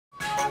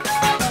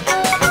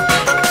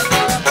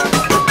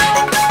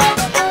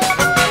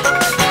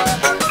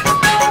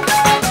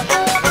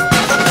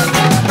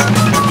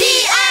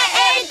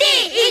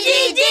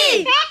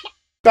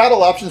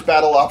battle options,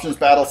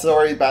 battle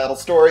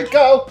story,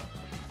 go!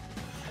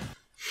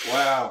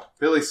 Wow,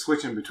 Billy's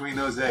switching between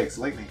those eggs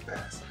lightning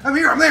fast. I'm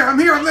here, I'm there, I'm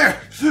here, I'm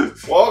there!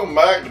 Welcome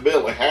back to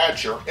Billy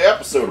Hatcher,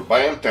 episode of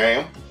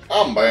Bantam.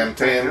 I'm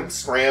Bantam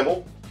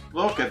Scramble.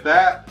 Look at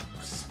that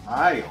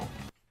smile.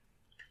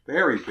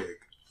 Very big.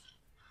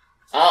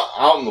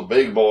 I'm the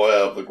big boy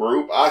of the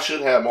group. I should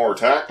have more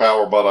attack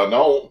power, but I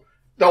don't.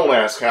 Don't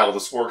ask how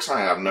this works. I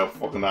have no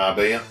fucking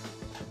idea.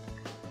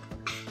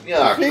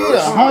 Yeah, Feed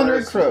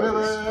 100 crows.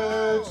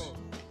 Village.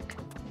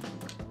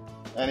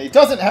 And he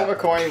doesn't have a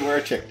coin where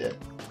a chick did.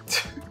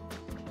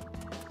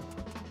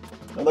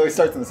 Although he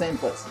starts in the same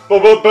place.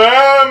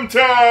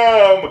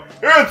 Bantam!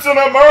 It's an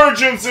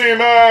emergency,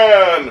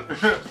 man!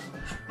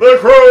 The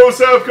crows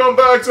have come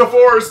back to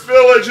Forest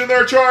Village and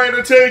they're trying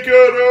to take it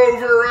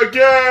over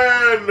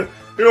again!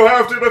 You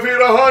have to defeat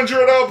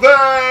 100 of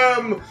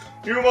them!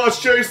 You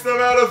must chase them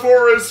out of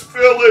Forest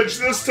Village,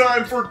 this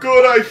time for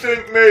good, I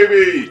think,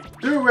 maybe!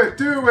 Do it,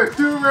 do it,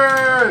 do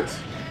it!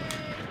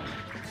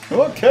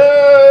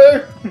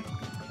 Okay!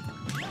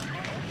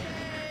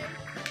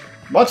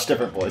 Much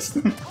different voice.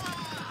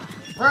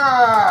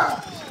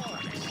 Ah!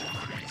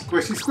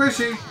 Squishy,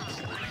 squishy!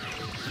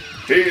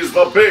 He's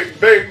the big,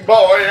 big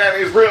boy and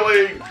he's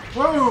really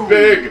Whoa!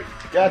 big!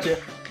 Gotcha.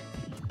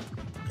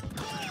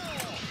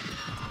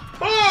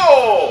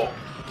 Oh!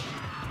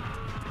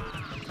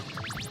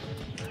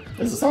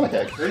 This is Sonic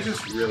Egg. They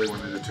just really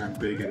wanted to turn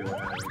big into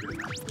an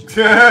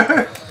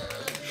anime.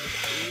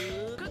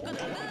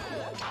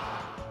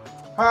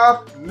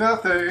 Pop,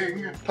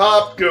 nothing.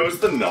 Pop goes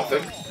to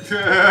nothing.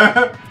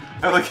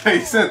 I like how you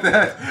said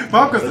that.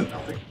 Pop goes to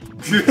nothing.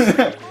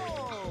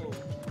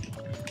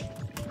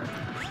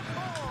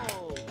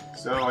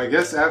 So I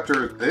guess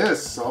after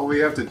this, all we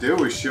have to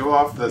do is show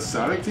off the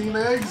Sonic Team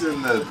eggs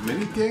and the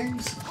mini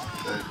games,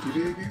 the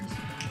PDA games.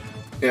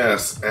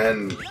 Yes,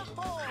 and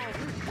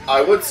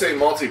I would say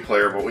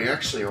multiplayer, but we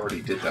actually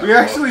already did that. We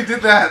actually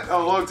did that a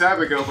long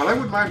time ago, but I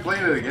wouldn't mind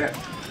playing it again.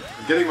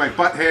 I'm getting my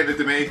butt handed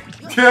to me.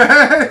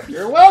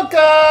 You're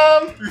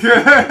welcome!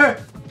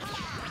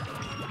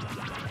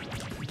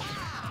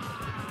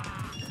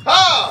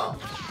 Ah!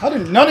 How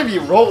did none of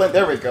you roll in?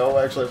 There we go,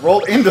 actually.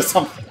 Roll into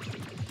something.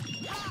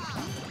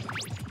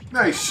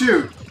 Nice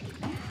shoot.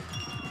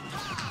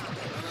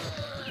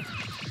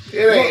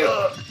 It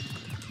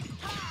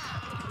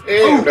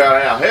ain't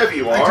about how heavy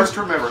you I are. just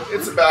remember.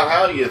 It's about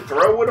how you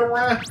throw it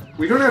around.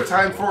 We don't have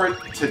time for it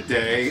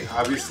today,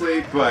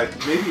 obviously, but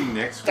maybe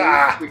next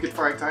week we could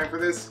find time for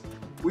this.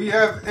 We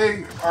have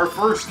our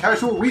first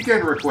casual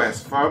weekend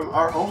request from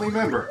our only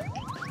member.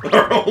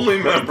 Our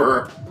only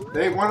member.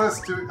 They want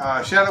us to,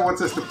 Shadow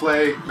wants us to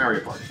play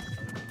Mario Party.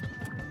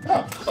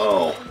 Oh,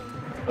 Oh.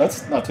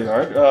 that's not too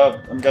hard.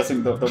 I'm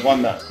guessing the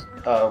one that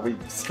we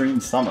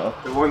streamed some of.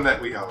 The one that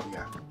we own,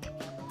 yeah.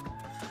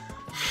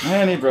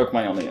 And he broke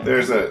my only end.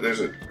 There's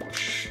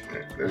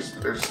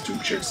two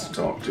chicks to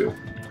talk to.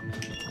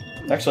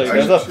 Actually,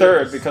 there's a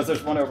third because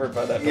there's one over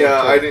by that.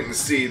 Yeah, I didn't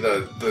see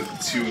the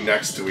two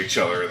next to each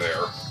other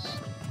there.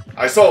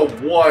 I saw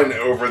one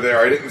over there.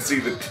 I didn't see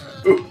the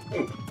two.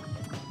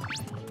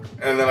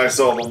 And then I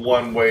saw the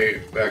one way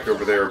back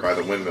over there by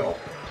the windmill.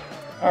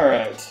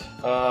 Alright.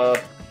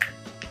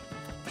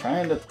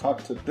 Trying to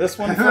talk to this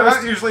one They're not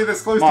first. usually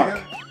this close Mark.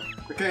 together.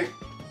 Okay.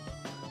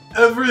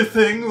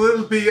 Everything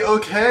will be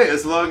okay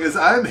as long as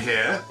I'm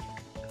here.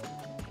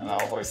 And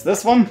I'll voice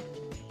this one.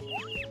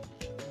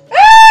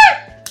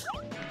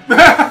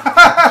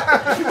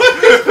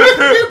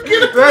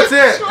 That's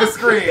it! The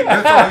screen.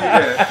 That's all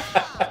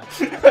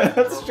you get.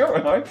 That's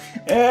short one,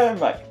 and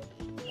Mike.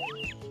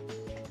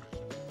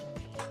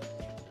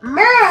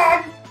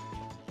 Mom!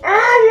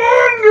 I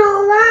wonder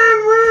when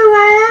we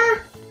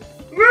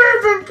will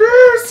live in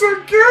peace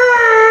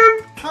again!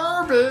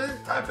 Kirby!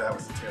 That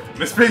was a terrible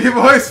Miss Piggy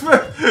voice,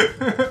 but...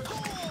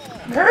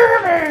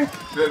 Kirby!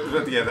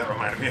 Yeah, that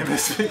reminded me of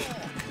Miss Piggy.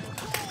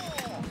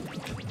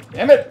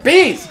 Damn it,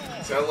 bees!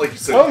 Sounded like you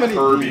said So many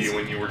Kirby bees.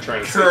 when you were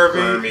trying to Kirby.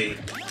 say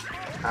Kirby.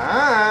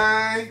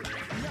 Hi!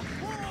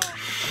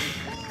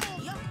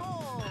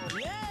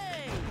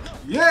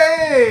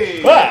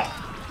 Yay! Ah!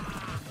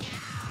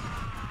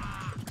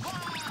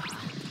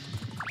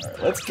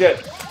 Alright, let's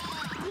get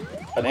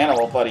an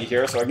animal buddy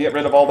here so I can get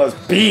rid of all those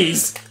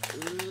bees.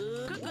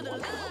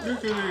 The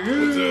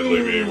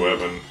deadly bee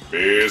weapon.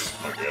 Bees.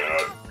 Oh my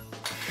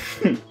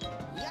god.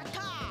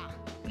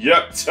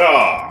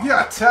 Yatta!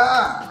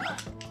 Yatta!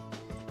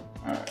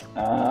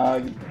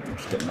 Alright,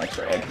 just get an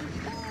extra egg.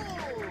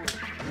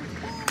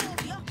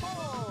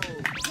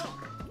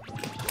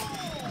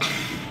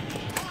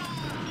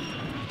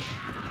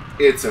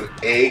 It's an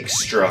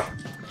extra.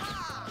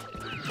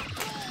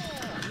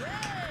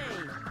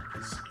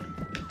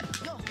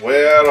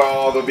 Where are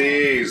all the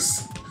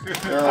bees?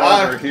 They're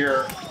over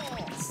here.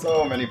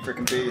 So many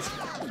freaking bees.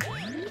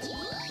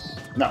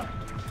 No.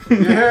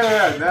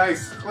 Yeah,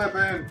 nice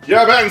clipping.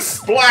 You've been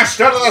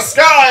splashed out of the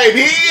sky,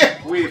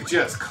 bee! We've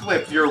just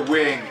clipped your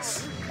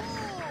wings.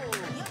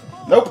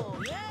 Nope.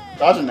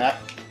 Dodging that.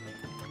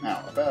 Now,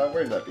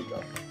 where did that bee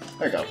go?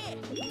 There you go.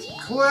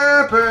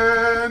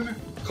 Clipping!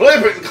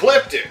 Clip it and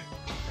clipped it.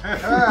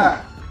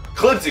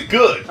 Clipped it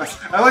good.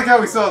 I like how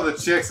we saw the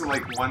chicks and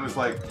like one was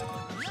like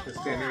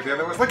standing with the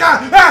other one was like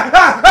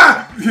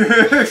ah.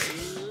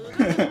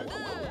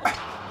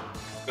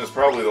 That's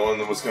probably the one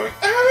that was going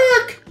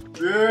ack.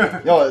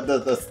 Yeah. No,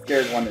 the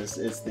scared one is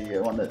the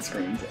one that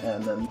screamed,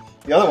 and then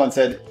the other one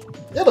said,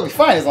 "It'll be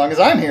fine as long as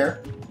I'm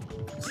here."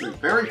 So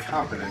very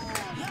confident.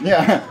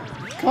 Yeah,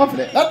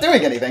 confident. Not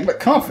doing anything, but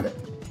confident.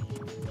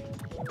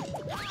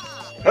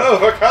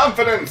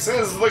 Overconfidence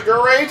is the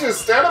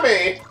greatest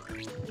enemy.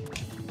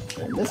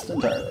 They missed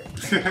entirely.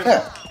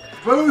 Yeah.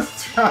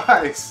 Both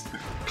tries.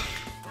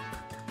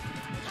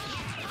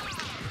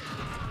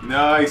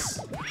 Nice.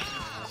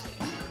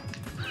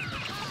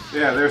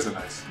 Yeah, there's a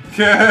nice.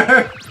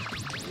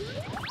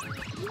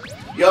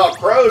 Y'all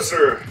crows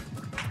are...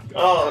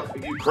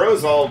 you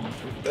crows all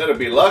better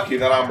be lucky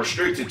that I'm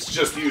restricted to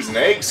just using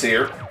eggs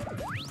here.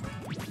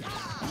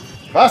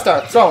 If I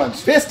start throwing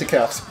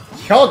fisticuffs,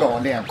 y'all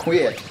going down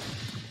quick.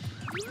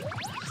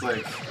 It's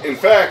like, In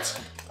fact,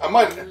 I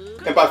might...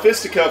 And by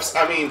fisticuffs,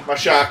 I mean my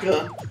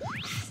shotgun.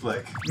 it's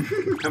like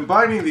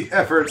combining the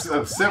efforts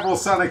of several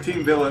Sonic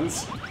Team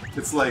villains.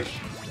 It's like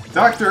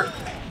Dr.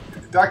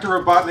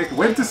 Robotnik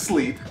went to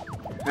sleep,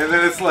 and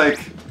then it's like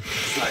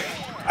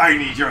I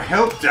need your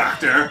help,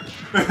 Doctor.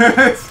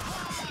 It's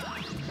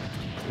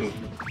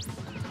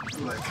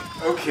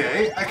like,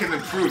 okay, I can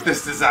improve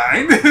this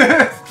design.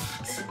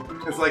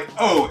 It's like,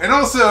 oh, and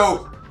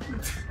also,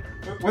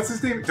 what's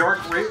his name?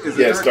 Dark Raven?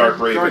 Yes, Dark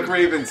Raven. Dark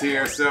Raven's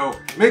here, so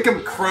make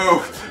him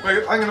crow.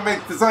 I'm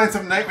gonna design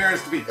some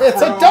nightmares to be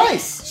It's a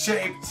dice!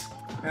 shaped.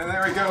 And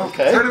there we go.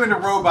 Okay. Turn them into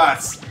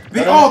robots.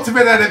 The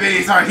ultimate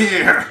enemies are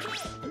here.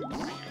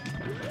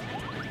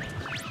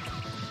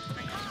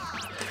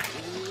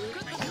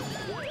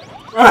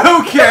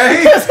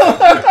 Okay,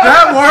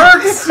 that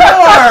works. Sure,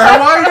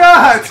 why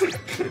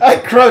not? I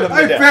crowed him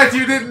I to death. bet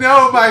you didn't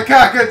know my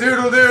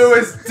cock-a-doodle-doo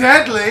is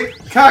deadly.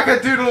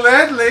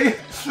 Cock-a-doodle-deadly.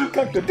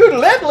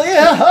 Cock-a-doodle-deadly,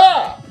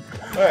 aha!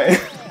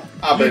 Alright.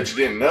 I bet you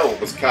didn't know it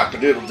was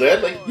cock-a-doodle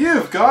deadly.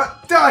 You've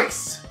got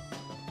dice.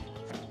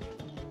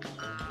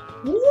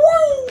 Woo!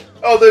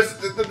 Oh, there's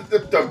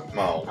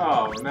oh.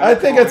 Oh, no. I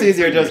think it's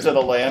easier just to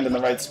land in the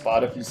right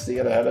spot if you see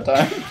it ahead of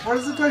time. What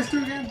does the dice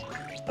do again?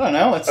 I don't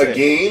know, let's see. A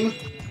game?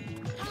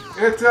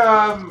 It,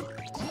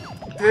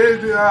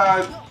 did,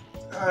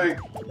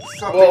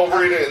 something. We'll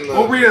read it in the...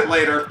 We'll read it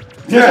later.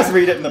 Just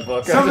read it in the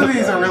book. Some of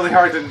these are really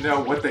hard to know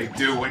what they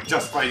do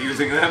just by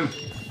using them.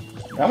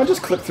 I'm gonna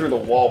just clip through the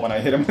wall when I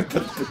hit him with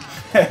the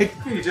egg.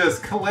 You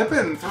just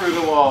clipping through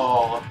the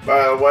wall.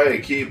 By the way,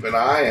 keep an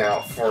eye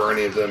out for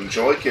any of them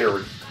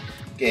Joy-Care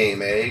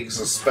game eggs,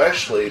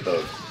 especially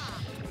the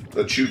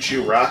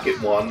Choo-Choo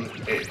Rocket one.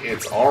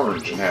 It's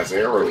orange and has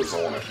arrows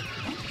on it.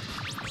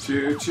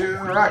 Choo-choo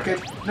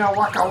rocket, no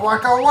waka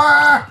waka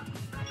wah!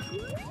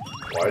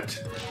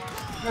 What?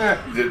 Eh.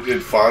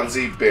 Did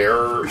Fonzie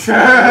Bear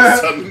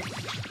sudden...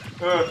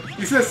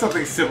 He says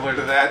something similar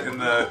to that in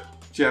the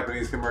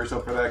Japanese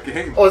commercial for that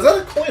game. Oh, is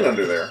that a coin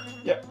under there?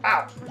 Yep.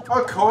 Ow.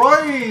 A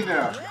coin!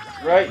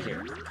 Right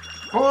here.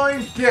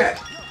 Coin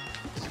get!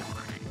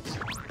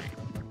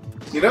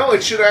 You know,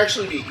 it should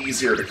actually be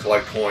easier to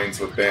collect coins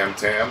with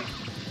Bantam.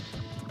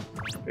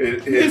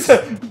 It's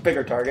a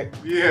bigger target.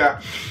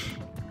 Yeah.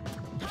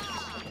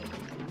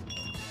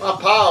 My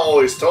pa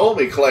always told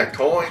me collect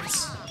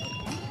coins.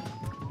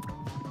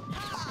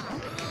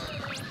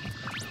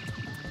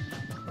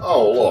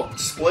 Oh, look.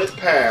 Split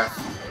path.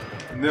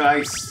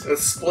 Nice.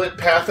 That's split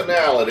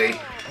pathinality.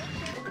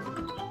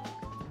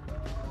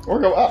 Or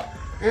go up.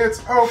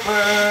 It's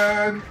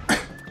open!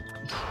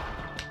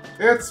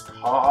 It's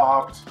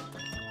popped.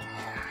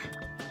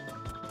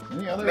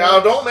 Any other Now,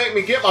 eggs? don't make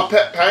me get my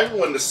pet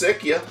penguin to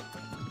sick you.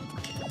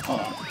 Hold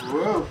on.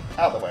 Whoa.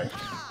 Out of the way.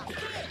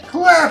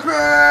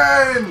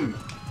 Clapping!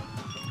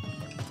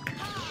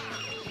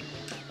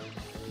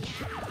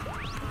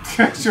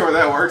 Sure,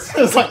 that works.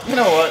 It's like, you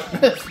know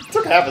what?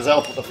 Took half his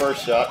health with the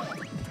first shot.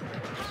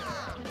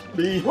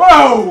 B.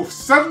 Whoa!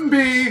 Sudden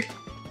B!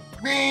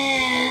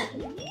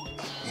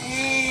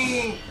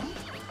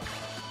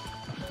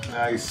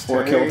 Nice.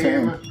 4-kill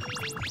team.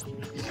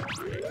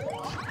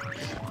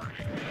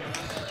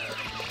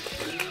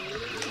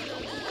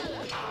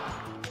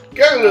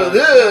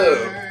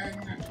 Cock-a-doodle-doo!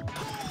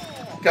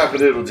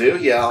 Cock-a-doodle-doo,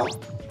 y'all.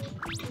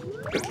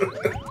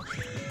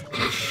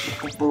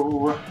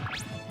 Boo.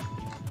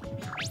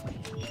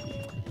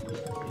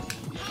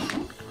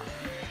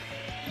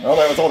 Well,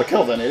 that was all the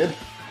kills I needed.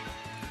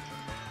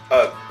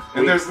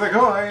 And there's the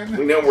coin.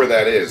 We know where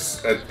that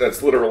is.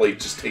 That's literally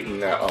just taking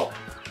that up,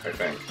 I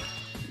think.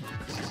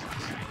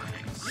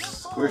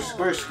 Squish,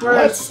 squish, squish.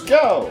 Let's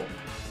go!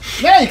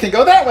 Now you can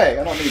go that way!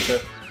 I don't need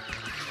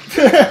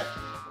to.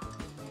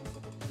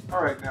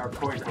 Alright, now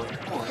coin, coin,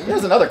 coin.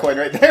 There's another coin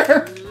right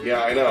there.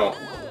 Yeah, I know.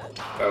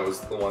 That was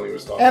the one he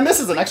was talking And this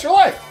is an extra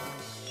life.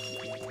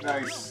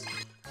 Nice.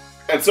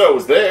 And so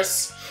was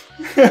this.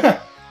 Good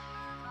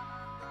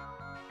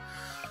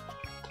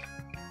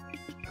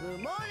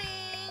morning.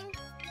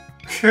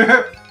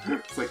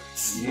 It's like,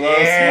 Slow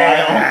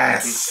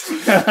yes!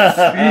 smile.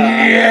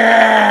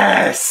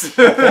 Yes!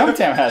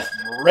 Bantam has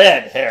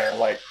red hair,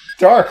 like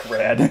dark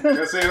red.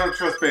 I say you don't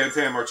trust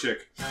Bantam or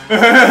Chick.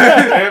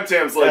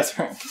 Bantam's like, That's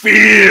right.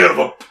 feel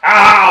the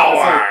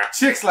power! Like,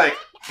 Chick's like,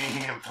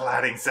 I'm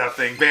plotting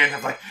something.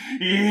 Bantam's like,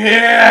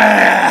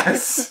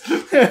 yes!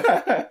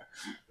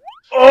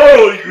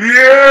 Oh,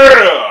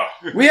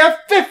 yeah! We have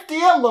 50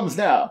 emblems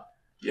now.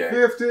 Yeah.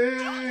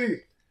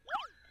 50!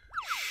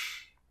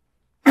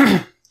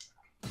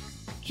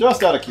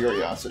 Just out of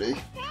curiosity.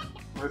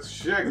 Let's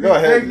check Go the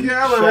ahead egg and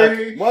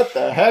gallery. check. What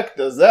the heck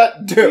does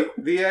that do?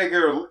 The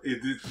egger...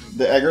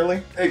 The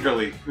Eggerly?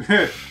 Eggerly.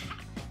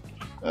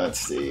 Let's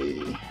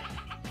see.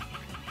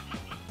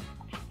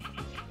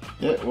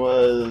 It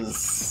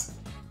was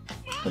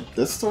like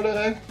this sort of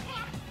egg?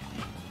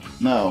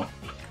 No.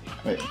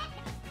 Wait.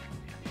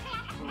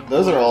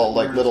 Those are all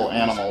like little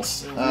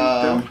animals. We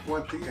don't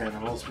want the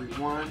animals. We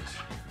want...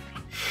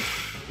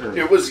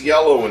 It was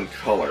yellow in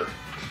color.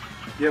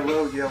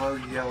 Yellow, yellow,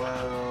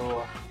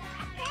 yellow.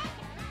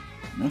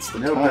 That's the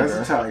Nope, tiger.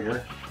 that's a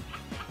tiger.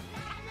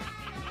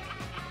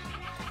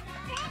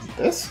 Is it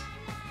this?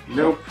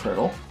 Nope.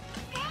 Turtle.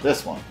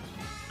 This one.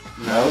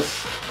 No.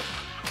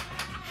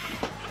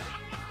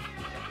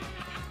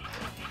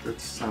 It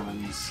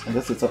summons. I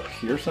guess it's up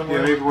here Yeah,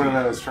 somewhere. maybe one of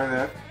those. Try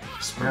that.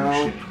 No.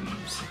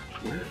 Shames.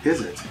 Where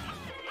is it?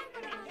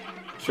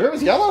 Sure it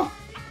was yellow?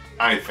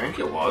 I think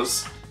it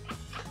was.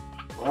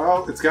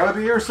 Well, it's got to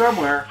be here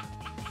somewhere.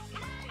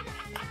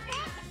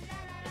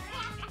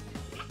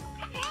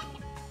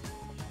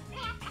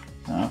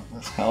 No,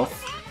 that's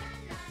health.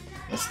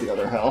 That's the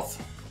other health.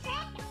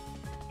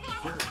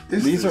 Where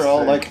is These this are all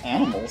thing? like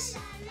animals.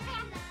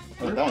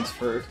 Oh, that one's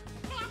fruit.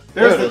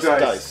 There's There it the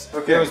is, dice.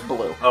 Okay. There's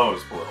blue. Oh, it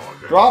was blue.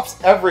 Okay.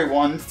 Drops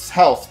everyone's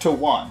health to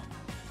 1.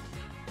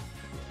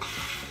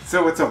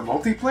 So it's a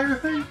multiplayer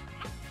thing?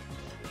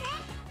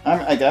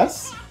 I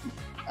guess.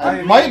 I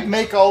I might mean-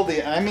 make all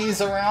the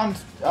enemies around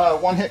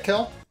one-hit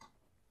kill.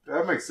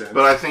 That makes sense.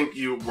 But I think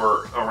you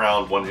were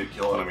around one-hit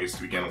kill enemies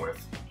to begin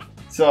with.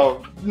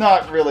 So,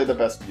 not really the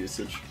best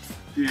usage.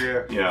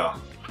 Yeah. Yeah.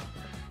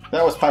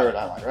 That was Pirate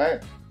Island,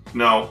 right?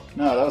 No.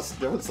 No, that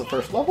was the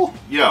first level?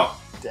 Yeah.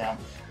 Damn.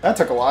 That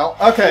took a while.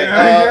 Okay,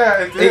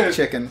 Yeah, it did. 8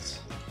 chickens.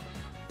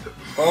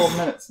 12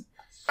 minutes.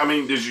 I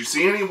mean, did you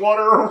see any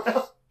water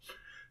around?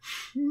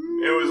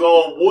 It was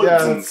all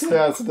woods and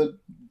It's the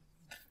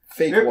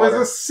fake It water.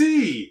 was a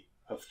sea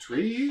of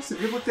trees.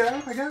 If you look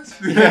down, I guess.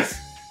 Yes.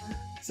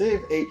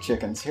 Save 8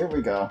 chickens. Here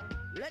we go.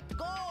 Let's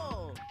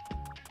go!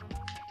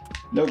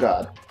 No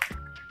god.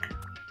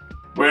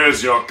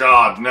 Where's your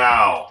god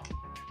now?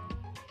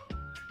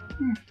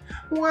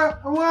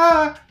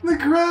 Wah! The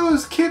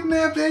crows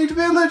kidnapped 8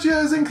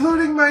 villagers,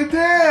 including my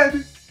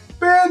dad!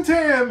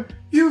 Bantam!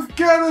 You've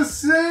gotta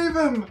save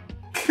him!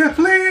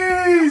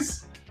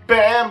 Please!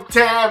 Bam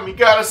Tam, you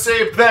gotta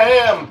say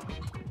bam!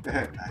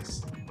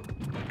 Nice.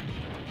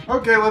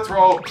 Okay, let's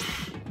roll.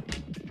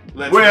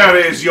 Where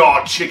is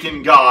your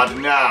chicken god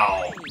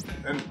now?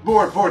 And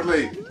more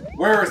importantly,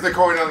 where is the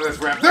coin on this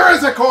ramp? There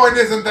is a coin,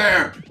 isn't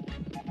there?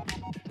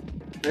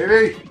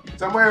 Maybe?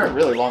 Somewhere? A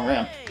really long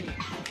ramp.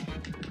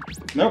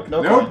 Nope,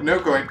 no Nope, coin. no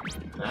coin.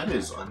 That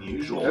is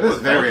unusual. That is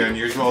but very thank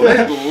you. unusual.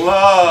 They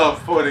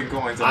love putting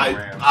coins on the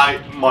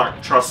ramp.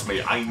 Mark, trust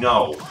me, I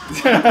know.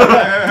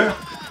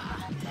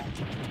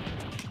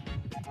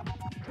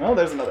 Oh,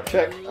 there's another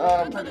chick.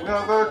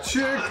 Another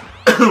chick.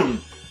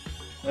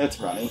 It's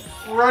Runny.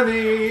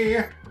 Runny.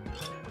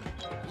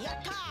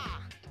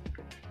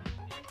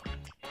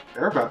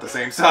 They're about the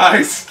same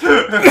size.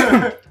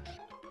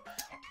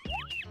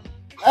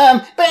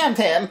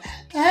 Bantam,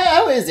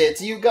 how is it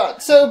you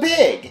got so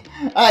big?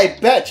 I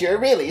bet you're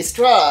really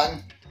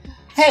strong.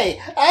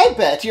 Hey, I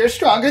bet you're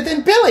stronger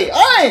than Billy,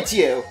 aren't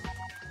you?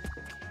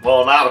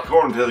 Well, not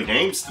according to the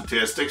game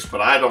statistics,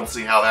 but I don't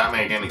see how that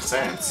make any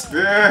sense.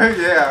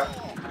 Yeah.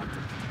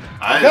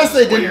 I guess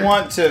they didn't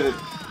want to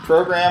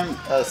program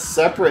a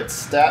separate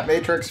stat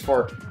matrix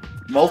for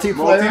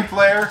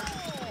multiplayer.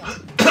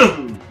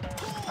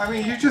 I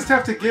mean, you just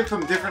have to give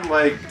them different,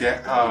 like,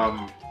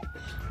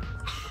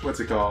 what's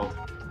it called?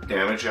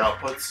 Damage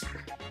outputs.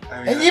 I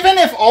mean, And even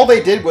if all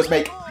they did was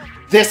make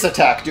this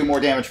attack do more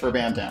damage for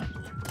Bantam.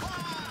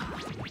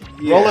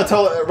 yeah.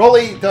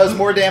 Rolly does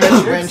more damage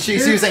when It's-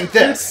 she's it's- using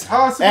this. it's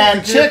possible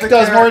And to give Chick the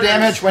does more characters-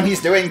 damage when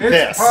he's doing It's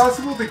this.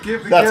 possible to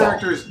give the That's all.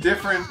 characters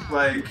different,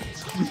 like,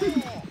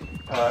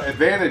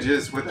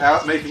 advantages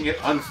without making it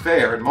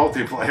unfair in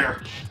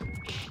multiplayer.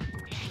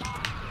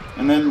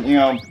 And then,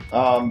 Yeah,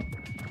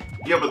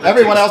 but that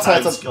everyone takes else has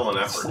time, a skill and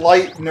effort.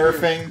 slight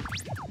nerfing.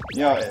 If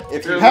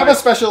you They're have a like-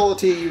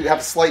 specialty, you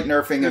have slight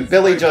nerfing, and It's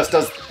Billy like- just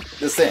does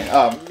the same,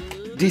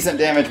 decent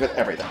damage with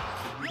everything.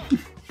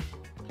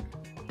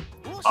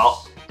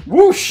 Oh,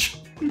 Whoosh!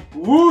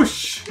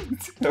 Whoosh!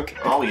 Okay.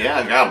 oh yeah,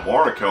 I got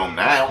water comb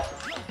now.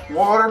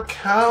 Water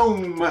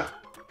comb!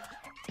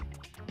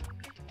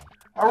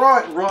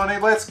 Alright, Ronnie,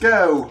 let's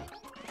go!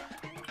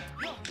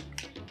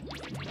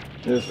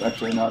 There's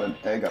actually not an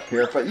egg up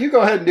here, but you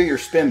go ahead and do your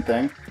spin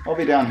thing. I'll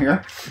be down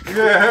here.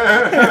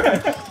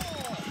 Yeah.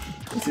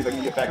 Let's see if I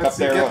can get back Let's up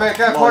see, there. get back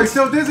up while he's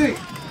still dizzy.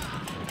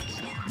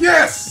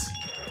 Yes!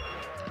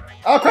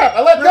 Oh crap!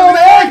 I let go of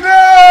the egg.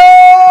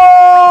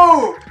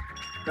 No!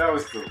 That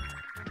was cool.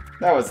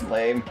 That was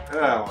lame. I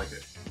don't like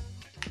it.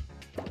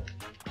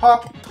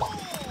 Pop.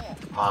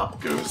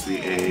 Pop goes the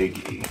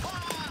egg.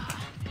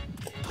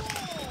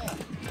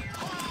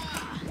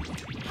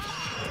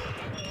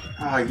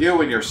 Ah,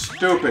 you and your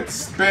stupid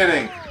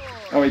spinning.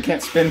 Oh, you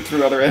can't spin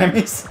through other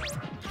enemies.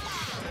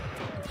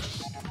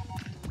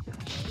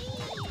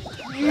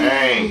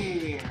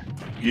 Dang.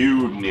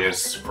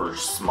 Goodness for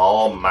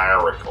small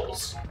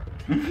miracles.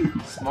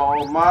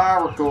 Small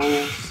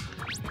miracles.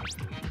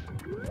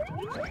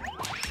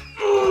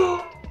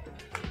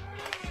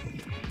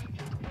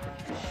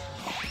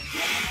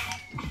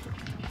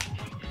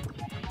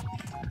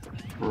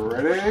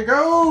 Ready,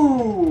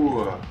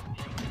 go!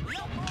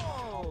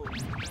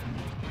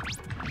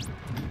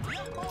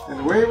 And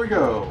away we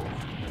go.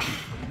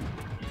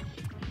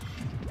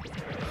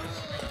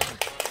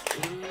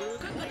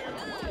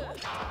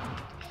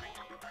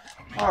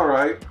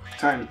 Alright,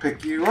 time to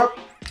pick you up.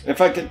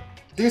 If I could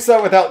do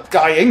so without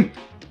dying.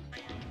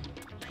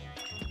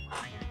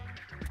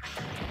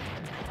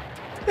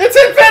 It's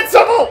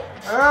invincible!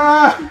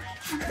 Ah!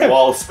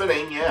 While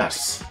spinning,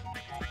 yes.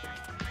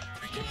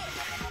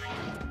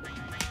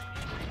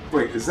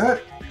 Wait, is that...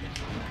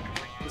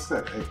 What's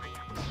that egg?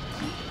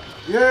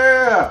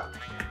 Yeah!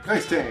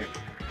 Nice tank.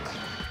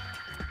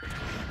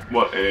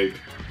 What egg?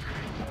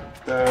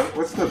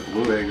 What's the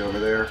blue egg over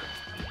there?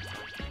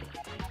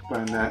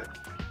 Find that.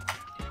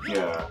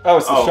 Yeah. Oh,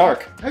 it's the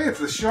shark. Hey, it's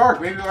the shark.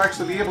 Maybe we'll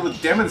actually be able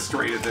to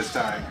demonstrate it this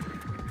time.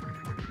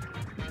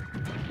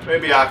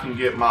 Maybe I can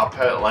get my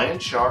pet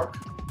land shark.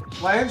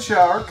 Land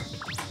shark.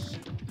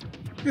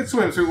 It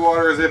swims through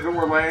water as if it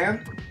were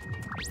land.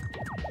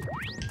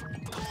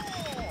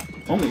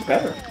 Only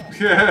better.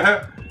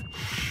 Yeah.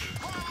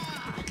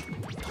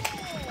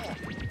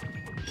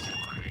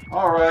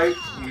 Alright,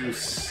 you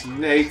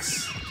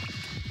snakes.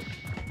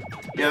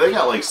 Yeah, they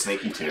got like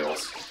snaky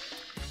tails.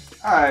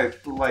 I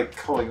like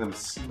calling them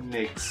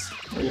snakes.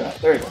 Yeah,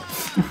 there you go.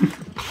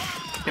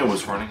 It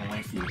was running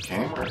away from the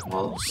camera. It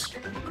was.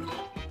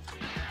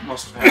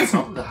 Must have had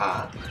something to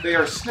hide. They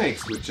are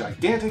snakes with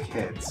gigantic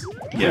heads.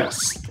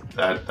 Yes,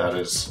 that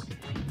is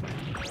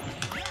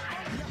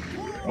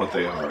what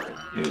they are.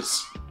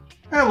 Is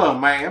Hello,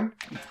 ma'am.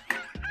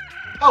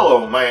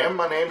 hello, ma'am.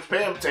 My name's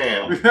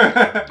Bantam.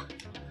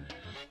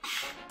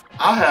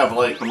 I have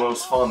like the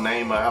most fun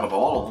name out of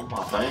all of them.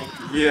 I think.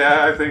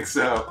 Yeah, I think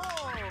so.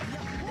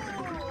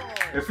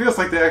 It feels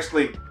like they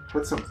actually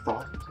put some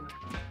thought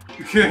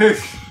into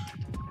it.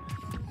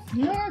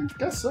 Yeah, I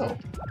guess so.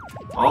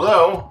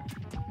 Although,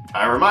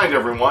 I remind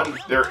everyone,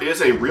 there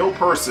is a real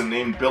person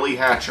named Billy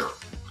Hatcher.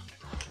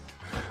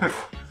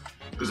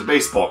 He's a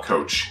baseball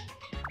coach.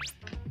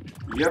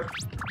 Yep.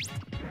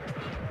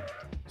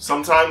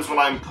 Sometimes when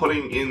I'm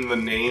putting in the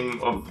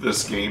name of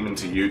this game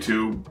into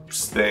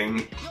YouTube's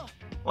thing,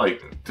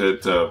 like,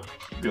 to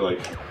be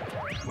like,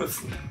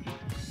 what's...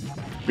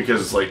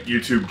 Because it's like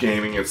YouTube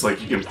gaming, it's like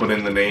you can put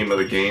in the name of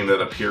the game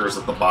that appears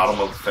at the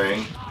bottom of the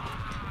thing.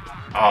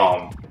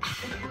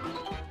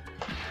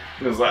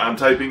 Because I'm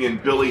typing in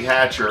Billy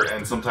Hatcher,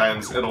 and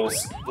sometimes it'll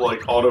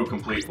like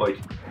autocomplete like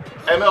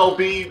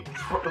MLB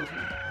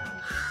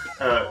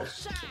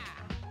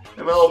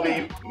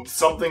MLB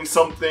something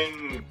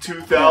something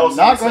 2000. I'm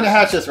not going to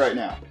hatch this right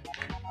now.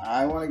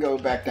 I want to go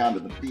back down to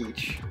the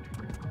beach.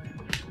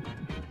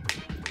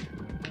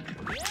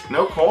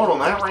 No corn on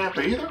that ramp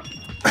either.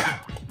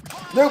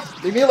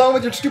 Nope, leave me alone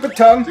with your stupid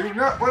tongue. Do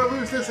not want to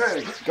lose this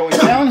egg. Going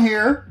down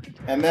here,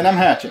 and then I'm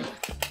hatching.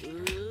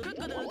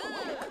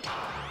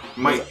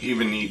 Might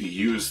even need to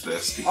use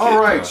this to get,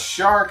 Alright,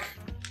 shark.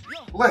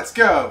 Let's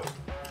go.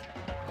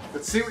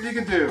 Let's see what you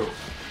can do.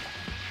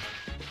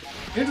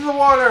 Into the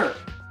water.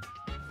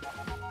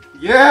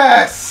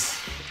 Yes!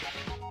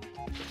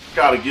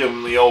 Gotta give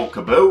him the old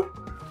kaboot.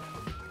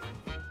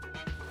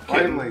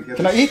 Finally. Get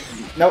Can I eat?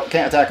 Nope,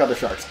 can't attack other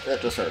sharks. That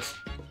just hurts.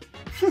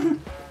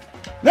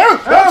 No!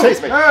 Don't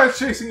chase me! Ah, it's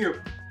chasing you.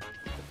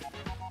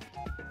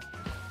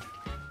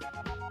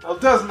 Well,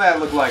 doesn't that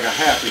look like a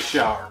happy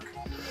shark?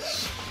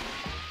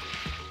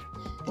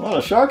 A lot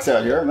of sharks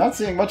out here. I'm not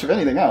seeing much of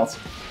anything else.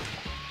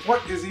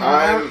 What is even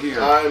out here?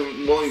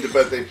 I'm willing to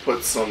bet they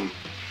put some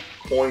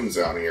coins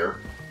out here.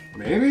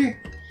 Maybe?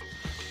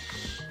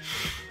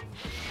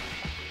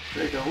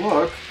 Take a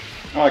look.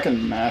 Oh, I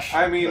can mash.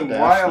 I mean, the dash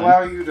why thing.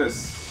 allow you to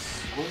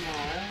swim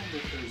around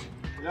if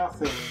there's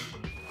nothing?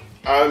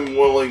 I'm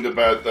willing to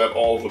bet that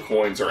all the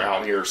coins are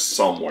out here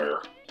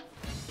somewhere.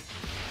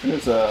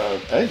 There's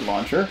a egg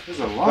launcher. There's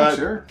a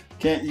launcher. But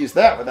can't use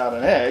that without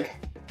an egg.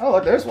 Oh,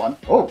 look, there's one.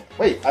 Oh,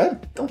 wait, I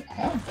don't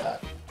have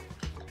that.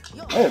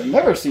 I have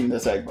never seen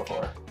this egg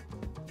before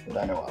that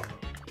I know of.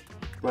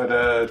 But,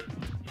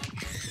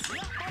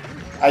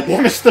 I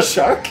damaged the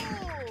shark?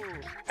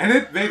 and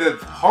it made a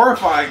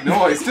horrifying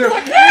noise, too.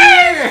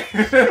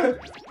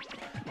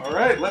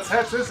 Alright, let's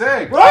hatch this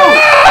egg. Whoa!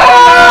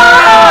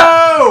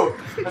 Ah! Oh!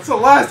 That's the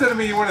last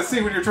enemy you want to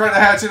see when you're trying to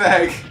hatch an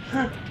egg.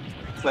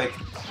 It's like...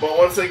 But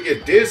once they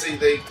get dizzy,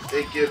 they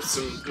give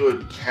some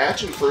good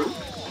hatching fruit.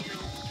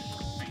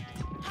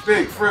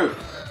 Big fruit.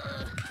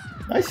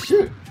 Nice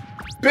shoot.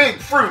 Big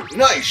fruit,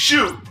 nice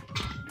shoot.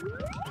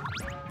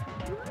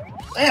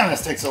 Damn,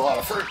 this takes a lot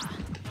of fruit.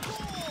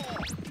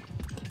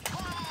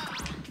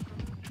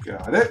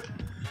 Got it.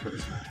 But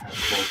it's not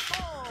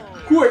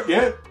hatchable quite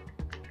yet.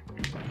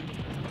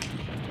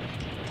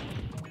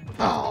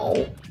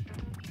 Oh.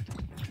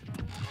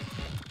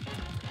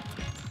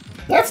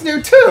 That's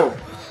new too.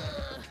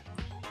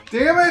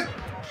 Damn it!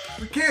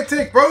 We can't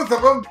take both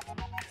of them.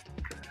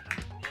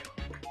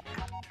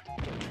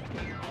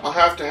 I'll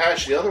have to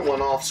hatch the other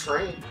one off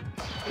screen.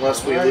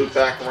 Unless we loop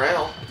back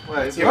around.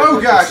 Wait, Yeah, oh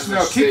but gosh, this is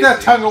no! a Keep that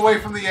safety. tongue away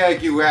from the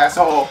egg, you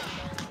asshole!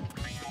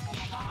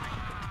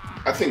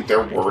 I think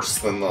they're worse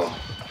than the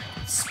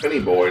spinny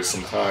boys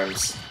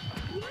sometimes.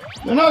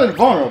 They're not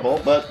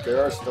invulnerable, but they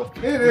are still.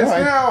 It is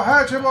Alright. now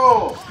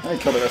hatchable! Let me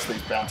kill the rest of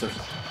these bouncers.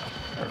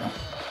 I don't know.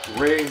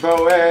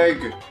 Rainbow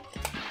egg!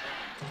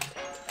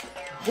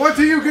 What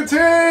do you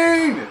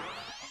contain?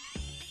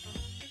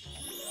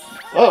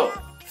 Oh,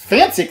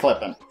 fancy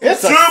clipping!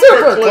 It's a Super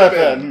super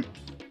clippin'! clipping!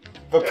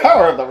 The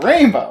power of the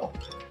rainbow!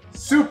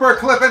 Super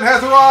Clippin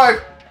has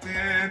arrived!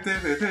 Dun,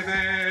 dun, dun, dun,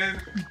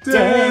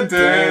 dun,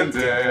 dun,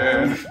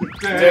 dun,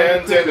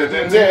 dun, dun,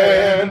 dun,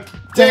 dun.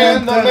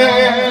 Dan the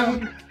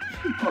man!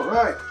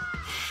 Alright.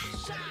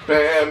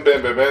 Bam,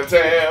 bam, bam, bam,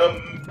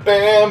 tam.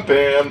 Bam,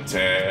 bam,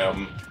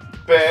 tam.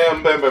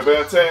 Bam, bam, bam,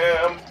 bam,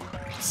 tam.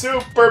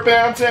 Super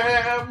bam,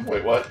 tam.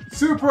 Wait, what?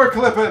 Super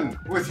Clippin,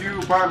 with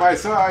you by my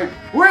side,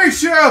 we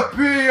shall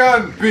be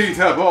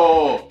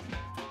unbeatable!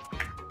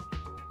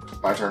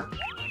 My turn.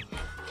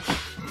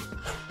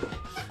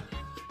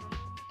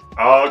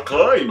 I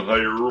came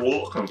here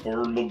looking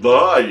for my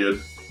diet,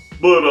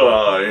 but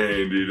I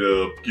ended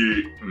up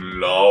getting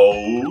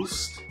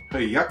lost.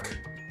 Hey, yuck.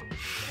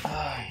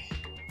 I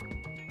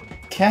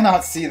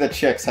cannot see the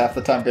chicks half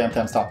the time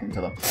Bantam's talking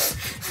to them.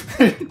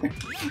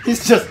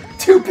 He's just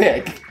too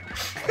big.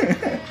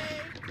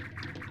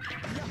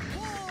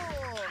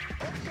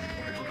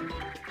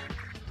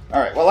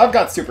 Alright, well I've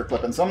got super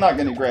clipping, so I'm not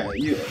going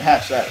to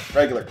hatch that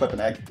regular clipping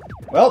egg.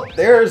 Well,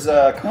 there's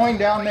a coin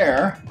down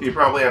there, You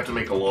probably have to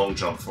make a long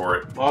jump for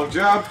it. Long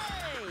jump.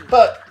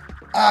 but...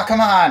 Ah,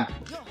 come on!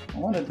 I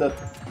wanted the...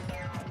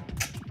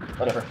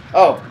 Whatever.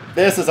 Oh,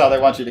 this is how they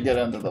want you to get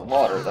into the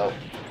water, though.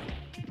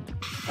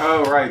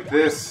 Oh, right,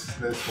 this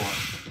one.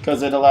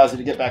 Because it allows you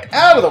to get back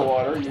out of the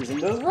water using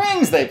those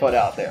rings they put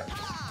out there.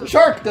 The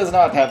shark does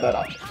not have that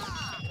option.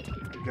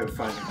 You gotta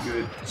find a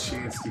good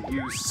chance to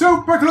use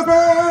Super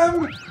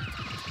Clippin!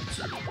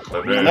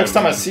 Well, next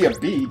time I see a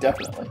bee,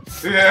 definitely.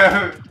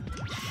 Yeah.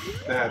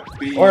 That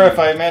bee. Or if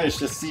I manage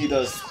to see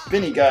those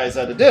spinny guys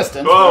at a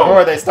distance, Oh.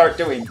 or they start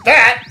doing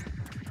that.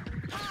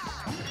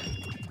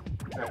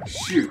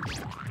 Shoot.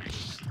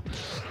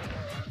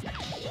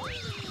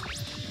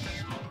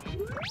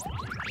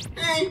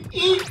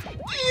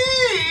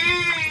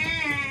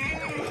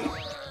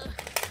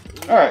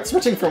 Alright,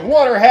 switching from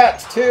water hat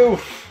to...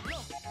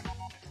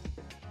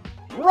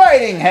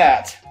 riding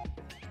hat!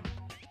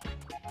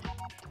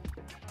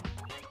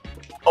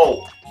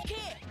 Oh,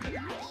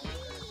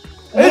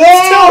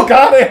 It still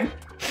got him!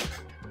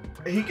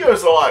 he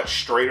goes a lot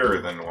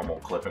straighter than normal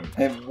clipping.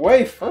 And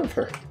way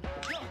further.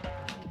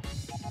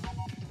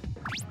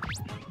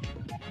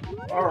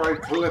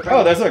 Alright, Clippin.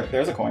 Oh, there's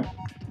a coin.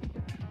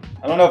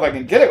 I don't know if I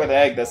can get it with an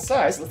egg this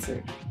size. Let's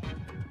see.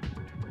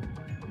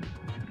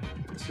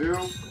 2.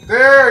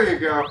 There you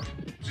go.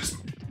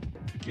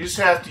 You just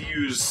have to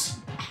use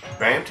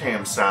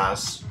Bantam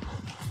size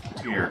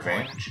to your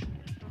advantage.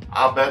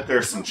 I'll bet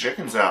there's some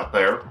chickens out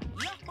there.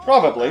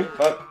 Probably,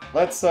 but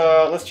let's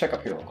check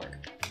up here real quick.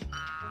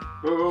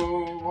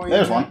 Oh,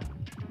 There's one.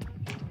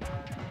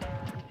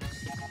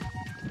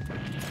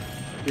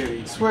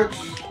 Getting switch.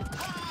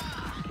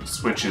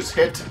 Switches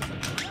hit.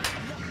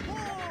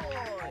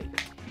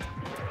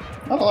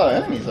 Not a lot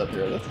of enemies up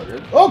here. That's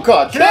weird. Oh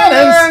god,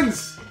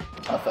 cannons!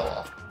 I fell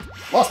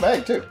off. Lost my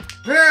egg too.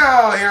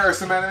 Now, here are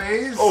some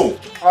enemies. Oh,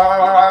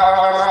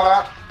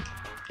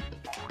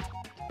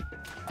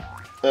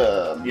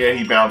 yeah,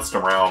 he bounced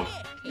around.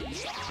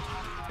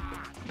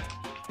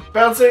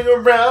 Bouncing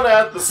around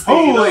at the speed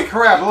Holy of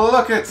crap,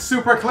 look at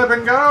Super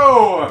Clippin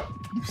go!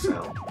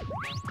 sound.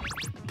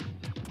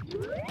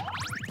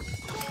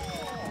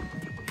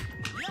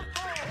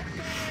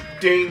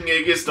 Ding,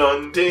 egg is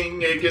done,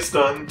 ding, egg is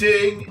done,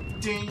 ding,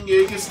 ding,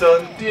 egg is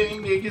done,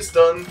 ding, egg is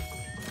done.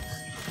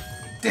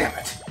 Damn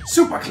it!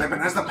 Super Clippin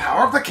has the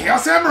power of the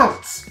Chaos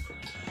Emeralds!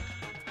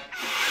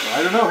 Well,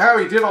 I don't know how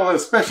he did all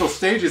those special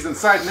stages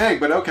inside an egg,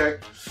 but okay.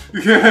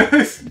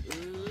 Yes.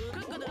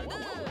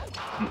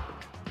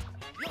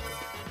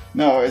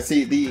 No,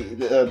 see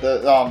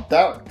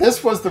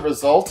this was the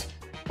result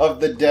of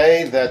the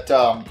day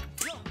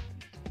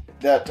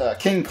that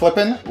King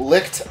Clippin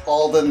licked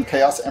all the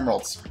Chaos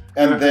Emeralds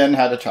and then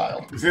had a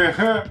child.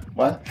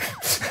 What?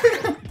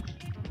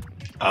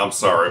 I'm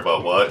sorry,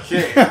 but what?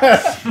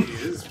 Chaos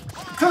is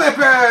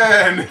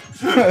clipping!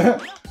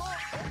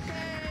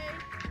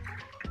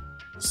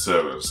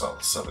 7 is on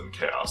the 7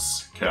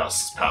 chaos.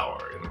 Chaos is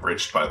power,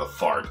 enriched by the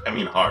heart.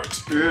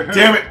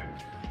 Damn it!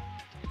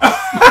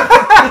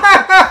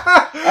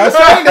 I was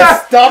trying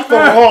to stop the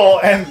roll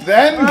and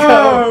then go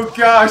Oh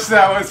gosh,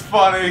 that was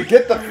funny.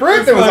 get the fruit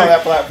It's that was on like-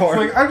 that platform.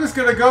 It's like, I'm just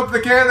gonna go up the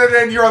cannon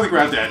and you're on the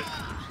ground dead.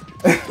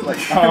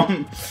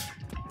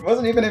 It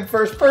wasn't even in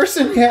first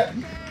person yet.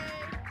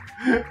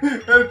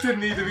 It didn't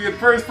need to be in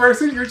first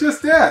person, you're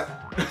just dead.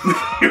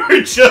 You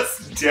were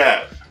just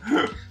dead.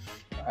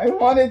 I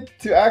wanted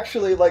to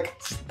actually, like,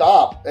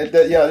 stop.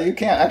 Yeah, you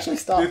can't actually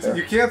stop there.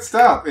 You can't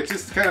stop, it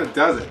just kind of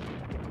does it.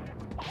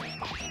 Oh,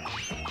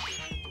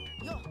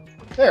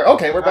 There,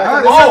 okay, we're back Ah,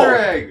 to the this. other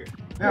egg!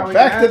 Now we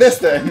Back can to this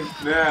hatch. thing.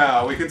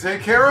 Now we can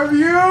take care of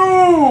you!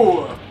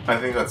 I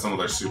think that's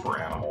another super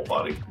animal,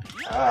 buddy.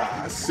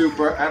 Ah,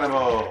 super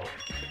animal.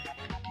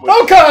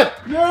 Oh god!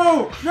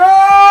 No!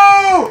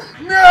 No!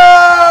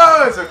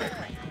 No! It's okay.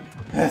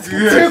 That's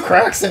got 2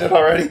 cracks in it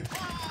already.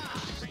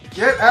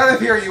 Get out of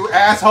here, you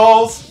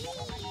assholes!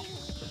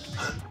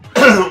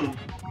 Me!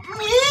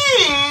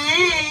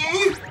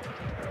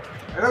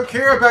 I don't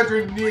care about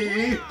your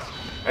knee.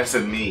 I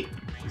said me.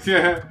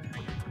 Yeah.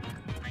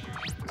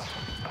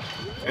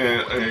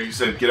 And he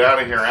said, get out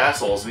of here,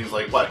 assholes. And he's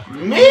like, what?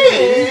 Me?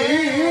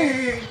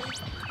 Me.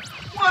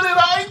 What did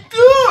I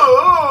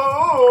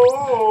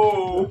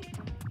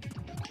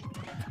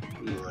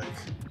do? Like,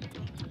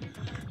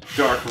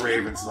 Dark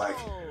Raven's like,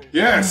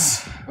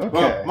 yes! Okay.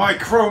 Well, my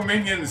crow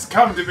minions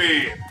come to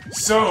me!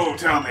 So,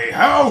 tell me,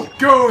 how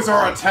goes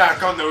our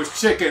attack on those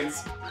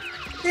chickens?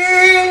 He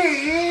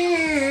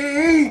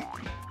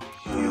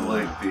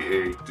licked the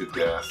egg to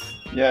death.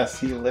 Yes,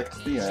 he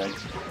licked the egg.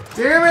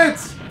 Damn it!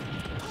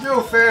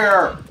 No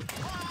fair!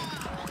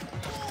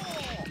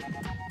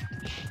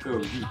 Oh,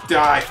 you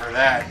die for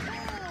that.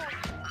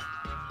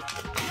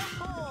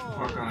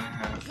 We're gonna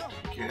have to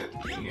get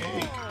the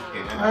egg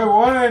I in.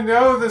 want to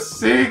know the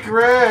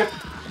secret!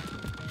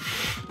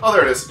 Oh,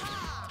 there it is.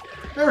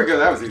 There we go,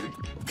 that was easy.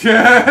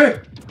 Okay!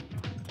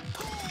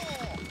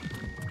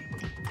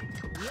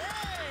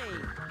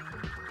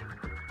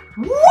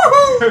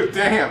 Woohoo!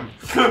 Damn!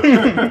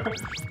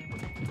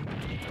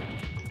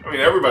 I mean,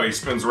 everybody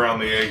spins around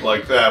the egg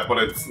like that, but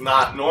it's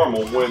not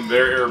normal when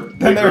they're Then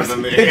bigger there's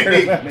than the bigger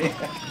egg. than the egg.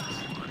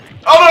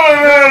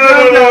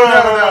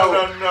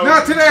 Oh, no.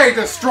 Not today,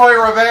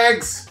 destroyer of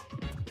eggs!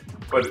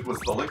 But it was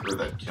the liquor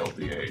that killed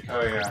the egg.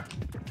 Oh yeah.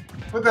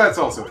 But that's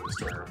also a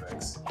destroyer of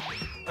eggs.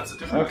 That's a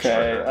different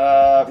Okay,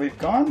 destroyer. we've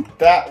gone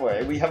that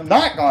way. We have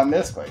not gone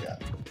this way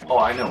yet. Oh,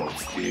 I know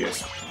it's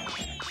this.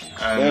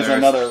 And There's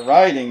another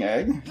riding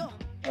egg.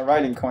 A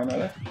riding coin,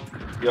 rather.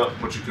 Yep,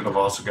 but you could have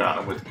also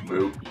gotten it with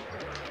Kaboot.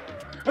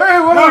 Hey,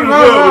 whoa, No, whoa, no,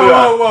 whoa,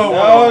 no, whoa,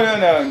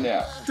 whoa!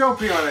 No. Don't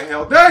be on a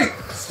hill. Hey!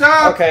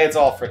 Stop! Okay, it's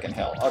all freaking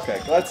hell. Okay,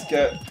 let's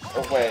get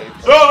away.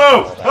 from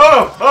Oh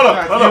all no!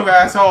 that. God, you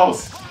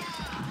assholes!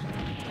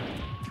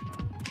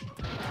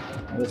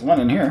 There's one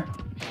in here.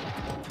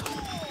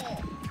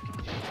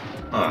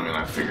 I mean,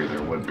 I figured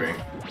there would be.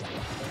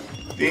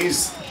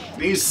 These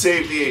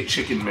Save the 8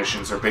 Chicken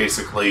missions are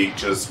basically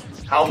just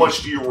how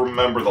much do you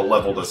remember the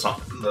level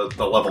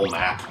the level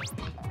map?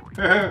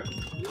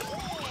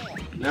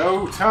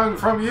 No tongue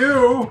from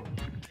you!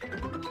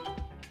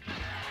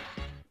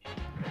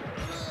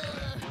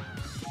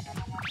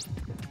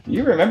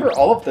 You remember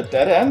all of the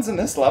dead ends in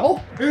this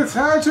level? It's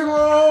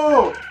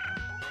hatchable!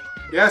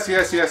 Yes,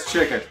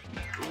 chicken.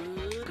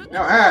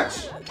 Now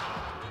hatch.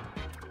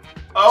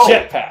 Oh!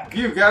 Jetpack.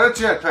 You've got a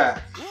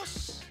jetpack.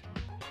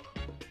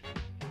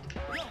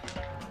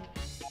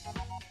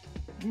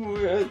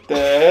 What the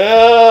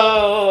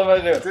hell am I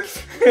doing? Is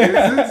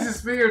this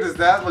just me, or does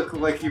that look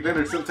like you've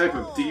entered some type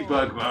of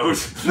debug mode?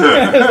 It's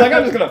like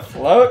I'm just gonna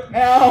float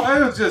now.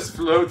 I'll just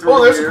float through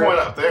Oh, there's here. a coin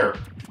up there.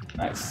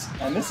 Nice.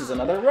 And this is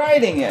another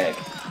riding egg.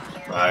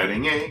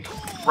 Riding egg,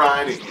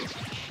 riding egg.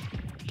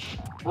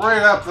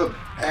 Right up the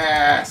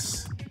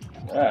ass.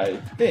 I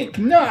think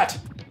not.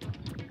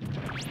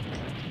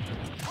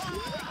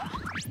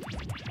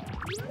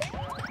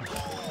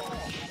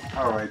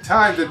 Alright,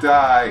 time to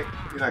die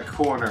in a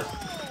corner.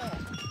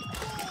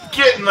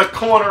 Get in the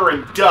corner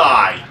and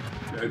die!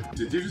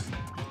 Did you just...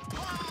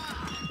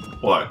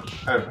 What?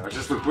 I don't know, it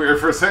just looked weird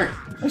for a second.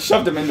 I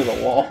shoved him into the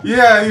wall.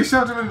 Yeah, you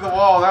shoved him into the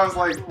wall. That was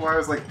like... Well, I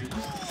was like...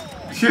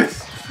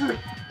 Yes.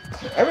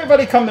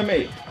 Everybody come to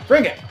me.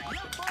 Bring it.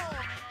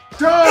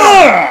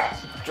 Dunk!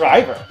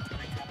 Driver.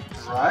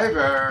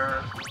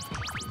 Driver.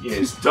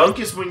 Yes, dunk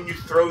is when you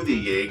throw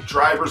the egg,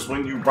 driver's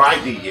when you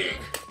ride the egg.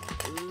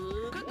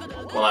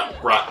 Well,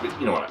 not right, but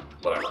you know what?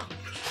 Whatever.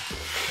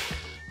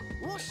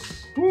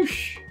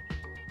 Whoosh.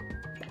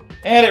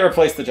 And it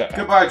replaced the jetpack.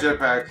 Goodbye,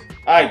 jetpack.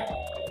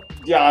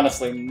 Yeah,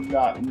 honestly,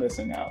 not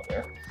missing out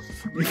there.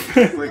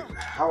 Like,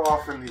 how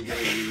often are you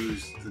gonna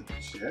use the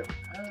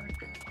jetpack?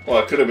 Well,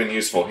 it could have been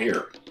useful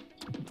here.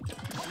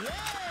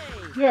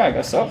 Yeah, I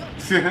guess so.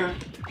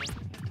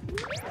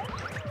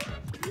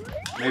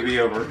 Maybe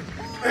over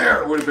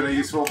there would have been a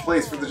useful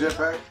place for the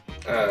jetpack.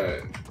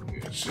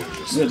 Should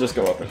just... You'll just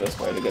go up it this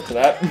way to get to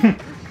that.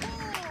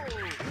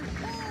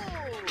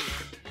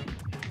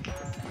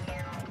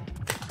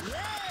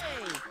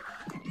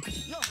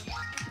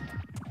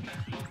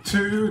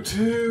 Two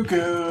to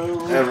go.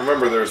 And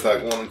remember, there's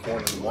that one coin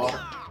in the water.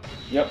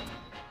 Yep.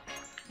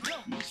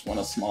 Just want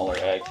a smaller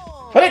egg.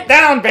 Put it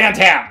down,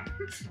 Bantam!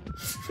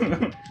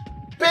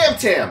 Bam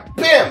Tam!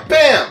 Bam!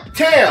 Bam!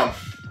 Tam!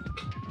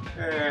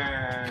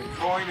 And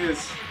coin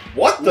is...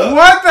 What the?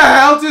 What the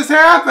hell just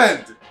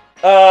happened?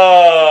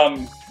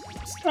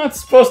 It's not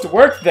supposed to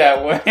work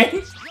that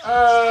way.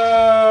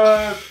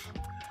 How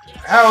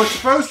it's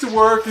supposed to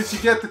work is you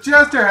get the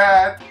Chester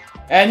hat.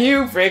 And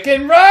you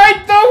freaking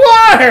ride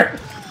the water!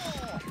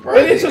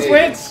 Right, And it just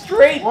went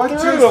straight What through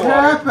just the water.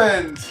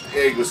 happened?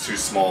 Egg was too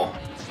small.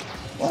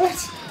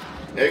 What?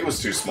 Egg was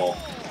too small.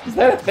 Is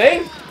that a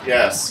thing?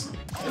 Yes.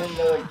 I didn't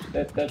know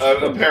that's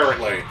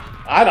Apparently.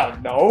 I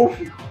don't know.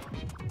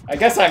 I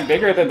guess I'm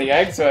bigger than the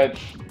egg, so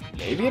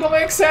maybe it'll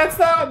make sense,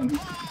 though?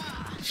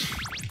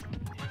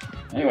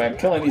 Anyway, I'm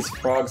killing these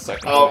frogs so I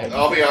can go ahead.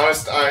 I'll be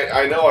honest,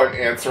 I know I'm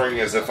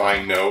answering as if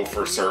I know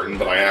for certain,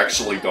 but I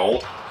actually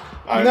don't.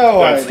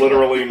 That's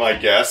literally my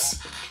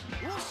guess.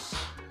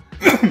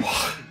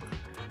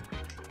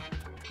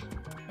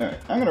 Alright,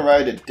 I'm gonna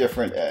ride a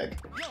different egg.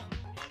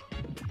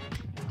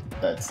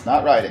 That's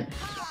not riding.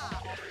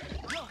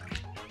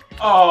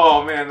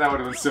 Oh man, that would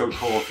have been so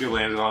cool if you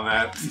landed on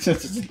that.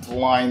 Just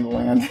blind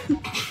land.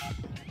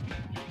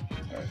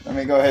 Alright, let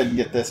me go ahead and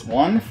get this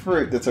one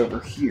fruit that's over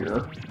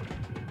here.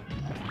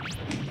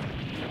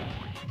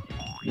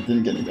 It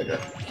didn't get any bigger.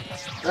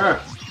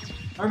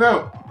 Oh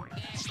no!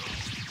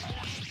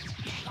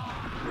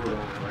 Roll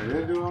right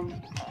into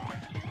him.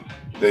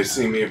 They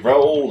see me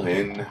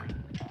rolling.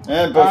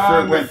 And both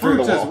fruit went through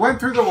the just wall. went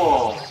through the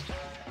wall.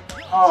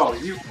 Oh,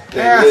 you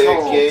They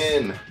assholes!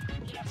 again.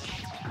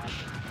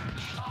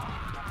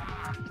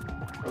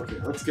 Okay,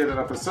 let's get it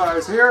up a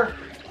size here.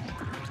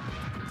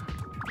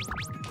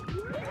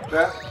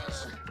 That.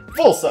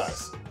 Full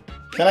size.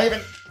 Can I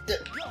even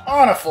get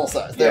on a full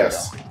size? There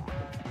Yes.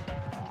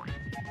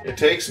 It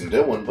takes some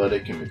doing, but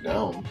it can be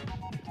done.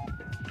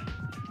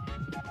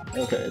 we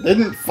go. Okay, it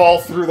didn't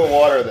fall through the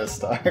water this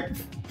time.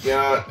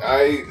 Yeah,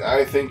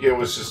 I think it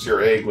was just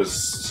your egg was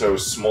so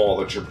small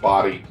that your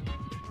body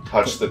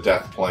touched the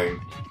death plane.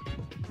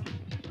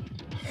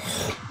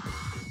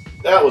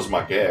 That was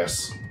my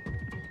guess.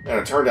 And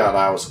it turned out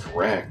I was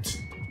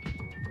correct.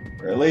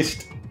 Or at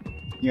least,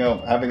 you know,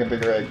 having a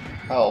bigger egg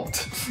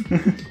helped.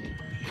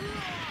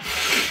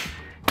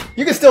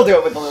 You can still do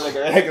it with a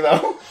bigger egg,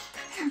 though.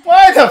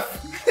 Why the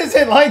f is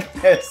it like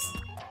this?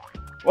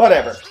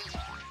 Whatever.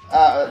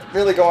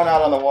 Really going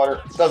out on the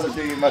water doesn't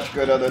do you much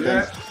good other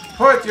than...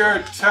 Put your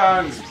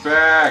tongues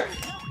back!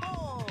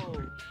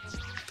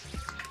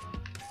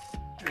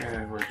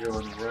 And we're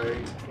going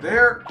right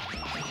there.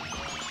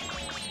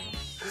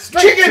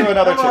 Straight to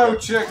another Hello,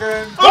 chicken.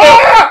 chicken!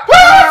 Ah!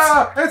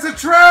 Ah! It's a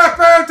trap,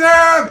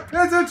 Bantam!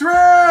 It's a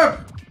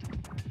trap!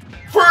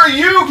 For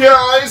you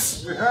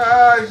guys!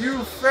 Ah,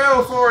 you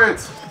fell for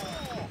it!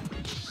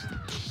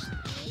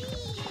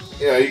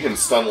 Yeah, you can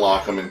stun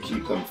lock them and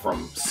keep them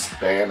from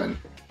spamming.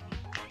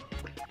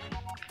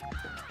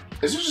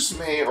 Is it just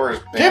me, or is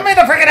Give me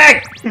the freaking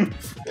egg!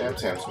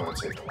 Bantam's gonna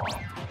take a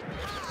while?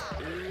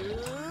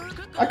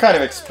 I kind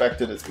of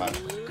expected as much.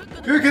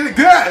 You're getting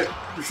good!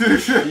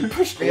 He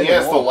pushed me He into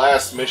has the the wall.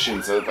 last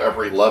missions of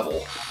every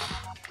level.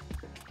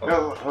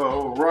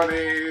 Hello,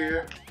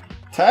 Ronnie.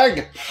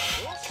 Tag!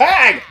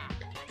 Tag!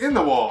 In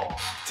the wall.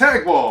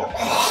 Tag wall.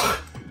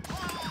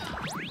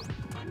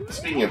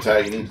 Speaking of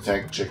tag, you need to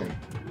tag the chicken.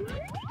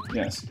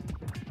 Yes.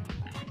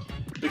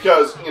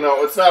 Because, you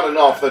know, it's not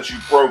enough that you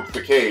broke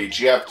the cage.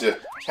 You have to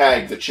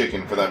tag the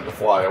chicken for them to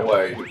fly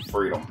away to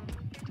freedom.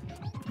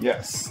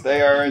 Yes,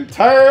 they are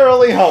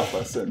entirely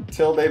helpless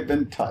until they've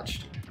been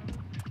touched.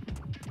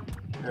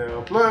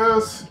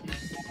 Helpless.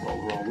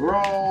 Roll, roll,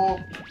 roll.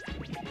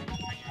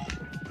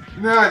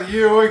 Not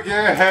you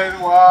again.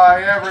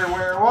 Why?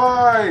 Everywhere.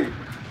 Why?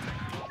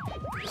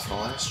 Is the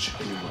last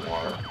chicken in the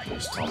water?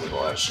 Please tell me the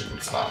last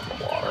chicken's not in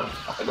the water.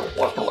 I don't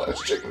want the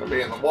last chicken to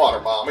be in the water,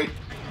 Mommy.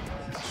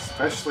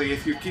 Especially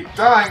if you keep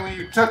dying when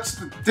you touch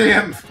the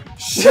damn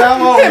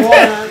shallow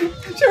water.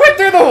 She went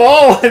through the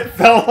wall and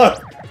fell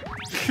up.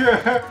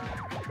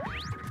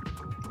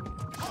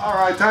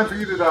 Alright, time for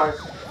you to die.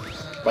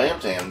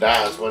 Bantam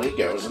dies when he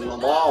goes in the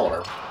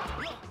water.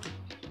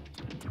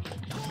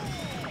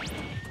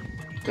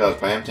 Because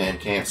Bantam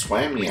can't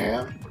swim,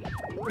 yeah.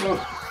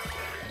 Ugh.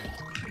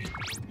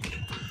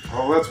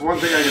 Well, that's one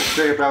thing I can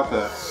say about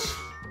the...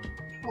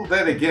 Well,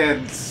 then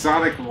again,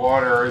 Sonic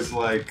Water is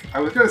like... I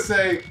was gonna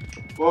say,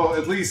 well,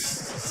 at least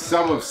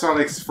some of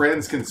Sonic's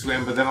friends can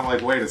swim, but then I'm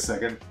like, wait a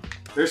second.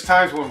 There's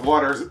times when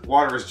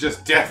water is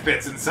just death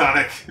bits in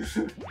Sonic.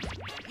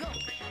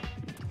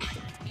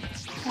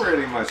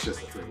 Pretty much just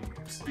the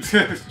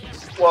games.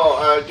 Well,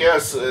 I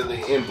guess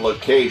the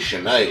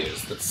implication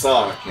is that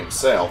Sonic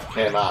himself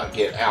cannot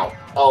get out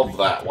of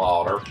that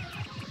water,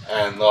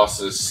 and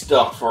thus is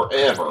stuck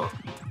forever.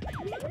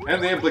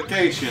 And the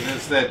implication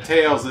is that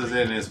Tails is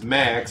in his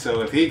mech,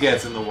 so if he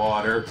gets in the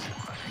water...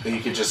 He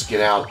could just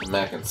get out the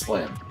mech and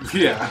swim.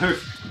 Yeah.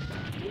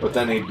 But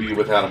then he'd be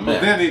without a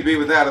mech. But then he'd be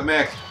without a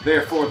mech,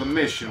 therefore the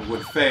mission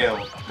would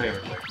fail,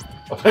 apparently.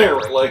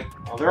 Apparently.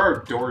 Well, there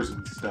are doors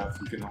and stuff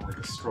you can only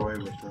destroy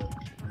with the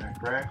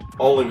mech, right?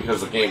 Only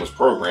because the game was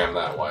programmed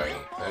that way.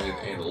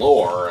 In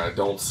lore, I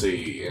don't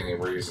see any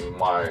reason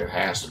why it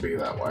has to be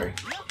that way.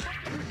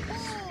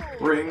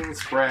 Spring,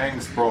 sprang,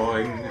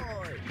 sproing.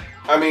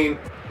 I mean,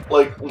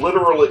 like,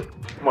 literally,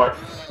 Mark,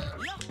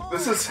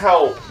 this is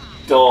how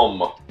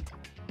dumb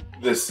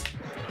this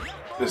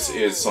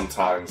is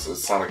sometimes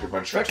as Sonic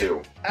Adventure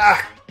 2.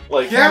 Ah!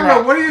 Like,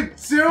 Camera, what are you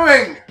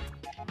doing?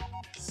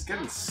 It's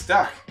getting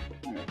stuck.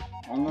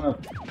 I'm gonna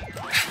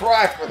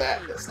try for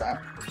that this time.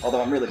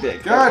 Although I'm really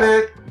big. Got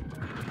it!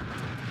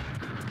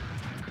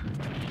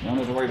 Don't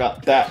have to worry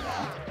about that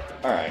now.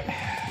 Alright.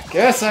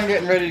 Guess I'm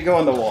getting ready to go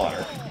in the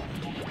water.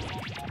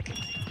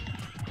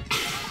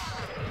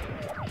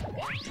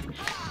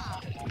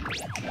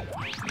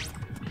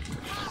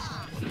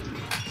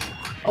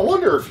 I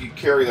wonder if you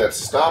carry that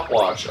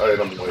stopwatch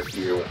item with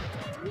you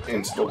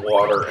into the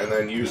water and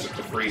then use it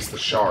to freeze the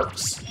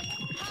sharks.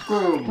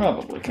 Boom.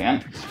 Probably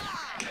can.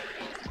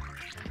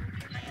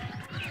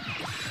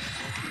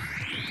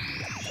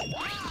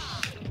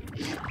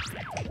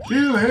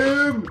 Kill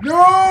him!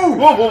 No!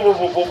 Whoa, whoa, whoa,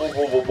 whoa, whoa,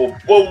 whoa, whoa,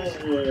 whoa,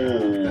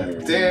 whoa.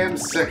 That damn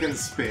second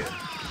spin.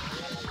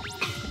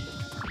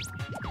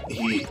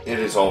 It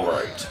is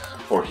alright,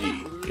 for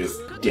he is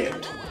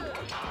dead.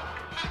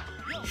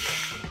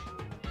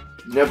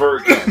 Never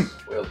again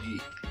will he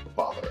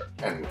bother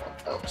anyone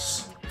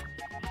else.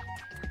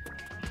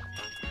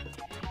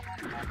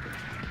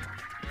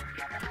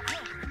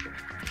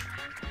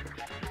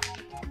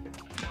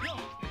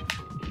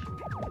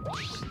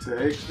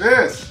 Take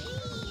this!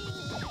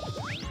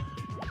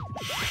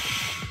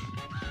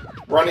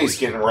 Runny's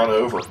getting run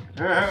over.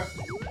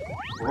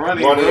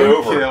 Runny over.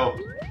 roadkill.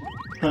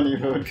 Runny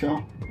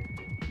roadkill.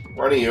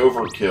 Runny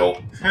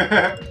overkill.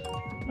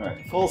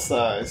 Alright, full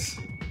size.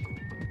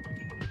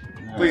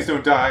 Please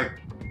don't die.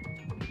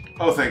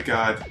 Oh, thank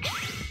God.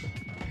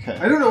 Okay.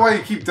 I don't know why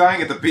you keep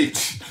dying at the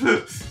beach.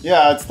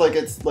 Yeah, it's like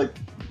There's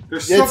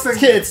something.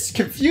 it's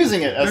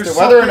confusing it as There's to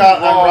whether or something not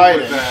I'm wrong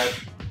riding. with that.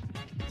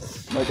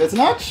 Like, it's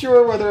not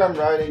sure whether I'm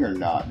riding or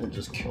not. It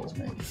just kills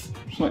me. I'm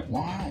like,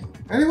 why?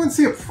 Anyone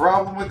see a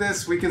problem with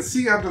this? We can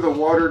see under the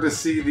water to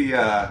see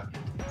the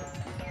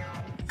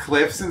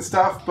cliffs and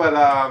stuff, but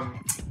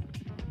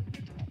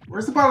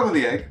where's the bottom of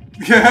the egg?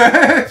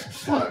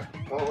 What?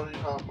 What are you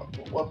talking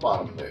about? What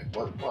bottom egg?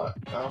 What?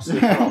 I don't see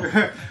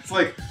it. It's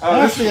like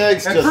Unless the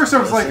egg's at just first I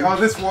was like, missing. oh,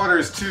 this water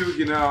is too,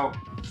 too hard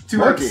to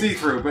Murky. see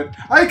through, but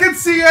I can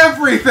see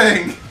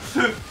everything.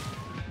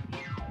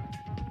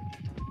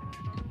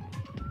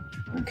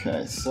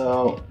 Okay,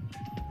 so...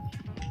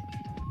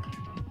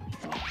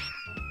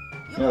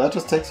 Yeah, that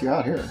just takes you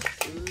out here.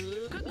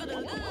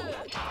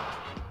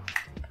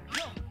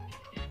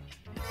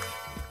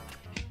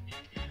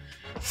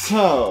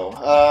 So,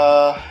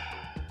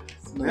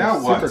 Now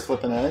super what?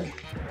 flipping egg.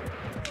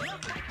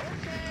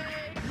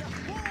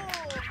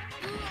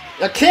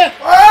 I can't.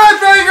 I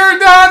think you're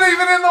not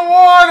even in the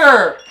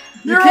water.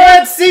 You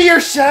can't see your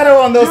shadow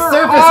on those You're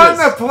surfaces. on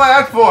the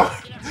platform.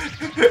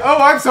 Oh,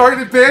 I'm sorry.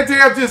 Did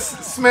Bantam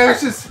just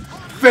smash his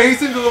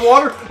face into the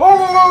water?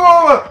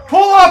 Oh,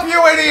 pull up,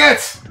 you idiot!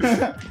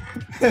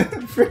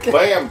 Freaking.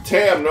 Bam,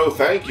 tam, no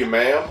thank you,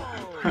 ma'am.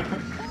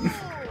 Bantam,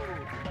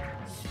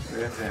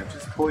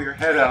 just pull your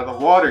head out of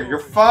the water. You're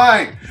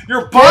fine.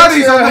 Your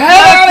body's on the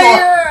head out of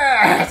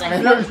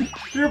platform. your ass!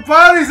 Your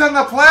body's on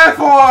the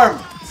platform.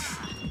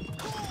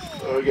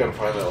 Oh, we gotta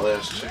find that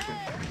last chicken.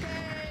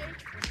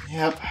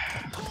 Yep.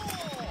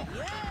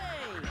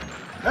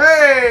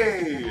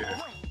 Hey!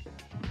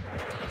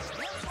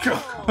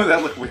 Oh,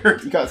 that looked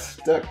weird. You got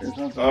stuck or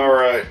something.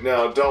 Alright,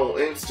 now don't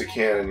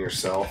insta-cannon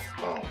yourself.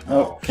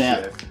 Oh,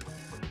 can't. Shit.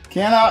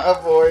 Cannot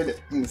avoid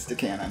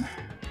insta-cannon.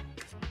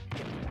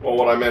 Well,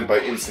 what I meant by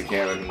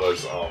insta-cannon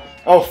was,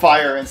 Oh,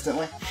 fire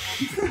instantly.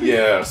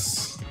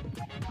 yes.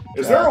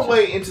 Is there a Gotcha.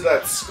 way into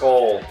that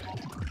skull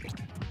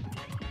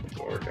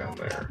door down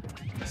there?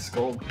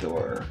 Skull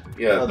door.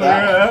 Yeah, Oh,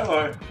 Yeah, that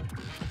one.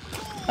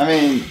 I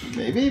mean,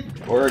 maybe?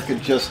 Or it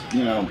could just,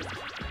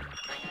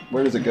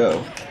 where does it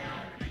go?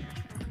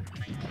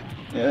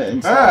 Yeah,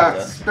 inside.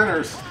 Yeah.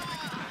 Spinners.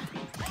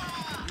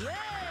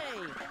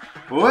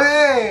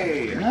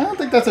 Way! I don't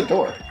think that's a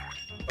door.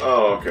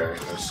 Oh, okay.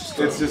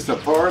 It's just a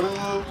part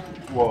of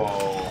the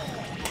wall.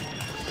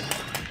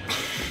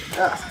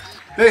 Yeah.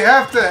 They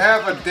have to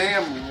have a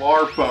damn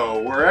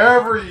LARPO.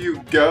 Wherever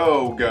you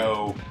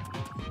go.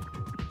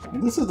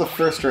 This is the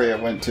first area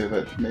I went to,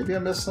 but maybe I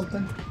missed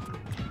something?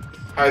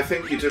 I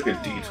think you took a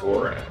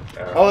detour.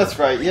 Oh, that's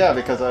right. Yeah,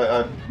 because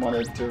I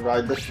wanted to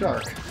ride the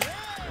shark.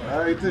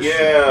 Right, this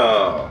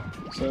Yeah.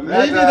 So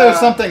maybe there's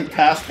something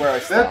past where I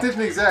That stopped.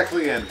 didn't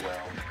exactly end well.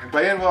 And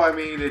by end well, I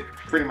mean it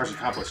pretty much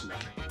accomplished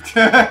nothing.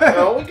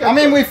 Well, we got I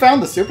mean, we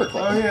found the super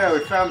clip. Oh yeah, we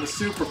found the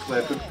super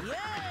clipping.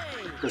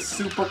 The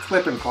super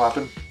clipping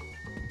clopping.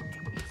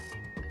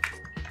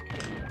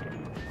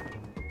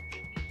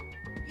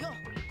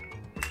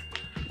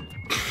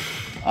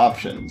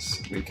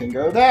 Options. We can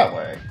go that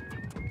way.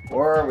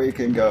 Or we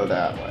can go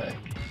that way.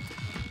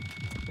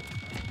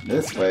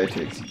 This way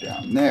takes you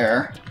down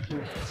there.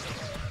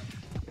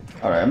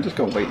 Alright, I'm just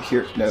gonna wait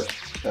here. Nope.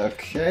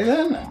 Okay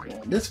then, I'm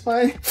going this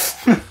way.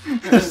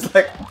 It's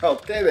like,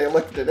 okay, they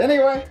looked at it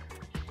anyway.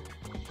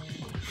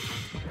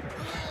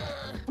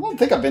 I don't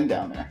think I've been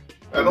down there.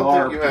 I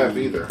don't think you have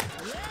either.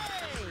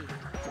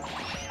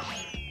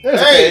 There's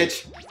a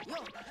page.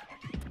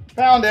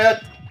 Found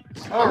it.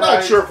 I'm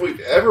not sure if we've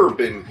ever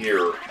been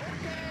here.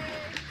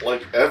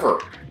 Like, ever.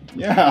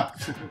 Yeah.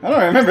 I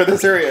don't remember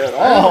this area at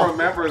I all. don't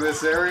remember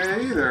this area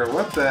either.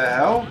 What the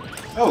hell?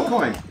 Oh,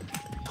 coin.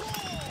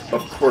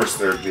 Of course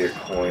there'd be a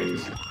coin.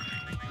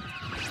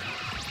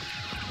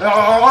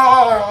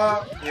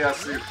 Oh,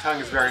 yes, your tongue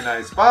is very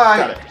nice. Bye.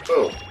 Got it.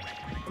 Oh.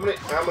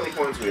 How many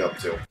coins are we up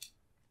to?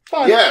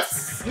 5.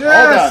 Yes!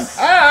 Yes.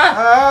 All done.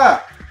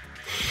 Ah!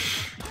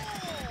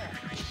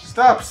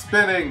 Stop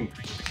spinning.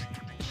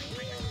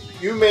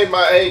 You made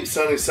my egg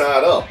sunny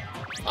side up.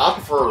 I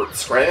prefer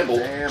scramble,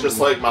 Damn. just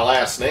like my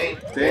last name.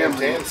 Damn.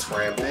 Bantam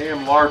scramble.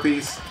 Damn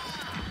LARPies.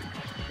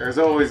 There's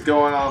always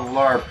going on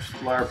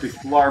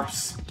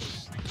LARPs.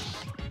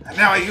 And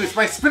now I use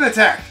my spin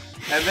attack.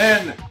 And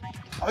then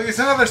I'll use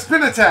another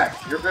spin attack.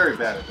 You're very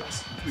bad at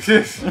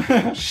this.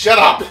 Shut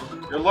up!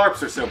 Your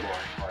LARPs are so boring,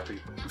 LARPy.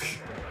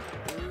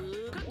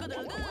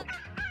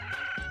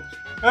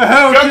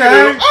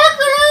 Okay.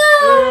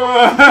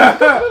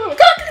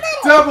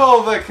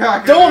 Double the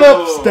cock. Don't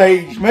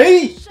upstage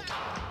me!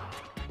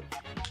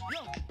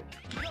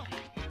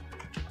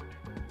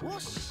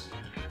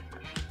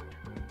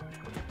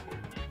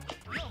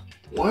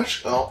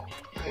 What? Oh,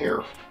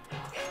 here.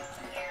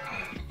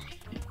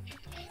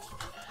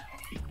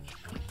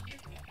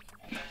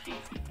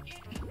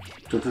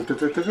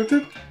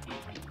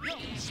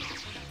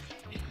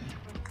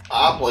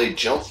 I played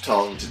Jump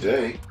Tongue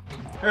today.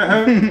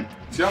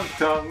 Jump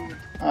tongue.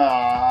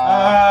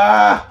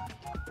 Ah.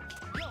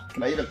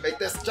 Can I even make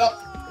this jump?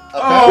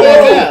 Oh,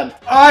 Apparently I can.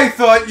 I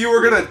thought you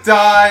were gonna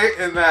die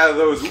in on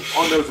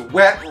those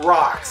wet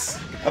rocks.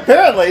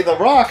 Apparently the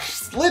rock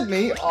slid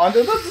me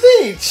onto the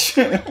beach.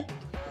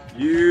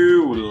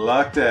 You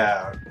lucked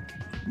out.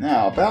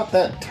 Now, about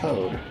that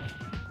toad.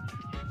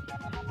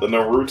 The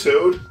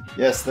Naruto?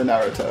 Yes, the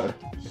Naruto.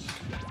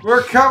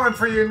 We're coming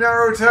for you,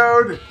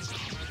 Naruto.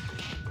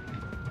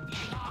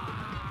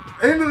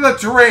 Into the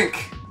drink.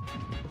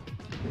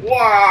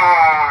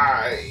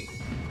 Why?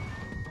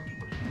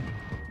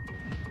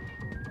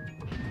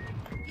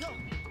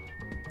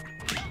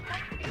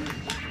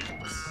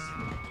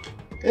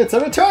 It's a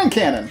return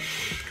cannon.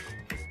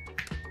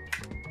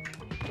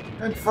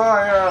 And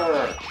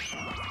fire.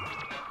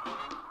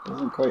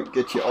 Doesn't quite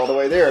get you all the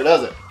way there,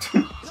 does it?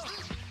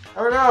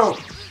 Oh no.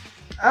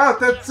 Out,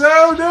 that's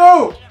so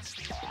no.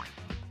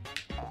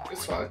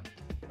 It's fine.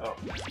 Oh.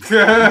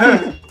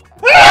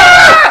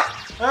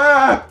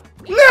 Ah!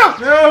 No!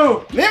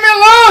 No! Leave me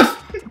alone!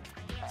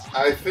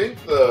 I think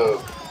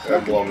the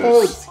emblem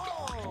is...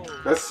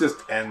 Let's just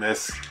end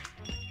this.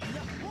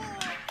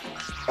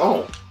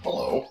 Oh,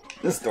 hello.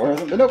 This door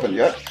hasn't been opened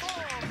yet.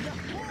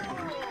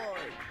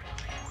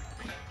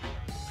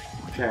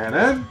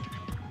 Cannon.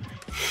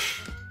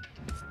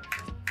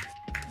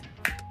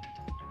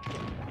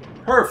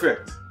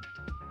 Perfect.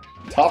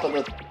 Top of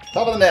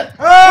the net.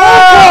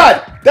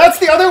 Ah! Oh God! That's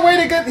the other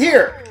way to get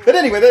here. But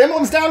anyway, the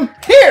emblem's down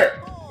here.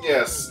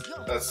 Yes,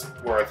 that's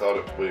where I thought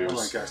it was. Oh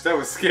my gosh, that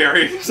was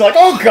scary. It's like,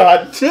 oh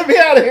God, get me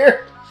out of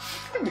here.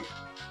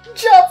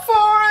 Jump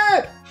for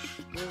it.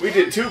 We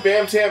did 2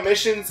 Bantam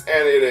missions,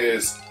 and it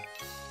is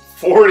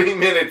 40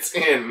 minutes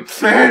in.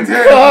 Bantam,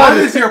 God.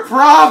 what is your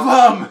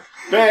problem?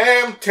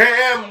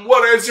 Bantam,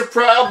 what is your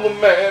problem,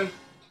 man?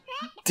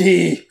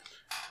 D.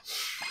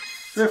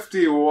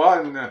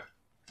 51.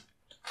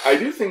 I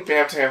do think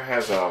Bantam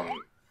has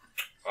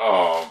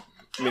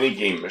mini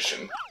game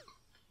mission.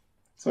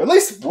 So at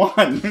least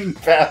one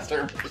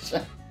faster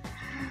mission.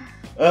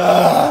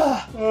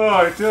 Ugh.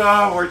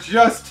 Oh, we're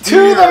just To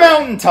here. the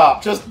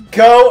mountaintop. Just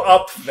go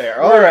up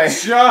there. All We're right.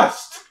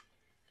 just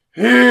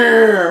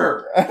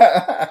here.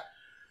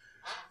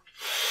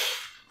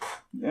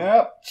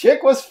 Yep.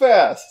 Chick was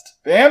fast.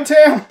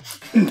 Bantam,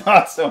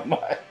 not so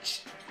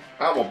much.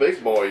 I'm a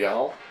big boy,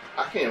 y'all.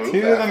 I can't move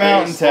To that the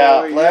fast.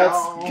 mountaintop. boy, Let's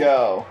y'all.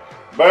 go.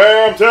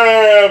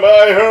 Bantam,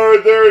 I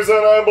heard there's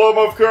an emblem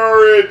of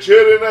courage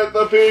hidden at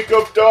the peak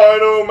of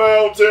Dino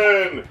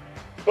Mountain.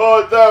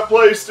 But that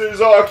place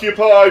is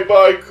occupied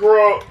by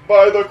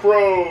the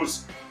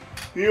crows.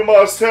 You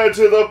must head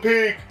to the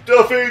peak,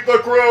 defeat the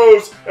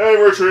crows, and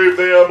retrieve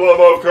the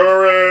emblem of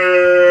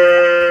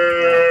courage.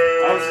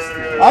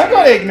 I'm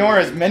going to ignore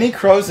as many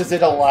crows as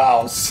it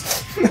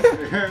allows.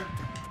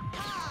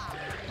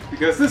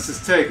 Because this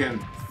is taking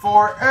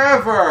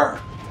forever.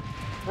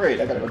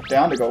 Great, I gotta go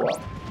down to go up.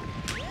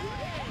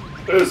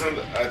 Isn't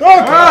I think,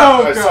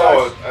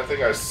 Oh, I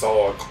think I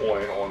saw a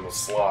coin on the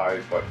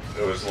slide, but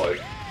it was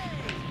like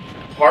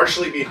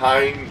partially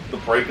behind the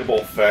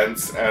breakable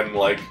fence, and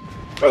like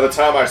by the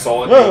time I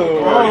saw it, Whoa.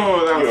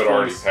 Oh, that you was had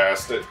already close.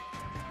 passed it.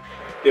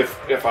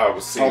 If I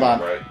was seeing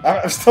Hold on. it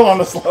right. I'm still on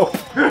the slope.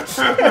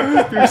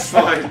 You're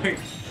sliding.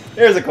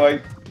 Here's a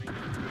coin.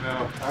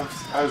 No,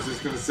 I was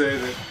just gonna say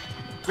that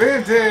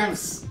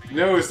Bantam's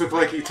nose looked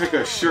like he took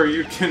a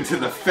Shoryuken to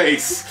the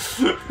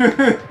face.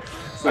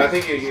 I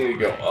think you need to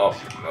go up.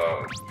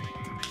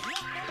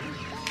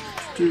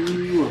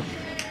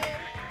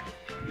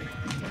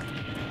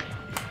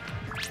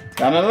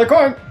 Down another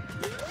coin.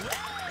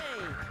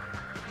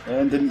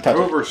 And didn't touch it.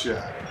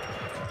 Overshot.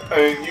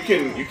 I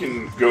mean, you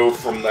can go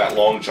from that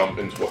long jump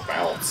into a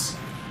bounce.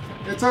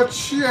 It's a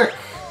chick.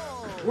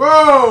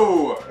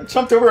 Whoa! It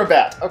jumped over a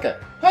bat. Okay.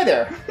 Hi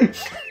there.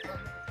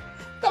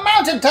 The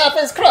mountaintop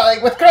is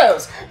crowing with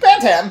crows.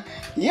 Bantam,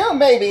 you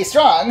may be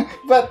strong,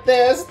 but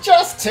there's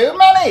just too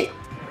many.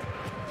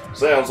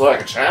 Sounds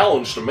like a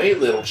challenge to me,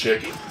 little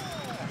chickie.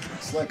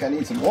 Looks like I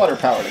need some water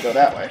power to go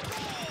that way.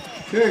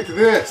 Take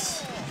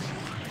this.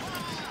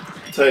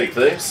 Take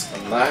this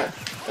and that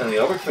and the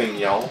other thing,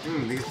 y'all.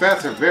 These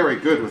bats are very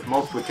good with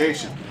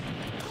multiplication.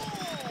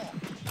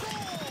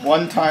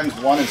 1 times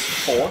 1 is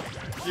 4.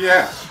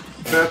 Yeah,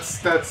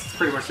 that's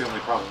pretty much the only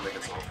problem they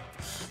can solve.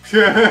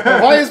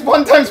 Why is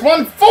 1 times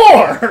 1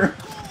 4?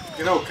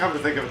 You know, come to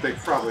think of it, they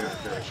probably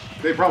aren't good.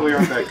 They probably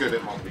aren't that good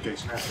at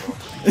multiplication after all.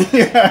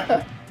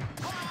 Yeah.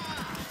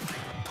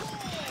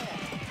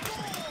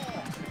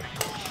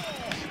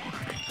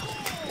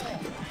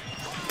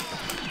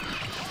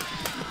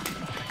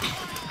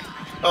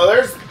 Oh,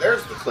 there's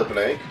the clipping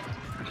egg.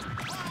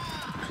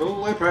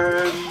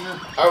 Clippin'.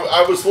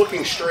 I was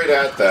looking straight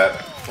at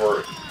that for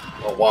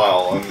a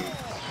while and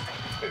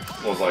it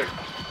was like,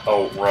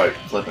 oh right,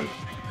 clipping.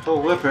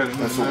 Clippin'.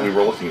 That's what we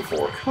were looking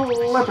for.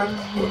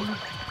 Clippin'.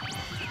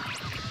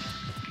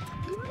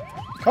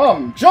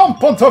 Come,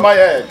 jump onto my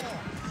egg.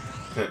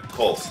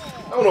 Pulse.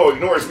 I'm gonna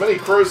ignore as many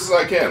crows as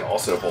I can.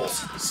 Also,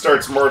 Pulse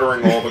starts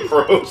murdering all the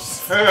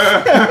crows.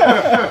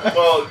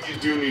 Well, you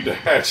do need to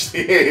hatch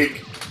the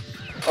egg.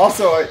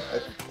 Also, I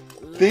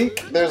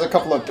think there's a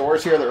couple of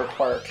doors here that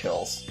require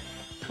kills.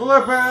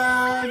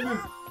 Clippin'.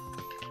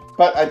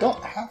 But I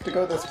don't have to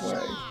go this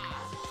way.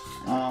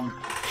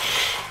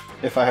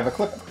 If I have a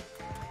clipping.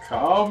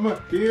 Come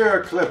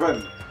here,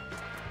 Clippin'.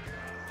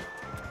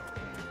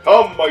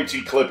 Come,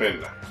 mighty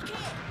Clippin,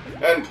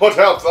 and put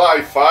out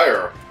thy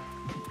fire.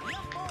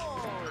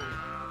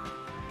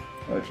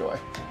 Oh joy.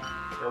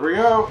 Here we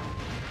go.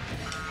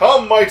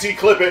 Come, mighty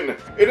Clippin,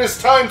 it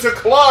is time to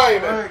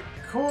climb. Alright,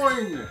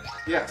 coin.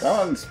 Yes. That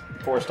one's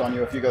forced on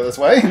you if you go this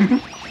way.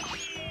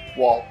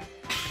 Wall.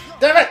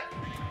 Damn it!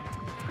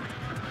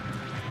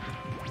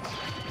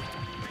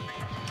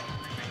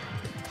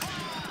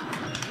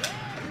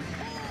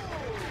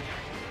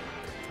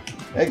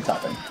 Egg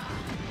topping.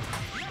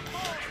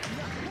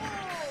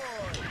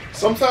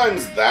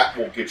 Sometimes that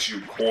will get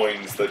you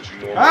coins that you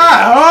normally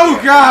Oh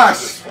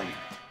gosh!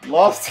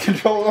 Lost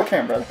control of the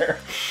camera there.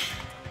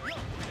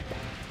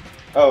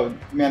 Oh,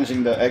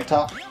 managing the egg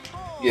top?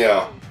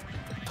 Yeah.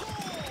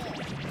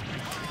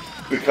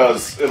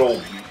 Because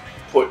it'll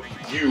put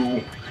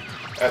you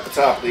at the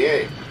top of the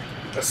egg.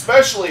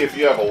 Especially if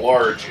you have a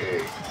large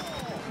egg.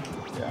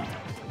 Yeah.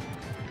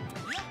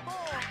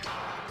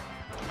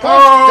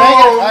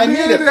 Oh, dang it, I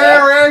needed mid-air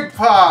that. egg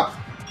pop!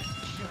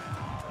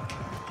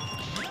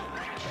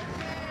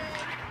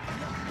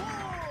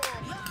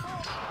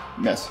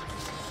 Miss.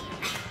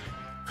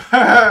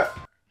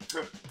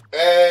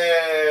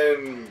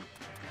 And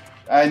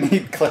I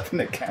need clipping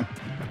again.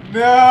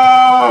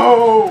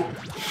 No!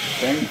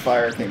 Dang,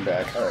 fire came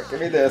back. Alright, give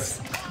me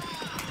this.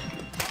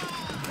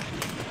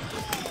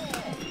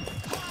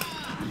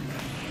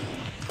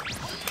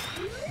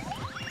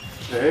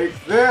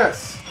 Take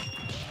this!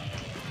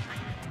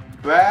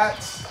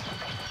 Bats!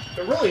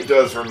 it really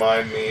does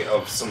remind me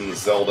of some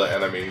Zelda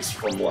enemies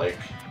from, like,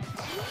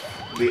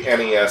 the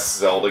NES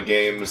Zelda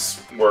games,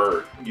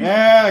 where you...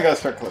 And I gotta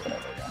start clipping it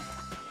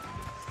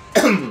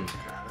again.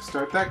 Gotta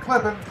start that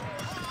clipping.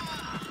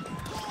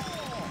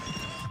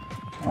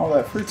 All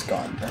that fruit's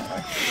gone,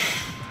 apparently.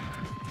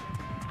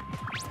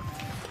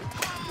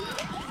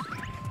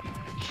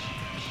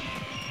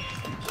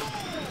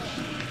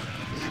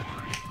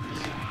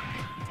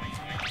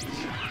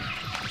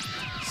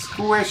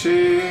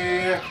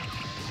 Squishy!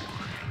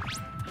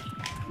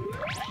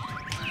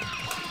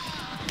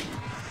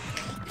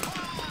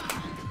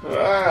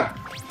 Ah.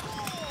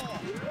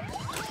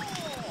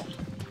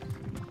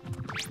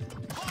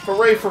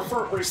 Hooray for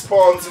fruit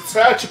respawns, it's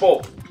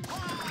hatchable!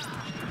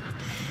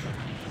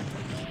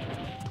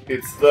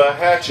 It's the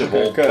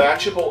hatchable, Okay, good.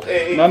 hatchable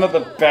egg. None of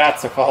the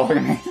bats are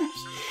following me.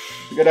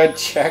 Good, I'd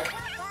check.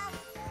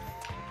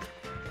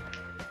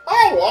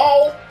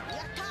 Hello!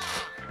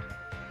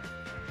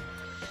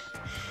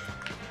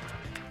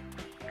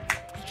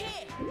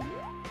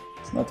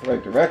 It's not the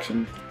right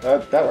direction.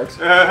 That works.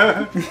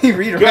 That's He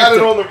redirected. Got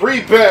it on the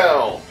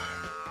rebound!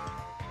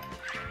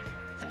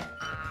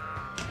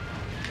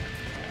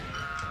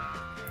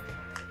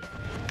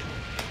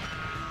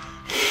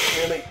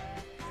 Really?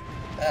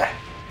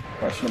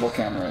 Questionable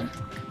camera in.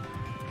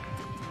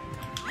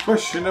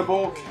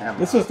 questionable camera.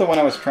 This is the one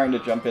I was trying to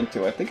jump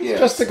into. I think it's Yes.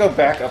 just to go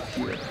back up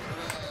here.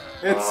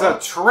 It's a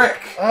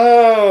trick.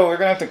 Oh, we're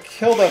gonna have to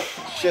kill the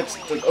shits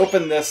to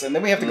open this, and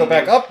then we have to go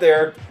back up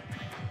there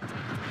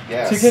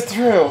to get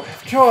through.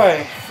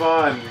 Joy.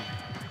 Fun.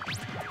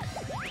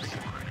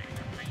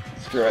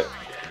 Screw it.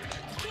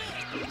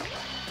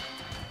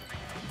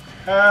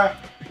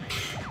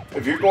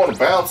 If you're going to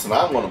bounce, and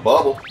I'm going to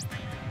bubble.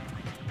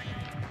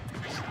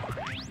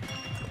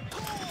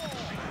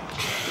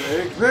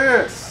 Take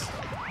this.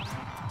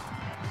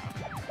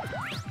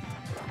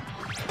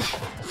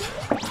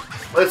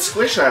 Let's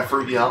squish that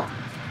fruit, y'all.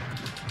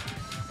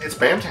 It's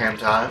Bantam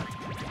time.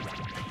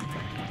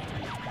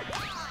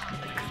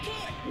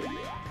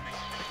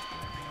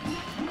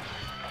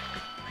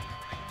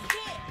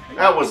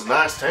 That was a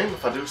nice team,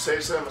 if I do say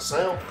so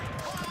myself.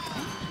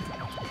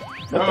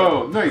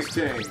 Oh, nice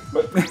take.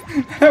 But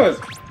that was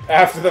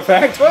after the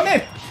fact,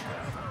 wasn't it?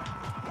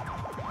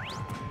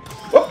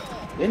 Whoop!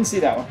 Didn't see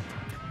that one.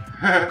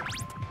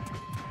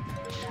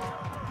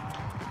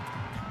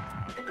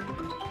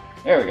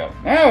 There we go.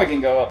 Now we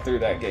can go up through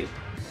that gate.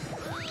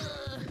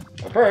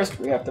 But first,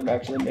 we have to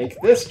actually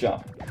make this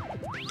jump.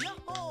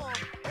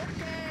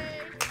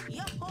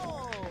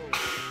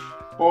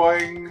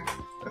 Boing.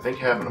 I think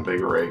having a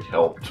bigger egg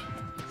helped.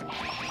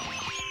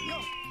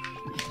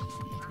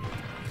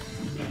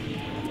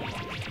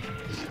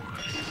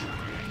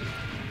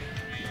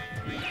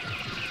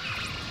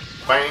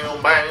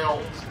 Bam, bam,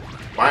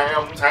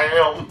 bam,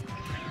 tam.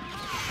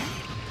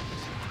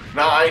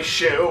 Nice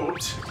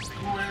shoot.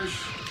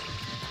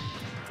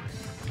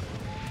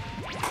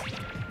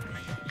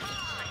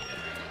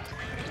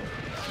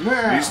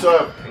 Yeah.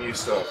 You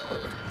still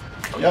have.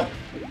 Yep.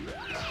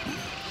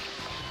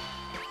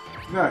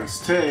 Nice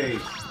take.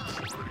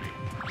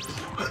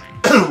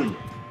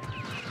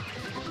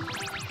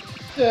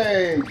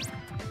 Yay!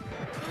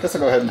 Guess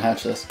I'll go ahead and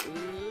hatch this.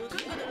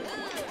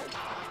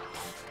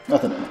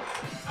 Nothing in it.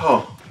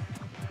 Oh.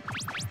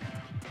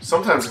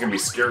 Sometimes it can be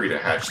scary to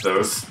hatch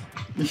those.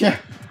 Yeah,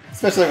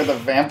 especially with the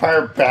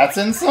vampire bats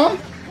in some.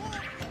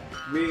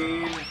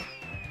 Mean.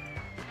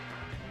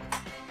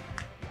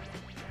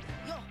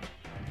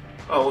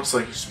 Oh, looks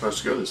like you're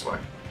supposed to go this way.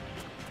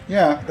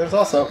 Yeah, there's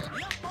also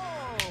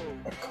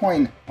a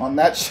coin on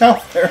that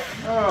shelf there.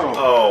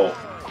 Oh.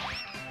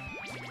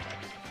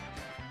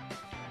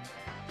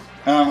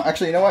 Oh.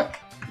 Actually, you know what?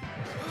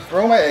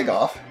 Throw my egg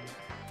off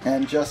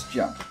and just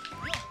jump.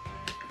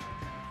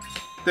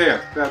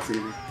 There. That's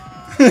easy.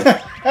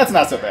 That's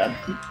not so bad.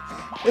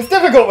 It's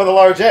difficult with a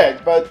large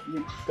egg, but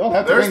you don't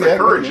have to There's bring the the egg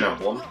with courage you.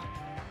 emblem.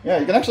 Yeah,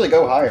 you can actually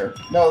go higher.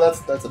 No,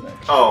 that's an egg.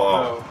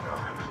 Oh.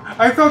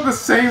 I thought the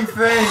same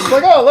thing. It's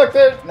like, oh, look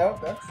there. No,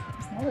 that's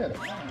not it.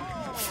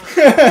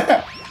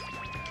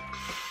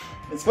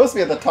 It's supposed to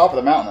be at the top of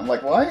the mountain. I'm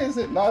like, why is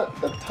it not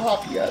at the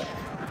top yet?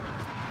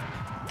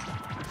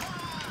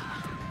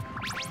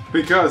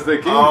 Because the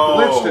game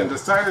glitched and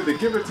decided to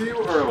give it to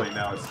you early.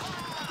 Now it's.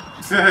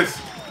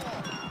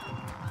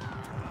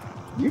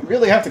 You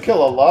really have to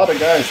kill a lot of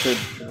guys to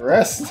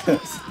rest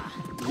this.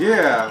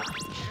 Yeah.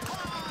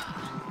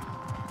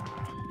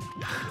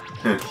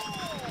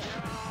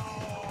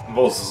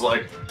 Volz is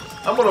like,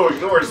 I'm going to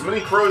ignore as many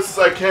crows as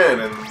I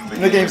can, and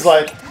The game's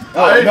like,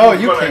 oh, no,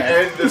 you I'm going to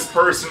can't. end this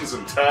person's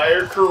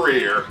entire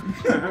career.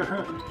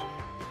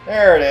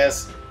 There it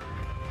is.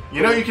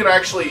 You know you can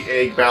actually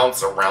egg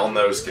bounce around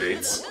those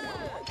gates?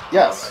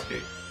 Yes.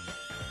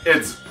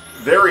 It's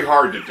very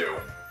hard to do.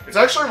 It's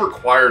actually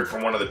required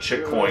from one of the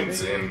chick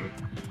coins in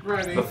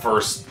Ready. the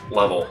first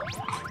level.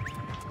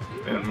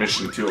 In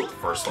Mission 2 of the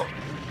first level.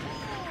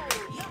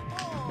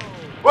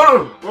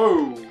 Whoa!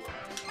 Whoa.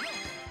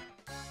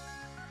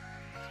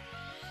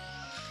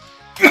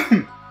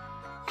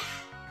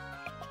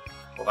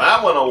 Well,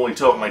 that one only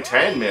took me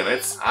 10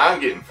 minutes.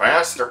 I'm getting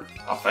faster,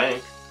 I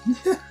think.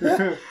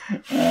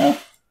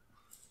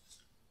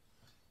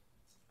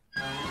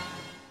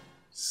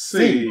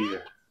 C.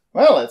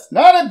 Well, it's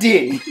not a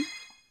D.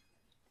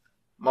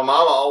 My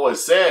mama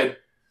always said,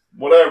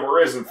 whatever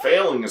isn't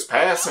failing is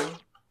passing.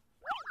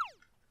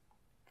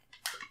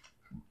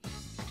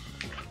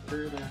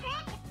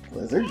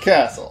 Blizzard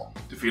Castle.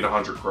 Defeat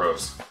 100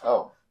 crows.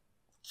 Oh.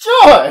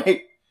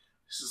 Joy!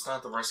 This is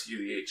not the Rescue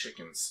the 8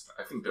 Chickens.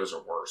 I think those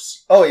are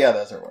worse. Oh, yeah,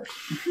 those are worse.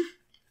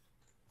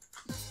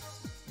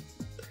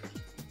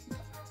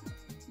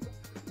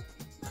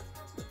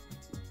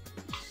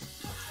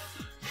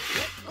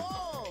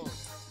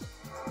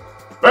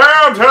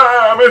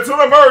 Bantam! It's an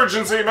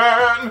emergency,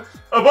 man!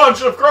 A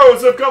bunch of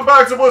crows have come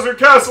back to Blizzard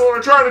Castle and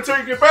are trying to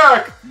take it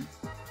back!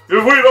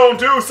 If we don't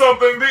do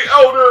something, the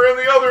Elder and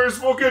the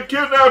others will get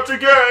kidnapped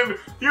again!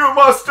 You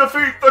must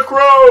defeat the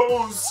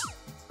crows!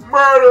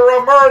 Murder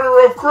a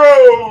murder of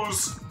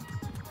crows!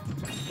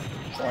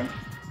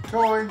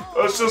 Coin.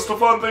 That's just a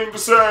fun thing to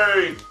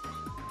say!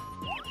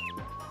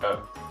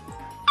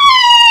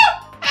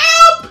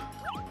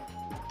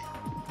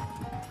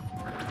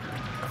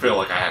 I feel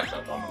like I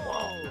haven't done one in a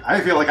while. I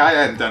feel like I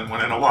hadn't done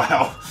one in a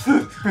while.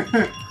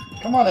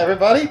 Come on,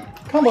 everybody.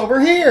 Come over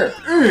here.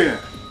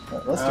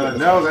 Let's do it.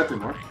 No, that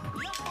didn't work.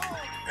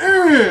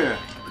 Yeah.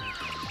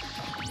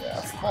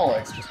 Yeah, small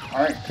eggs just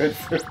aren't good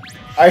for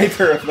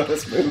either of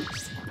those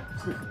moves.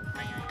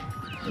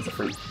 There's a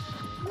freak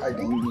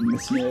hiding in the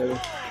snow.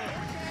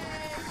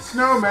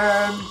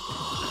 Snowman!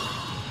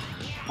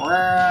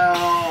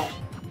 Wow!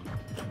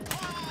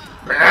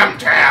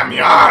 Bantam,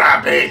 you're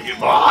a big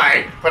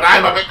boy, but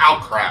I'm a big... Oh,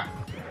 crap.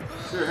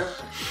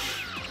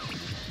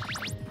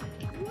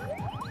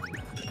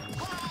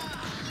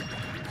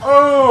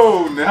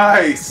 Oh,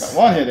 nice! Got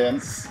one hit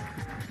in.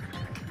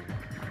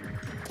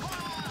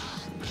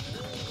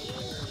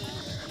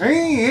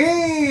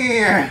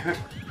 Hey!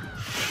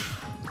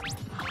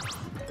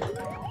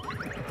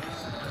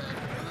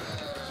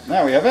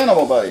 Now we have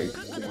Animal Buddy.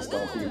 Please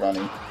don't be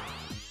running.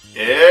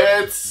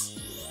 It's...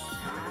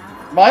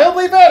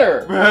 Mildly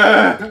better!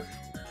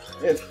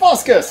 It's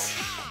Boskus!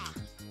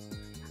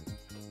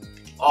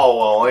 Oh,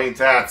 well, ain't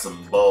that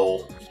some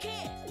bull?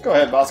 Go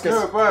ahead, Boskus.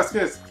 Go,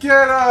 Boskus!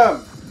 Get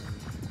him!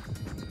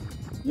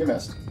 You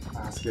missed.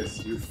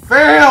 Boskus, you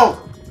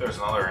failed! There's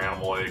another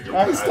animal egg.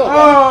 He's still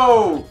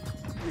Oh!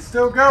 He's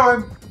still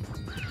going.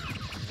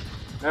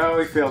 No,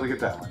 he failed to get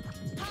that one.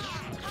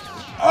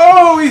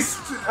 Oh, he's...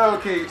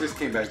 Okay, he just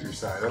came back to your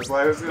side. I was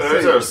gonna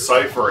There's say... a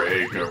cipher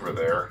egg over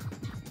there.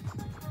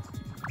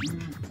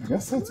 I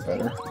guess that's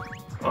better.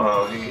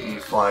 Oh, he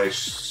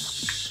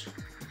flies...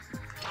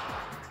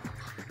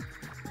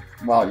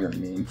 Wow, you're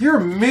mean. You're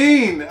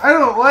mean! I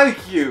don't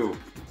like you!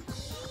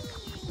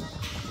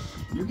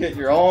 You get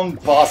your own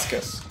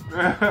Boskus.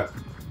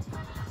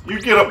 You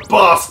get a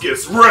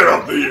Boskus right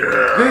up the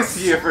air! This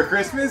year for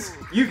Christmas,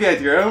 you get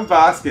your own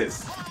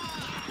Boskus.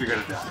 You're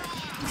gonna die.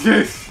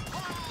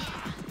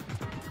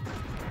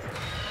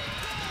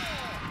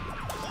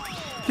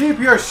 Keep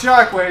your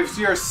shockwaves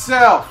to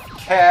yourself,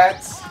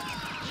 cats.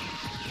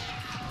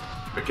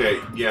 Okay,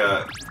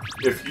 yeah,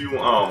 if you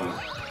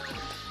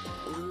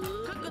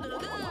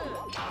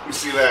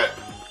see that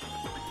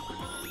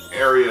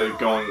area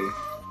going...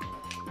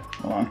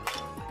 Hold on.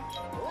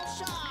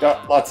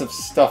 Got lots of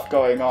stuff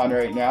going on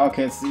right now.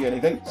 Can't see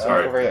anything.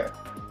 Sorry. Over here.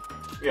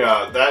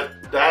 Yeah,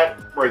 that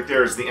right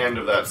there is the end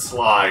of that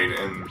slide,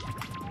 and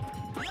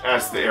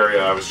that's the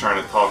area I was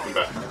trying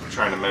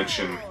to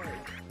mention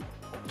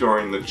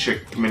during the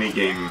chick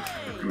minigame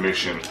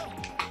mission.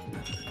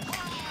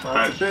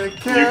 Lots of big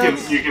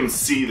cats. You can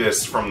see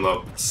this from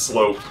the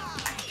slope.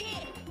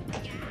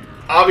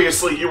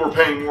 Obviously, you were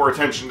paying more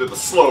attention to the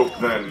slope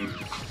than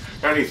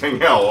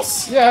anything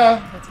else.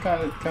 Yeah, that's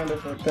kind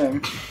of a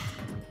thing.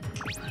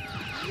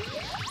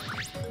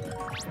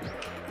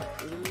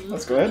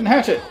 Let's go ahead and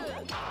hatch it.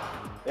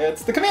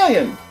 It's the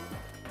chameleon.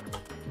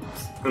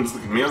 It was the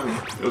chameleon.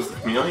 It was the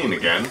chameleon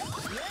again.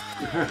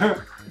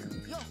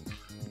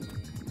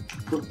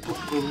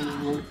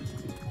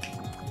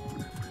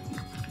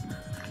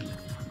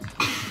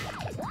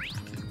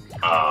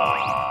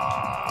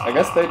 I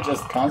guess they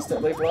just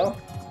constantly blow.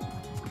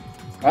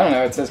 I don't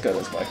know. It says go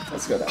this way.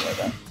 Let's go that way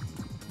then.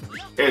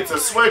 It's a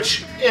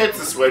switch. It's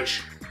a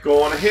switch.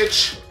 Go on a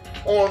hitch.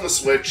 On the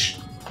switch.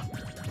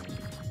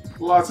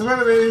 Lots of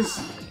enemies.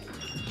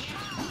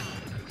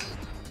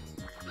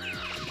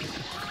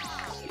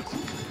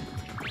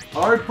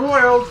 Hard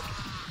boiled.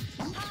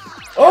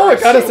 Oh, it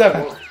got a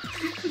 7.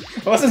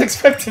 I wasn't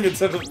expecting it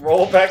to just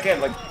roll back in.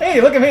 Like, hey,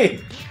 look at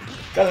me.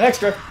 Got an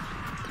extra.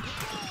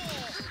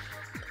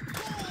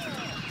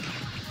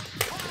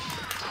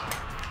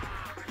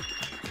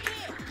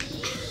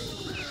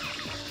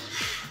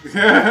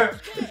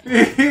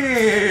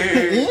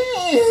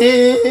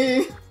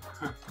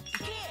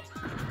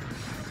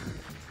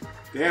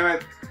 Damn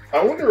it.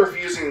 I wonder if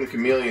using the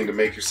chameleon to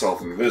make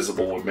yourself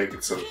invisible would make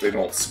it so that they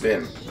don't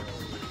spin.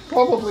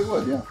 Probably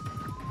would, yeah.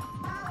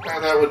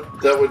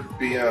 That would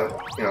be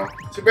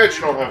too bad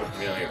you don't have a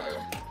chameleon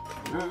item.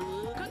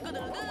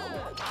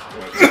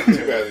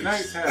 Too bad.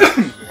 Nice hat.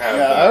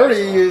 Yeah, I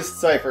already used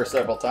Cypher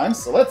several times,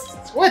 so let's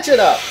switch it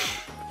up.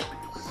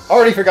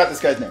 Already forgot this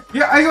guy's name.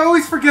 Yeah, I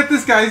always forget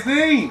this guy's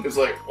name. It was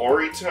like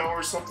Orito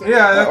or something.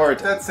 Yeah,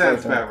 Orito. that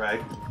sounds Orito. about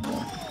right.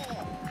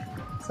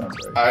 Sounds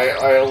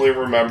right. I only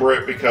remember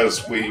it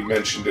because we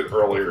mentioned it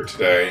earlier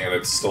today, and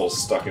it's still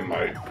stuck in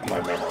my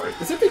memory.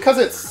 Is it because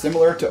it's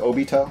similar to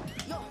Obito?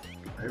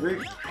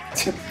 Maybe.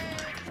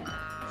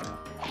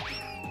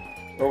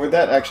 Or would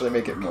that actually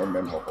make it more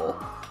memorable?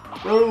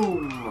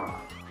 Boom.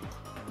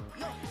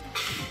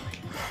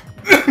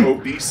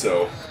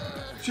 Obiso.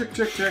 Chick,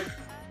 chick, chick.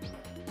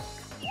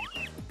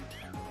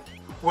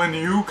 When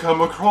you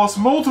come across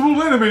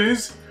multiple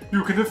enemies,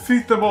 you can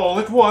defeat them all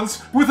at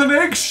once with an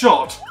egg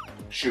shot.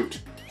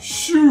 Shoot.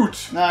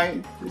 Shoot. Nah,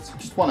 it's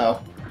just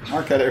 1-0.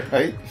 Mark had it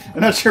right.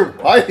 I'm not sure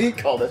why he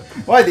called it.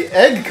 Why the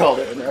egg called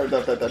it, or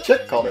the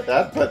chick called it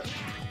that, but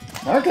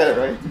Mark had it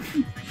right.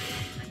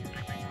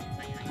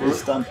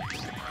 He's stunned.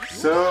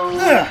 So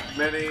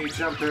many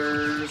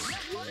jumpers.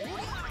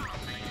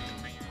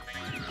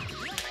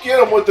 Get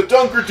him with the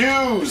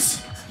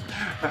Dunker-Doos!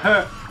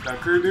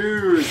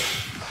 Dunker-Doos.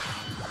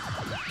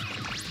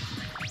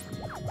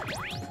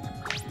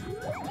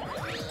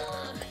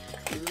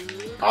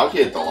 I'll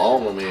get the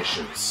long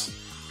missions.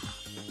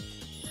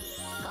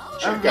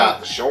 You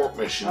got the short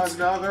missions.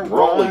 Another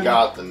Rolly one.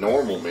 got the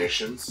normal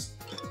missions.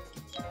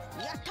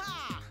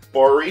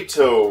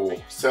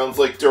 Burrito. Sounds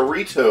like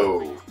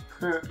Dorito.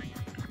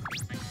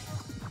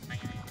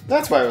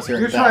 That's why I was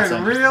hearing You're bouncing.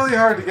 trying really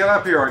hard to get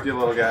up here, aren't you,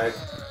 little guy?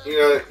 You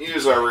know,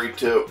 use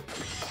Burrito.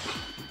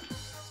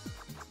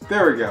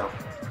 There we go.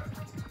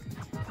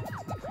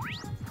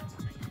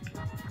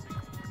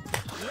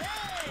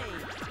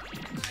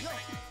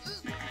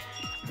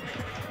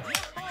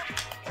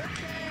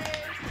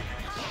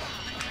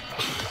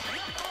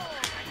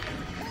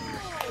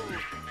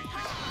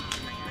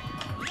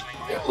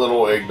 That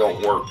little egg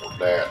don't work with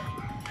that.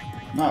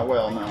 Not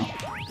well, no.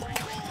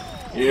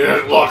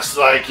 It looks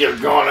like you're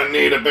gonna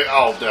need a bit.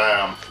 Oh,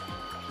 damn.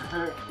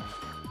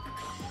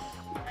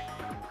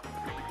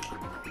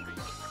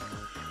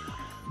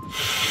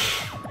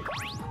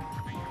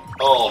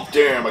 Oh,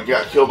 damn, I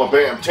got killed by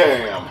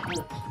Bantam.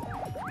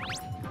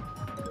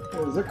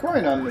 There's a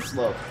coin on this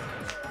slope.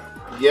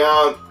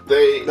 Yeah,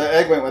 The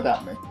egg went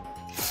without me.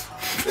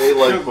 they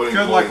like putting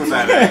Good luck with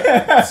coins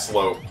that. on the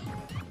slope.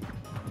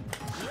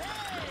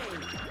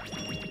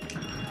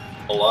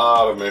 A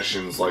lot of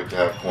missions like to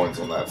have coins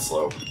on that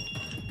slope.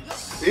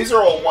 These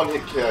are all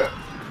one-hit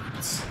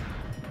kills.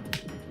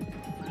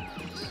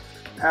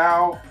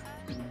 Ow.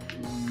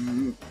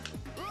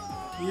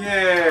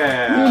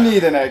 Yeah. You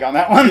need an egg on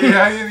that one.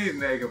 Yeah, you need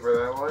an egg for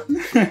that one.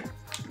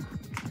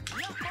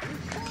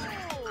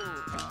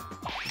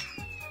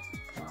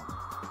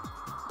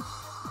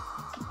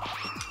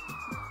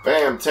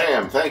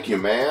 Bantam, thank you,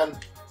 man.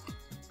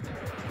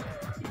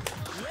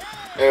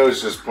 It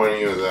was just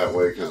pointing you that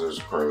way because there's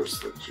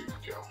crows that you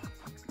could kill.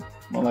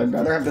 Well, I'd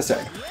rather have this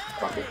egg.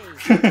 Okay.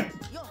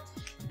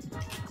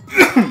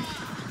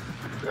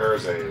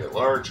 There's a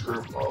large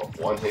group of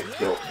one-hit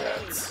kill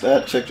cats.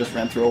 That chick just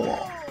ran through a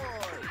wall.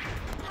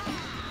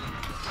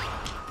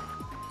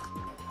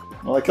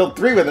 Well, I killed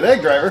 3 with an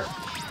egg driver.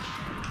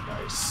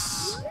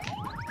 Nice.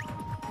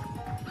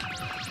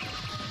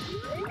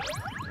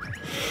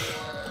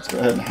 Let's go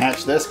ahead and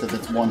hatch this because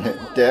it's one hit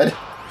dead.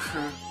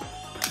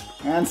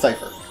 And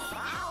Cypher.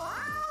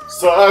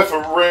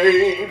 Cypher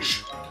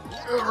Rage!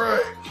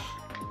 Alright.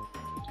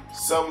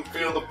 Some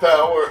feel the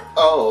power,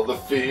 all the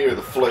fear,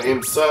 the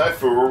flame,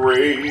 Cypher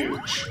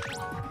Rage.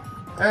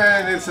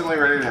 And instantly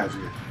ready to hatch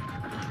you.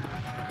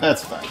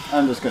 That's fine.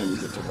 I'm just going to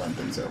use it to run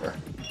things over.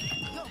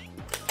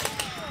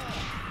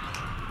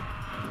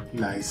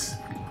 Nice.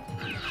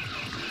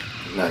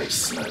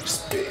 Nice, nice,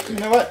 baby. You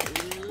know what?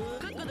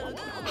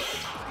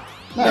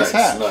 Nice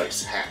hatch.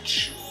 Nice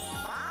hatch.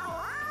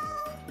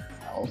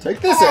 I'll take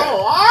this egg.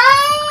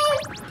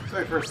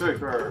 Cypher,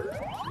 Cypher.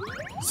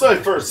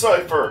 Cypher,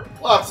 Cypher!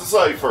 Lots of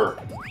Cypher!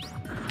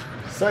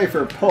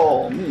 Cypher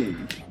pull me.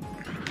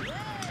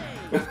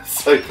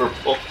 Cypher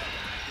pull.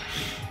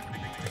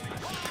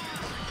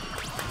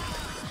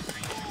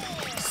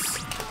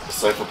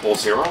 Cypher pull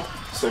 0?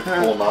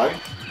 Cypher pull 9?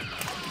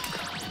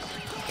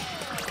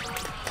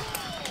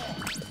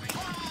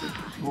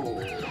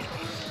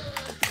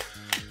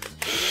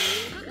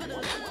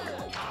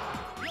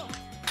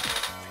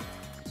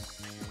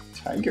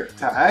 Tiger.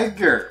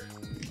 Tiger.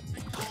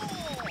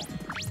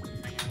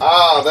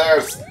 Ah,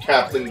 there's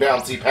Captain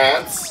Bouncy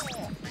Pants.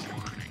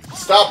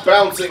 Stop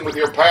bouncing with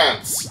your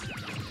pants.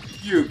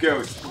 You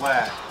go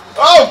splat.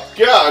 Oh,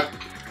 God!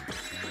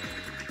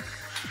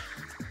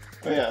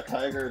 Oh yeah,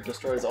 Tiger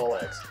destroys all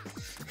eggs.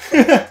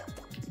 I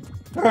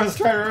was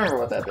trying to remember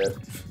what that did.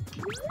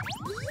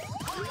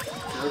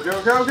 Go,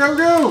 go, go, go,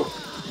 go!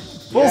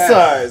 Full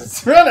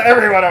size! Run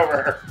everyone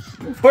over!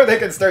 Before they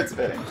can start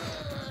spinning.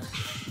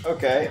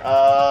 Okay,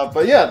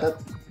 but yeah, that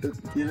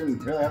you didn't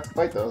really have to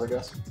fight those, I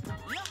guess.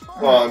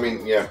 Well, I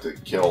mean, you have to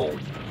kill.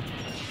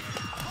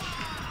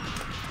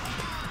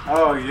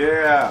 Oh,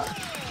 yeah.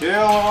 Kill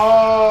them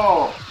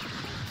all!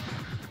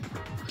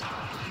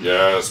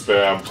 Yes,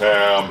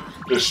 Bantam.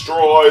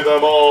 Destroy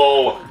them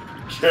all.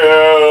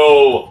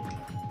 Kill.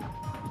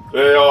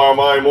 They are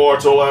my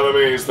mortal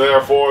enemies,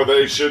 therefore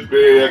they should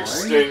be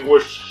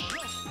extinguished.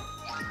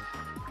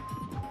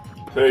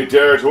 They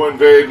dare to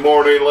invade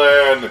Morning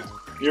Land.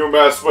 You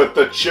mess with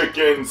the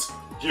chickens,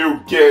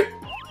 you get...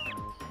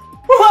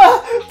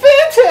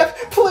 Bantam,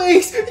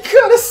 please! You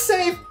gotta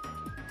save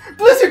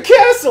Blizzard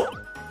Castle!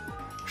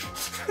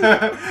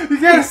 You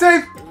gotta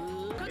save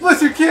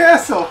Blizzard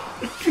Castle!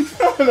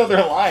 Another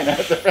line, I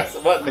have to press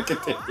the button to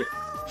continue.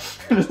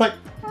 I'm just like,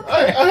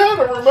 I had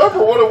to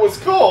remember what it was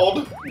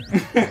called.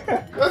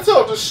 That's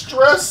how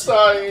distressed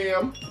I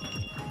am.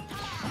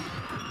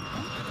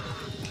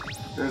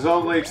 There's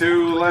only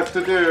 2 left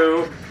to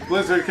do.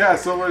 Blizzard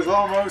Castle is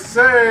almost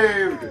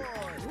saved!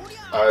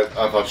 I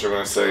thought you were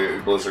going to say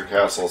Blizzard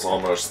Castle is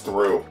almost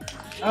through.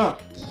 Oh.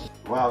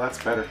 Wow,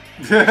 that's better.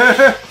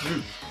 There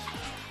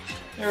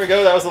we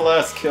go, that was the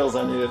last kills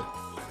I needed.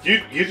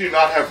 You do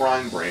not have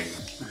Rhine Brain.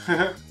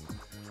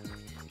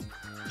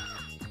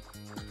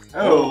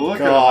 Oh, look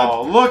at them God.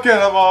 all! Look at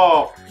them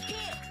all!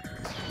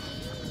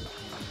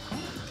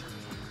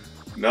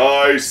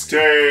 Nice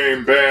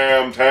tame,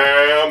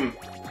 Bantam.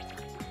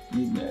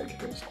 Need an egg,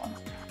 there's one.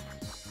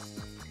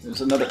 There's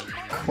another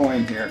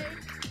coin here.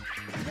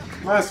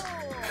 Last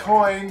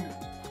coin.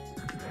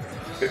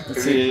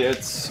 Let's see,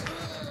 it's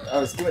I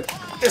was doing it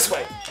this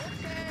way.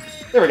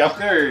 There we go.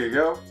 There you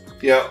go.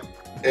 Yep,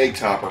 egg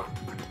topper.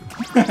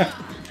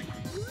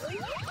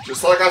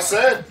 Just like I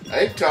said,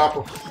 egg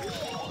topper.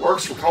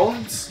 Works for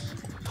coins.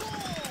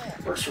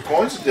 Works for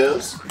coins, it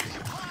does.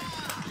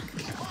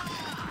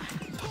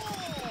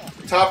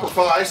 Topper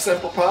pie,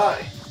 simple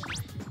pie.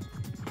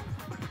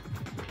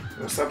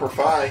 Semper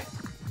Fi.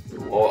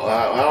 Well,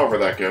 however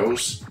that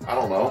goes. I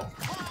don't know.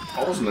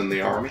 I wasn't in the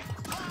army.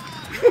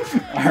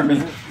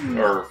 Army.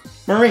 Or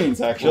Marines,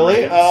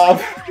 actually.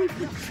 Marines.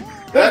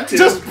 That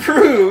just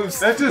proves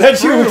that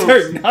you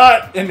are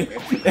not in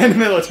the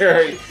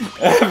military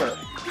ever.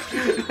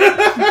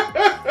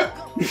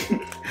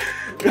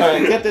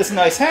 Alright, get this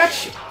nice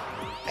hatch.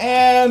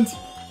 And...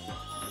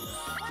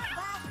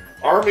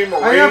 Army,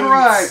 Marines. I have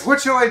arrived.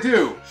 What shall I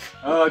do?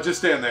 Just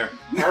stand there.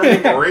 Army,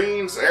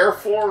 Marines, Air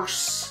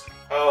Force.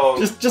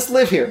 Oh. Just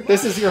live here.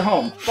 This is your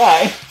home.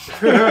 Bye.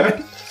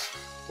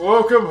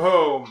 Welcome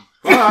home.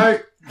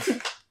 Bye.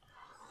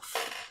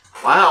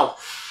 Wow.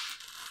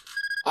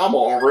 I'm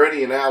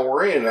already an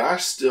hour in, and I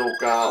still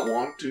got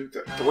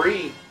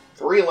 3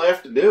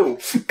 left to do.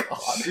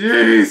 God.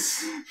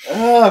 Jeez.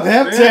 Oh,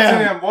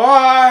 Bantam.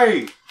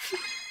 Why?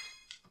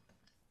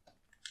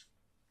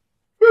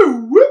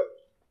 Woo, whoop.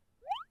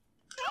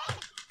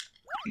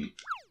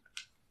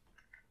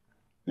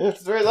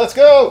 It's 3, let's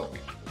go!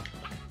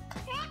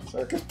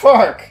 Circus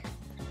Park!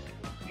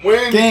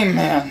 Win! Game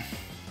Man!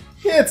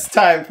 It's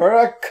time for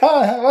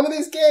one of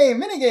these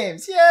mini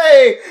games!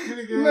 Yay!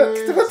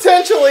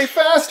 Potentially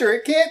faster!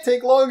 It can't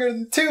take longer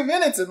than 2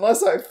 minutes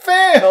unless I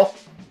fail!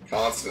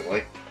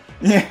 Constantly.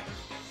 Yeah.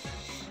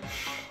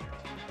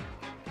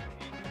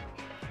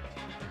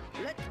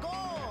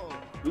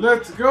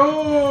 Let's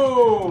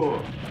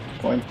go!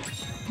 Going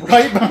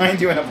right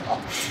behind you in a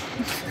box.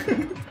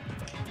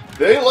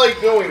 They like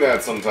doing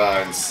that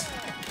sometimes.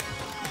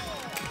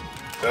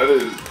 That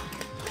is...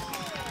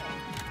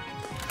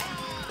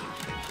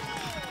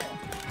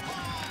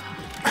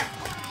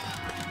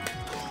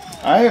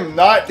 I am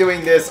not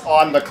doing this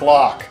on the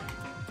clock.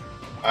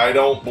 I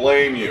don't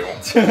blame you.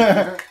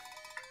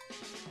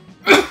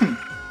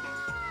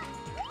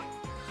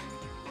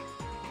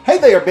 Hey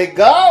there, big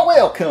guy.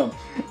 Welcome.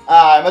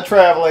 I'm a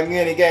traveling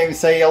minigame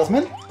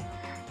salesman.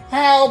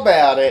 How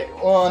about it?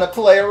 Want to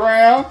play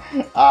around?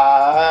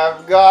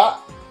 I've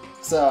got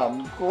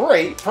some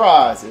great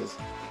prizes.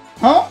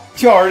 Huh?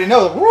 You already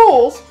know the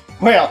rules?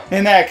 Well,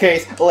 in that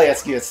case,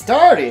 let's get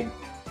started.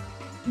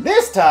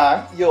 This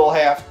time, you'll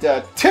have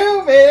to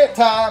 2-minute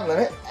time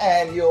limit,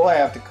 and you'll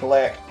have to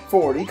collect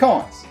 40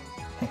 coins.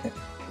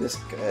 This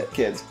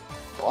kid's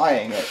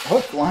playing it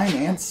hook, line,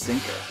 and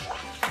sinker.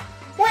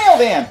 Well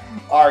then,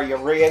 are you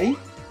ready?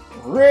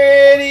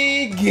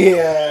 Ready,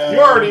 go! You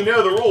already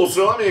know the rules,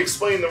 so let me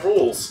explain the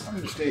rules.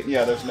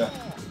 Yeah, there's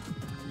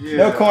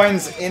no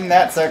coins in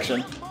that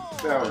section.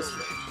 That was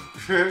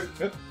strange.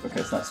 Okay,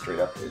 it's not straight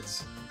up.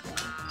 It's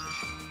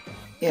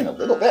in a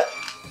little bit,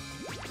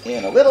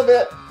 in a little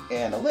bit,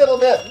 and a little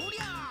bit.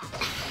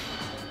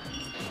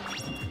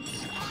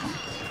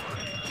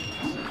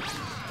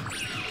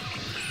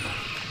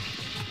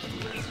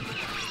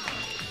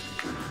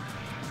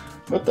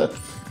 What the?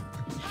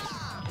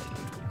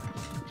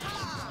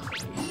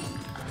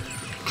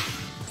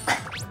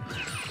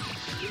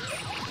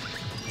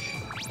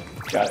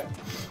 Got it.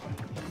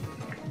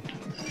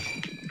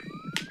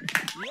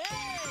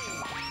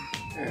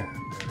 Yeah, there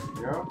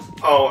we go.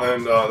 Oh,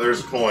 and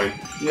there's a coin.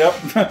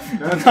 Yep.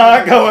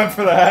 Not going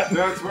for that.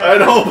 That's where I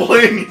don't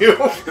blame you.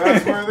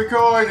 That's where the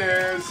coin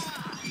is.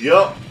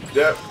 Yep.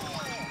 Yep.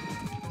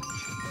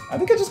 I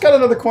think I just got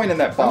another coin in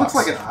that That box.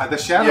 looks like an eye. The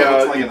shadow Yeah,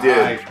 looks like you an did.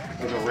 eye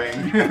with a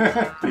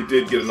ring. You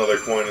did get another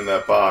coin in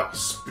that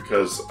box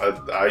because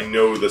I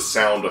know the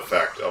sound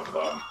effect of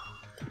them.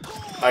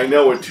 I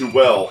know it too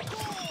well.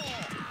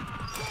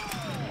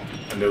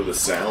 I know the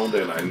sound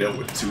and I know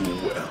it too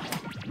well.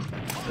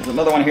 There's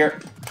another one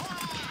here.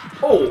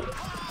 Oh!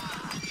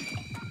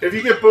 If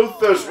you get both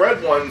those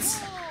red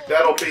ones,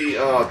 that'll be,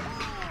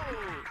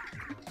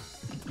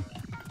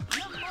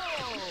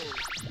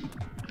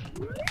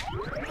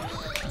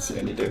 Let's see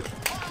what I do.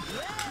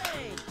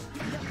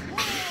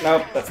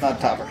 Nope, that's not a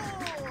topper.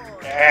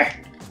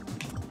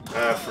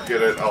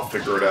 forget it. I'll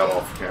figure it out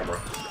off camera.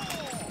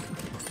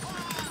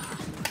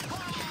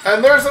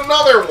 And there's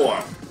another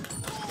one!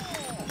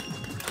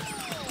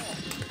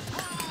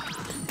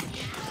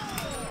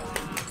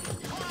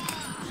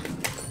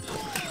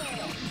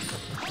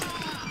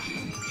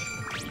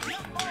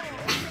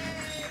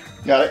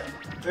 Got it.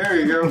 There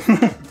you go.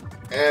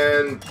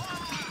 And,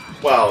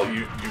 well,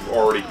 you've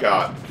already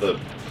got the...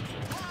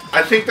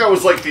 I think that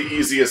was like the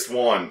easiest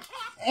one.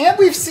 And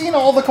we've seen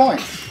all the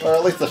coins. Or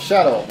at least the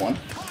shadow of one.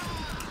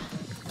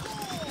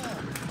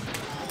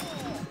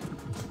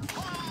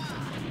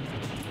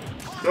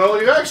 Well,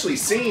 you've actually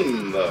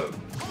seen the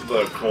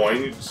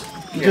coin.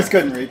 You just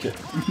couldn't reach it.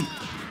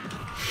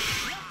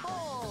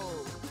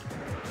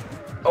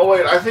 Oh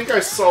wait, I think I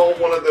saw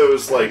one of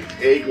those, like,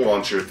 egg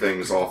launcher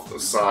things off the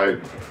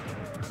side.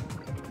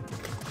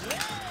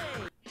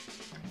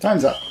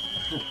 Time's up.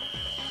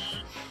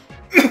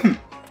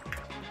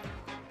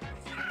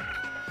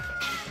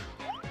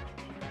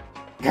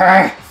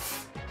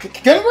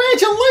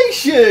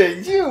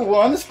 Congratulations! You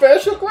won the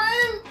special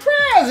grand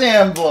prize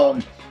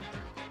emblem!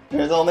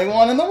 There's only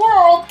one in the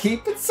world.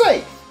 Keep it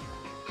safe.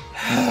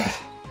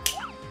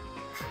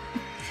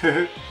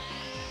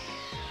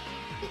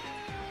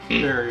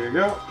 There you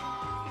go.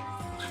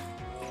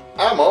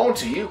 I'm on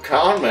to you,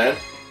 con man.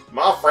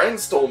 My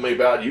friends told me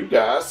about you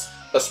guys,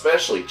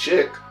 especially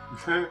Chick.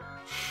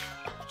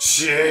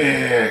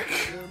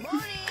 Chick.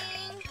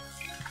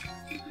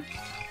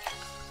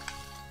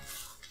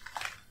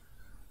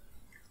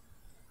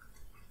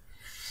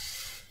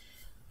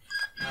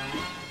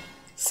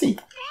 See.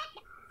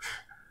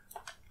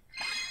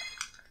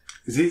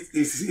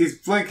 He's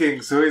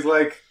blinking, so he's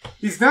like,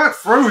 he's not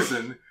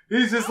frozen.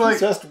 He's just like,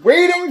 Just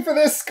waiting for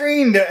this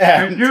screen to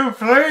end. you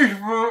please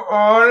move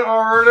on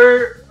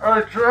already?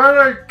 I'm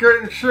trying to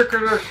get sick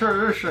of this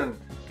tradition.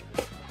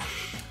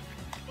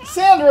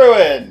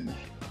 Sandruin,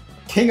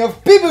 King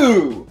of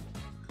Biboo.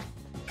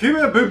 Give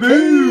me a King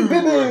boo-boo.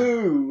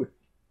 Biboo.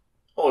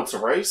 Oh, it's a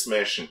race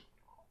mission.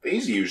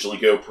 These usually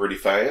go pretty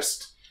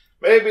fast.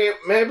 Maybe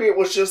it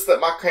was just that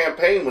my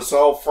campaign was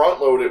all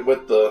front-loaded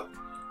with the...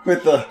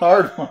 With the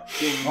hard one.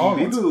 Oh,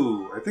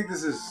 Boo. I think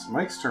this is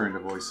Mike's turn to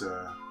voice.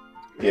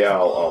 Yeah,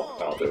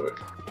 I'll do it.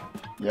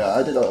 yeah,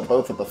 I did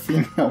both of the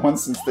female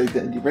ones since they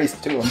did. You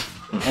raced to them,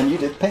 and you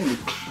did Penguin.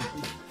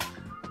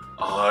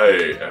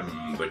 I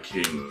am the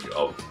king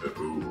of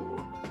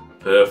Baboo.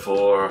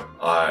 Therefore,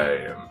 I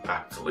am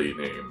aptly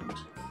named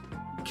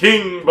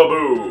King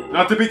Baboo.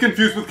 Not to be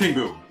confused with King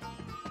Boo.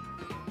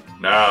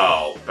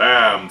 Now,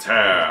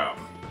 Bantam,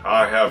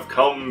 I have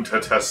come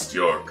to test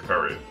your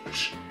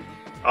courage.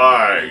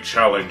 I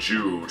challenge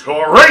you to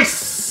a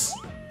race!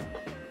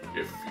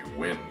 If you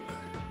win,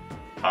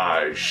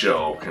 I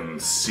shall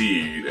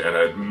concede and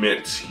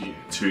admit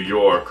to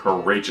your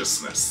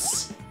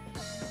courageousness.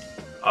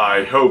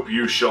 I hope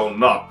you shall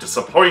not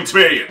disappoint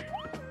me!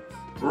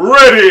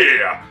 Ready!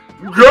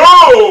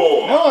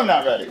 Go! No, I'm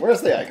not ready.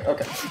 Where's the egg?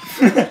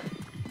 Okay.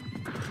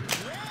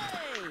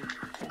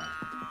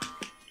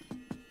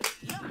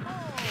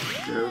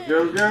 Go,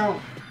 go,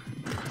 go.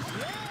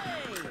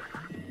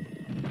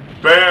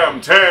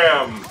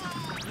 Bantam!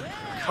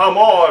 Come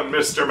on,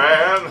 Mr.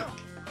 Man!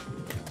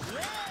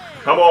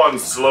 Come on,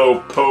 slow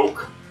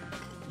poke.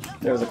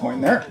 There's a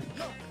coin there.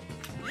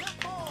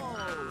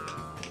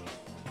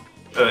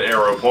 The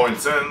arrow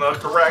points in the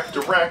correct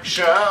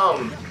direction.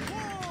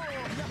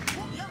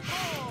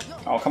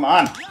 Oh, come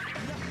on.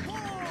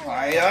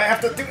 I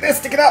have to do this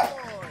to get up.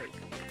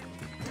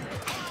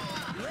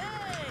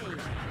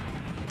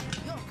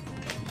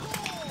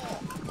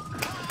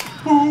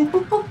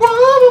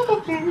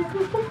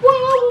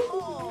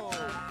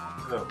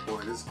 Oh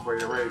boy, this is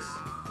quite a race.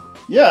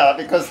 Yeah,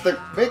 because they're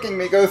making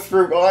me go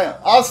through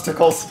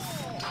obstacles.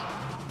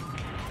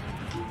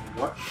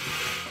 What?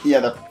 Yeah,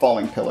 the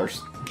falling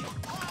pillars.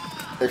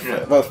 They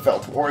both fell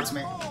towards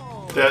me.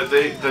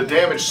 The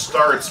damage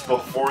starts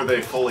before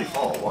they fully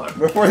fall. What?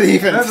 Before they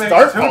even That start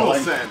makes total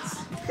falling. sense.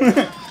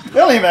 They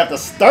don't even have to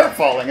start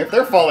falling. If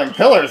they're falling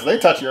pillars, they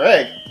touch your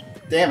egg.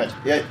 Damage.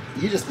 Yeah,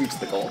 you just reached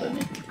the goal, didn't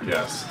you?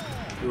 Yes.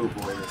 Oh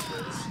boy, this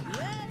race.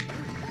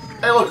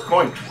 Hey, look, a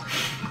coin.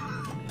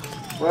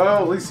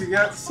 Well, at least you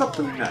got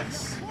something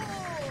nice.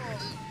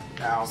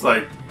 Ow. It's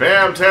like,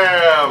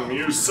 Bantam,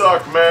 you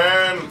suck,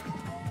 man.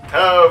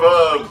 Have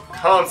a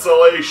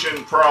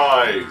consolation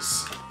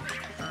prize.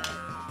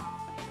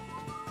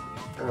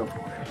 Oh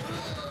boy.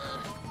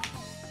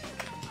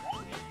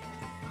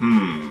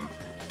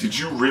 Did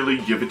you really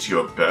give it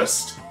your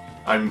best?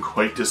 I'm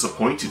quite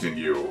disappointed in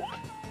you.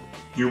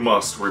 You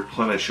must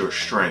replenish your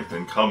strength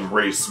and come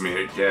race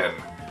me again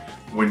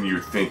when you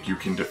think you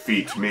can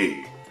defeat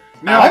me.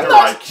 Now, After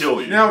I kill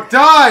you. Now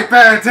die,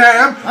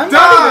 Bantam!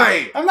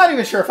 Die! I'm not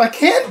even sure if I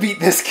can beat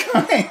this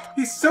guy.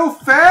 He's so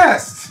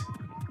fast!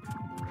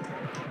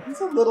 He's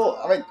a little,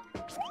 I mean,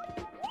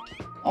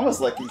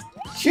 almost like he's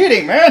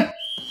cheating, man.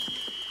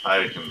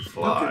 I can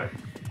fly.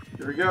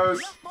 Here he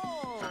goes.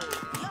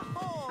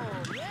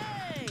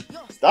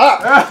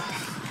 Stop.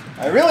 Ah!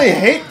 I really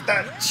hate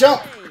that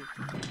jump.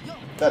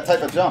 That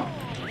type of jump.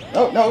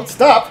 No,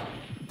 stop.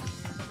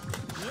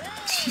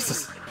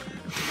 Jesus.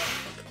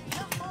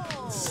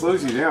 It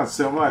slows you down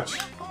so much.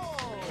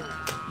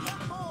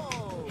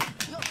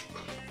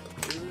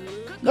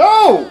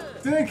 No!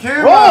 Dang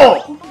camera!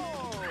 Roll!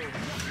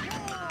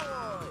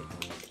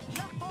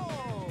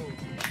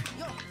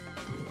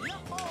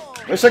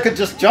 Wish I could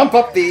just jump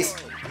up these.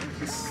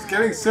 He's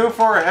getting so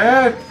far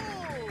ahead.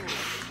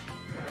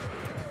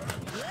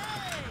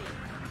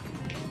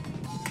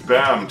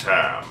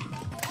 Bantam.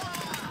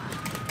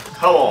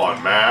 Come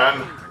on,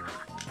 man.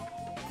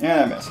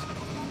 Yeah, I missed.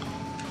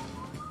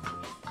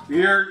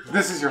 Here,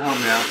 this is your home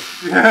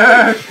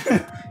now.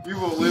 You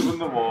will live in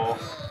the wall.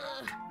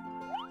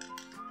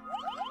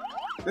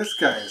 This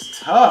guy is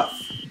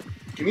tough.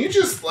 Can you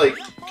just, like,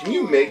 can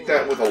you make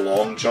that with a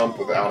long jump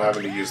without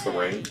having to use the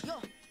ring?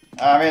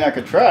 I mean, I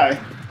could try.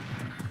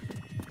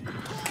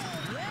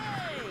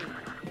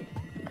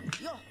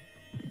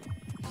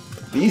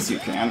 These you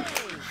can.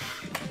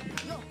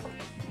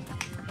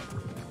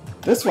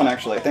 This one,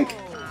 actually, I think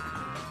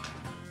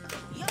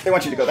they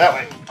want you to go that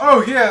way.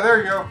 Oh, yeah, there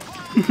you go.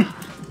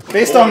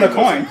 Based on the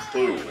coin.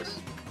 Clues.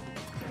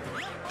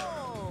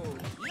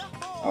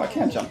 Oh, I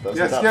can't jump those.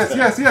 Yes, without yes,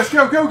 spinning. yes, yes,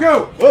 go, go,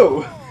 go!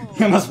 Whoa!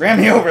 You almost ran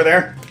me over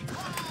there.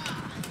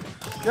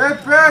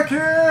 Get back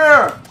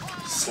here!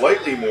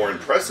 Slightly more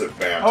impressive,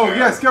 Bantam. Oh,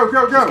 yes, go,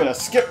 go, I'm go! gonna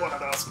skip one of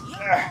those.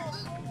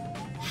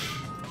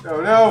 No,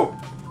 no!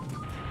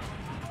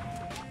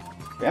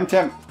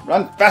 Bantam,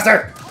 run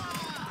faster!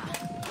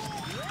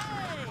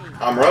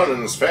 I'm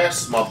running as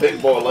fast as my big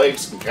boy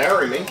legs can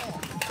carry me.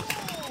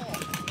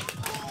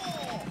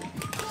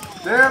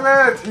 Damn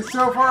it! He's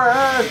so far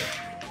ahead!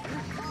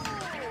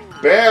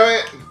 Damn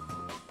it!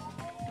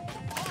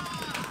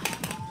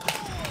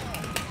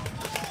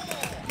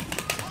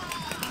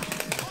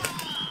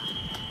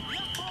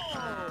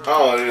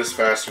 Oh, it is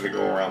faster to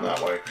go around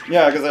that way.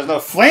 Yeah, because there's no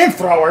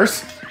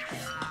flamethrowers.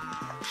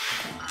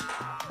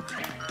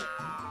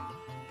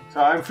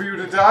 Time for you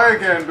to die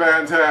again,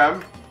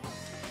 Bantam.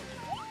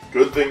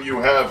 Good thing you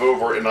have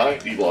over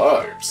 90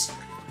 lives.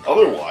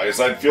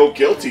 Otherwise, I'd feel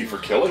guilty for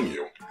killing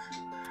you.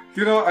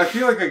 You know, I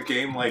feel like a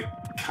game like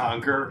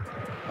Conquer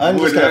I'm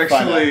just would gonna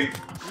find actually...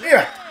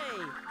 Yeah.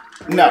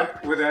 No.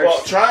 Would Well,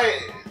 actually... try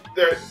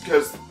there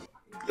because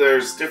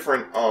there's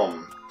different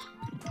The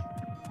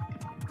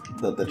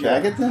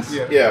jaggedness?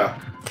 Yeah. yeah.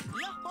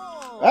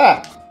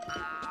 Ah!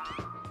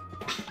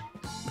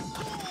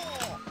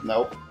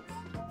 Nope.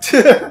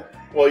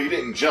 Well, you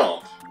didn't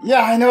jump.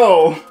 Yeah, I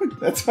know.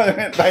 That's what I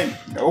meant by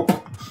nope.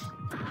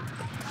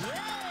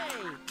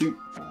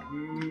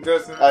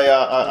 Doesn't...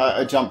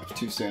 I jumped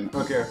too soon.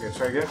 Okay, okay,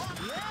 try again.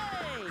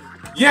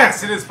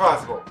 Yes, it is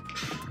possible.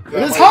 That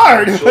It is might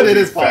hard, actually but it be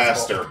is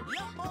possible. faster.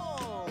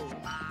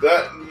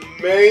 That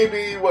may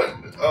be what.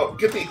 Oh,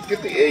 get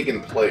the egg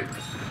in plate.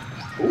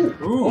 Ooh.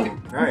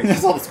 Ooh, There's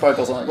nice. all the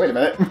sparkles on it. Wait a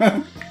minute.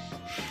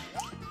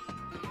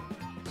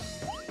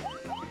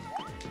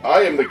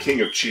 I am the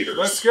king of cheaters.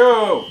 Let's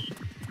go!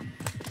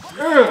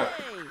 Ugh.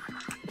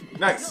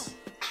 Nice.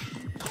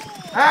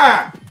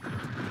 Ah!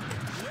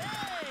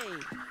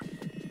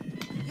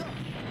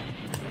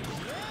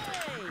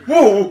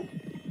 Whoa!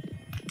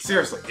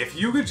 Seriously, if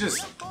you could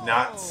just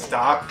not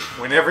stop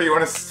whenever you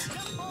want to...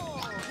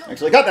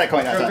 Actually, got that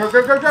coin that Go, time.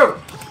 go, go, go, go!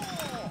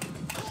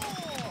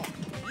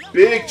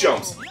 Big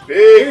jumps.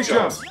 Big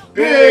jumps. jumps.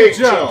 Big Big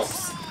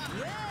jumps.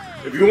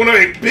 If you want to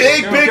make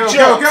big, Go, big go,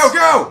 jumps. go, go,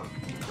 go!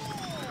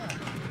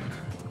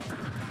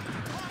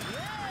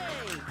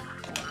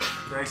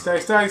 Nice,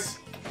 nice, nice.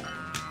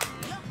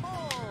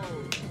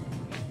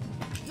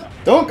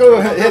 Don't go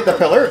hit the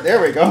pillar.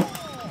 There we go.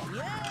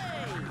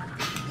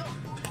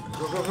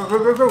 Go, go, go,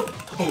 go, go, go!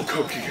 Oh,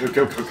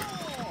 go.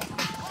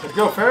 Gotta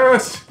go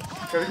fast!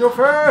 Gotta go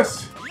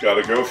fast!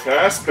 Gotta go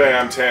fast,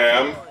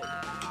 Bantam.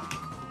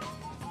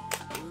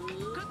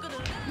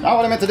 Not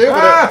what I meant to do, but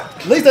Ah!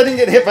 at least I didn't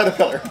get hit by the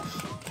pillar.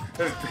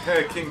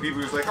 King Bee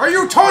was like, "Are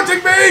you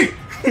taunting me?"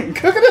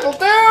 Cook-a-diddle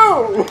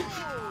do!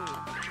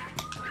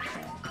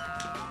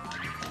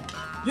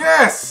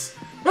 Yes!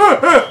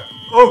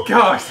 Oh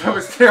gosh, that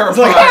was It's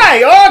terrifying. like,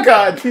 hi! Oh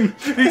god!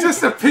 He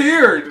just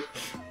appeared!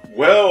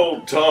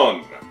 Well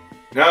done.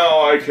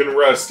 Now I can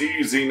rest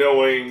easy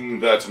knowing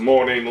that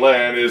Morning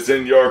Land is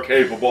in your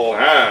capable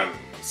hands.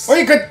 Or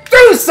you could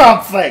do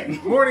something!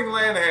 Morning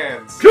land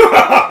hands. Do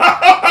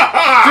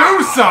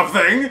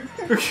something?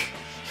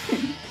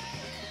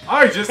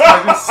 I just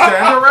had to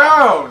stand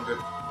around.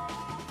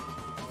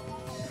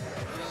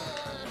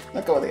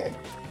 Let go of the egg.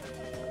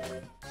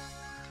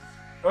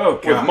 Oh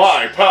With god.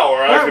 my power,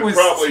 I That could was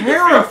probably defeat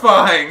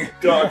terrifying.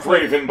 Dark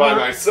Raven by You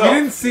myself.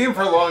 didn't see him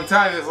for a long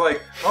time. It's like,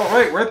 oh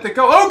right, where'd they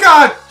go? Oh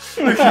god!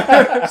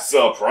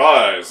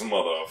 Surprise,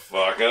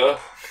 motherfucker.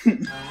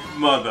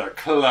 Mother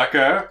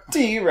clucker.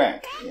 D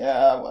rank.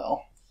 Yeah,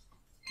 well.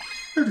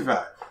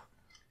 55.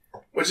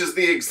 Which is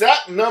the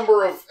exact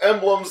number of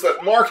emblems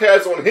that Mark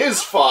has on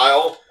his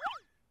file,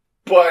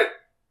 but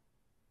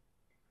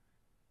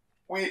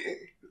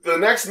the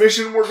next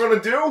mission we're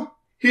gonna do,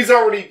 he's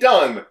already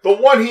done. The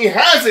one he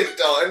hasn't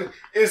done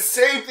is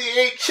save the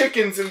 8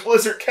 chickens in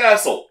Blizzard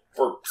Castle,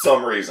 for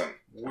some reason.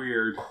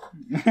 Weird.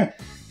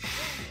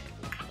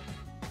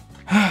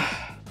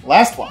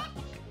 Last one.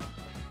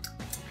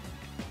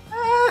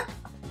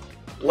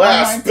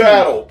 Last 119.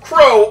 battle,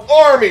 Crow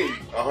Army!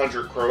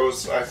 100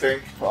 crows, I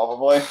think.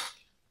 Probably.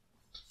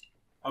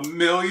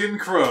 1,000,000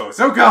 crows.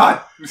 Oh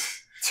god!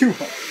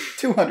 200.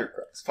 200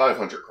 crows.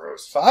 500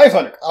 crows.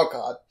 500. Oh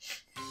god.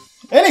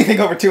 Anything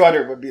over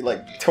 200 would be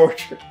like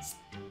torturous.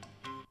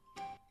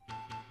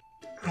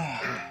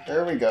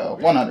 There we go.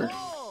 100.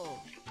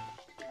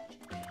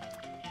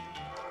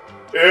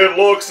 It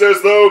looks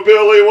as though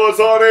Billy was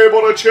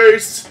unable to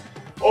chase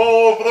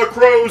all of the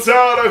crows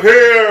out of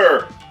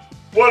here!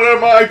 What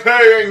am I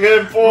paying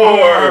him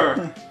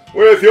for?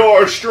 With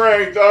your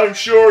strength, I'm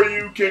sure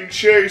you can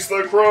chase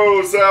the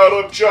crows out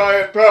of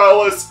Giant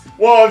Palace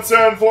once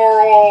and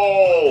for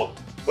all!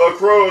 The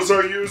crows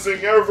are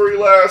using every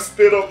last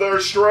bit of their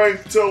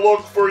strength to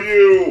look for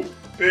you!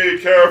 Be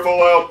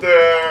careful out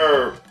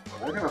there!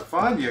 They're gonna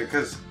find you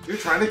because you're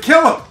trying to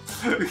kill them.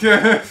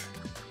 Yeah.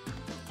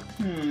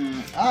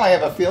 I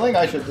have a feeling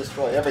I should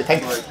destroy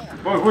everything.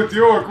 But with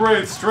your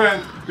great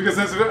strength, because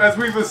as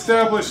we've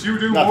established, you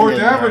do Nothing more in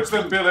damage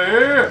than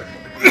Billy.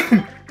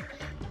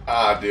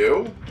 I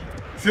do.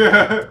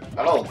 Yeah.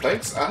 I don't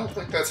think so. I don't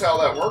think that's how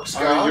that works, I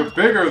mean, Scott. you're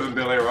bigger than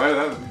Billy, right?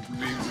 That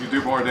means you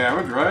do more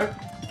damage, right?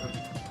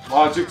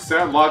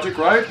 Sound logic,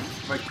 right?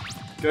 Am I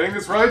getting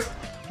this right?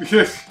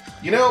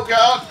 You know,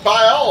 God,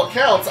 by all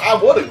accounts,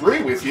 I would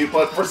agree with you,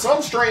 but for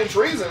some strange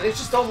reason, it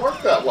just don't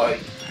work that way.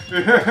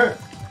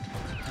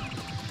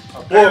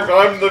 Look,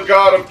 I'm the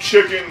god of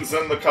chickens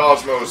and the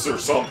cosmos or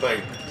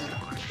something.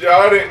 Yeah,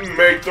 I didn't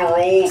make the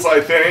rules, I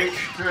think.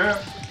 Yeah.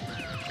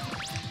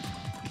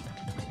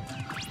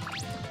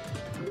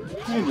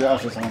 Hey,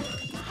 Josh is on.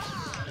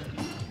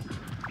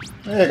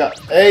 There you go.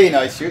 Hey,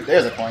 nice shoot.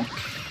 There's a coin.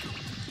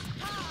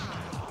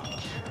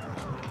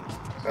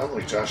 Sounds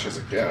like Josh is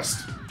a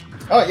guest.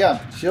 Oh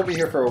yeah, she'll be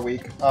here for a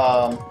week.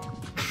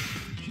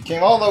 She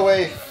came all the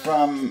way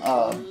from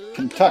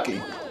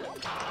Kentucky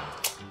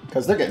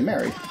because they're getting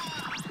married.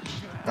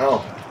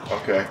 Oh,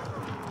 okay.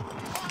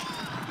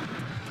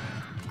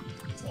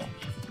 So,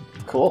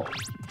 cool.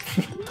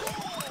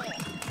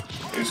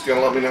 You're just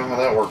gonna let me know how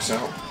that works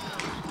out.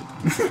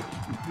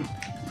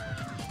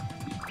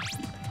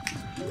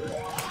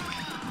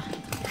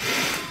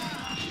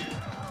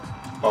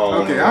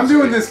 Oh, Okay, I'm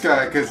doing this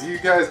guy because you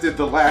guys did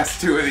the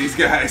last two of these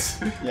guys.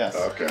 Yes.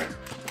 Okay.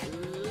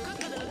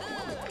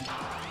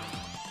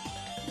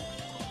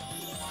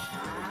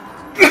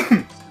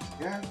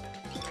 Yeah.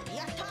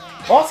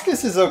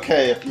 Boscus is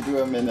okay if you do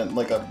him in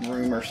like a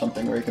room or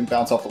something where you can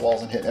bounce off the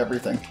walls and hit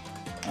everything.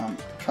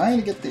 Trying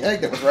to get the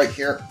egg that was right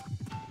here.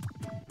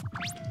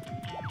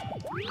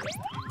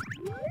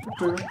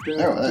 Oh,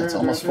 that's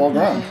almost full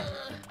grown.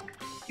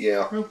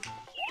 Yeah.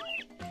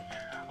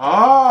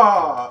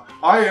 Ah,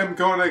 I am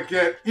gonna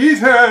get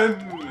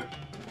eaten!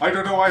 I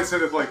don't know why I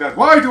said it like that.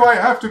 Why do I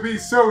have to be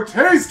so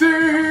tasty?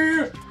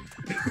 I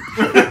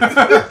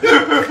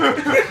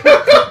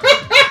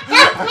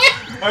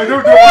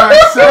don't know why I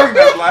sang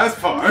that last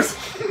part.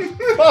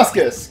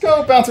 Boscus,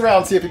 go bounce around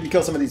and see if you can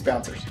kill some of these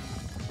bouncers.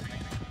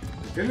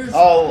 It is.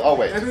 I'll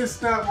wait. It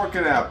is not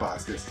working out,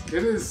 Boscus.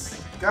 It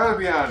is. Gotta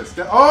be honest.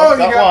 Oh, you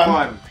Got got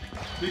one. one.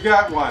 You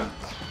got one.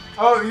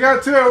 Oh, you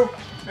got two.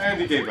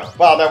 And you gave up.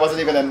 Wow, that wasn't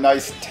even a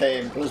nice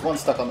tame. There was one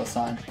stuck on the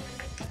sign.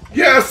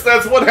 Yes,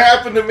 that's what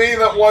happened to me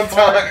that one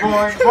time.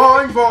 Boing,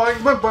 boing, boing,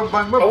 boing, boing,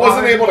 boing, boing. I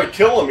wasn't able to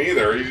kill him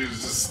either. He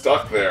was just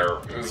stuck there.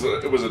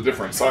 It was a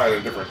different sign in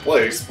a different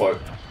place, but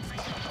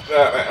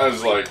I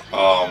was like,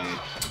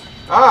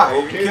 Ah,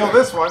 you okay can kill then.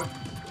 this one.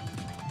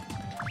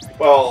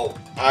 Well,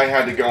 I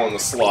had to go on the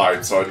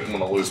slide, so I didn't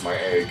want to lose my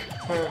egg.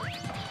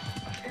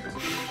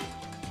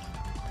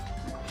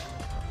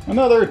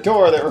 Another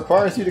door that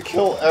requires you to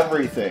kill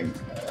everything.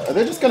 Are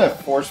they just gonna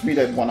force me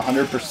to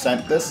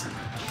 100% this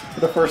for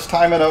the first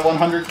time in a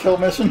 100 kill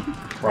mission?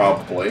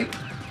 Probably.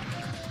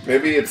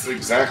 Maybe it's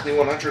exactly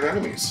 100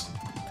 enemies.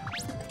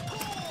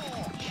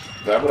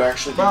 That would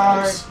actually be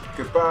Bye. nice.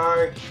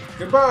 Goodbye.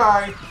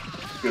 Goodbye.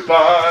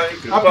 Goodbye.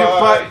 Goodbye. Up your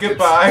butt. It's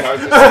Goodbye. time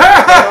to say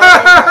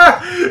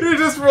goodbye. You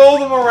just roll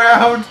them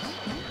around.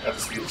 At the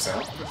speed of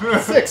sound.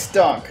 6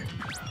 dunk.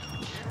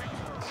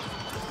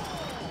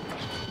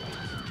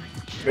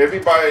 Maybe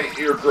by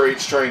your great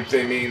strength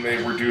they mean they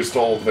reduced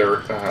all of their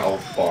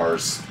health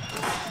bars.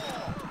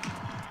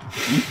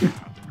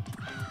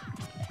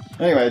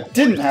 Anyway, I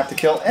didn't have to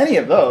kill any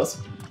of those.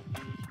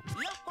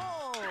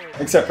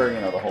 Except for,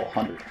 the whole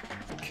 100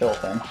 kill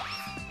thing.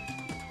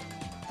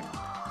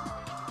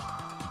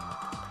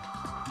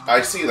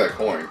 I see that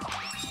coin.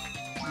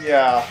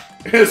 Yeah.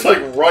 It's like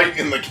right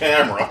in the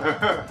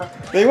camera.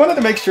 They wanted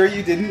to make sure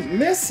you didn't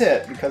miss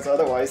it, because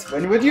otherwise,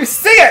 when would you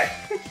see it?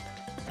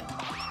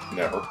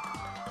 Never.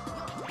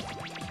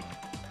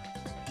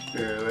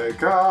 Here they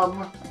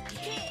come.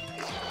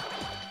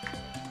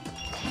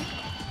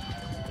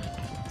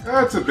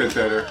 That's a bit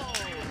better.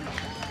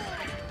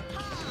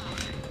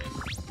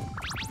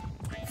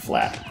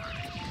 Flat.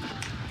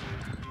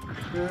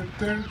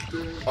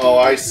 Oh,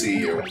 I see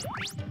you.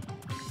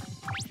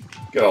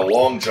 Got a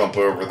long jump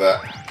over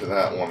that to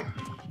that one.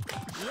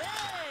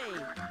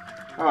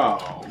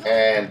 Oh.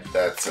 And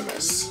that's a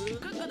miss.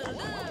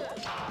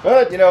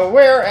 But,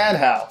 where and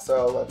how,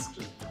 so let's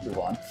just move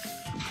on.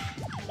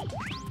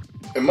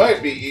 It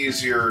might be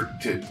easier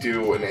to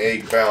do an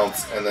egg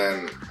bounce and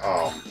then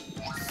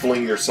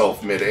fling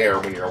yourself mid-air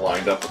when you're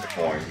lined up with the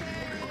coin.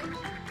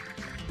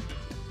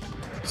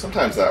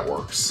 Sometimes that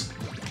works.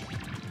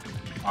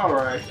 All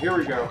right, here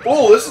we go.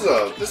 Oh, this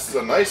is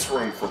a nice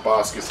room for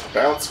Boscus to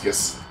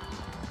bounce.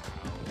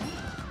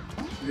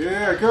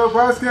 Yeah, go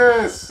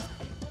Boscus!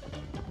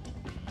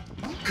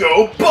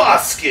 Go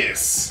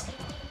Boscus!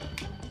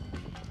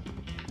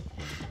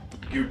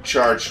 You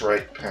charged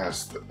right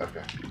past the...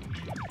 Okay.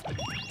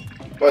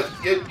 But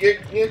you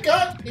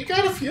got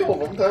a few of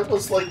them. That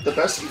was like the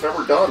best you've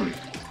ever done.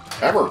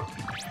 Ever.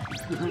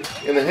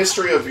 In the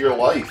history of your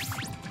life.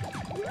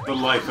 The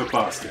life of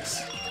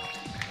Boscus.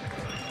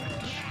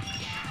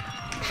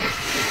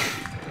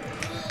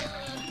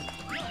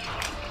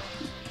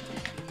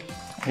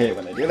 I hate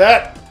when they do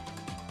that.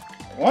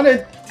 I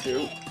wanted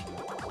to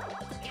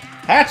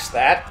hatch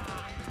that.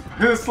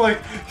 It's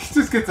like, he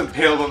just gets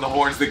impaled on the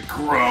horns that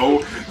grow.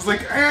 It's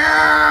like,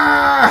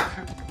 ah!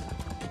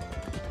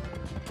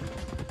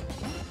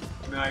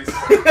 Nice.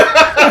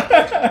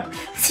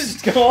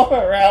 Just go all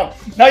around.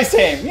 Nice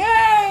aim.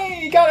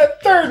 Yay! You got a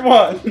third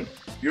one.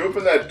 You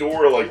open that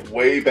door like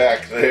way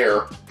back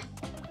there.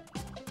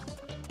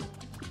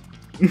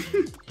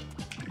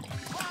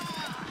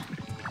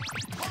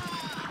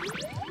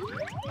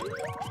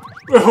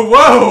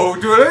 Whoa!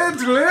 Do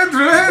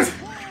it!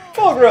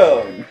 Full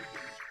grown.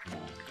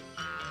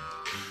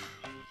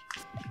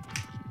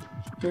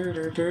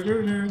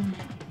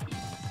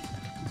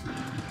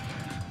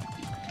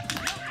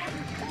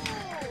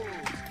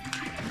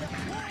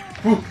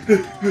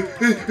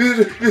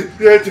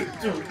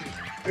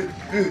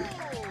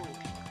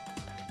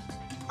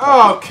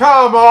 Oh,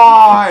 come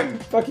on!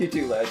 Fuck you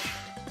too, Ledge.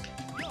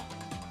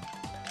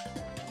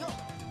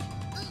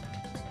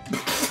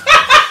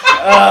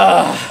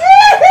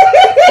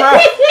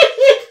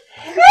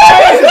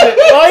 Why is it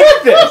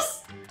like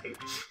this?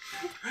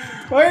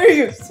 Why are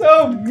you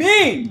so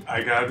mean?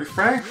 I gotta be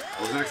frank,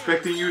 I wasn't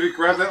expecting you to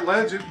grab that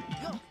ledge and,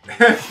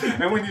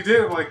 and when you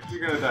did, I'm like,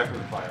 you're gonna die from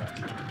the fire.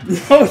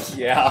 Oh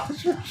yeah,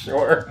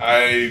 sure.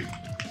 I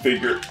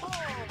figured.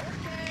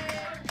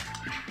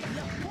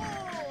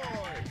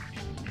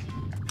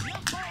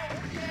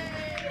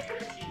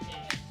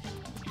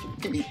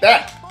 Give me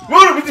that.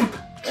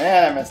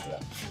 And I messed it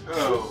up.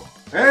 Oh.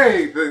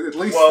 Hey, at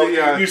least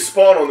Well, you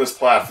spawn on this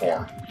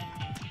platform.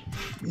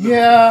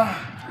 Yeah,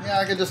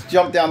 I can just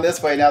jump down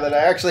this way now that I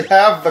actually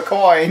have the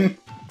coin.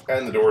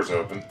 And the door's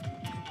open.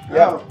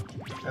 Oh,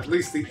 at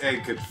least the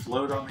egg could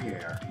float on the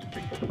air.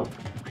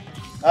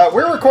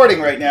 We're recording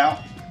right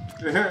now.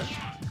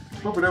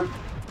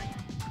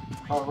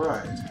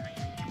 Alright.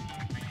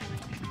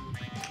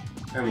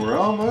 And we're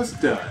almost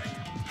done.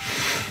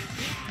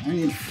 I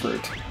need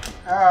fruit.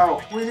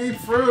 Ow, we need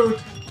fruit!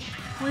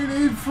 We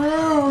need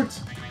fruit!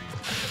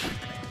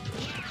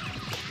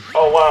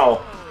 Oh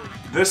wow.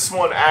 This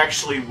one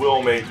actually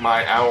will make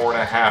my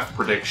hour-and-a-half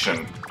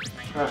prediction.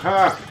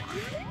 Haha!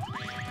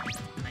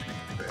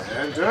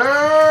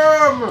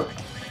 Bantam!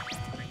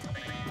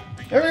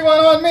 Everyone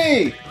on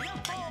me!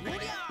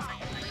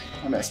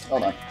 I missed.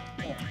 Hold on.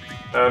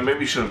 Maybe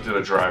you should have did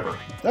a driver.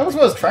 That was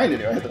what I was trying to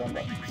do. I hit the wrong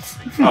button.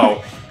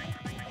 Oh.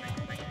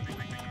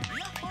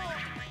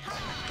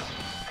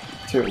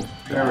 2.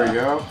 There we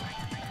go.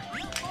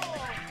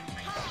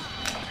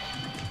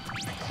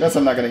 Guess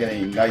I'm not gonna get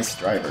any nice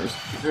drivers.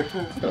 Look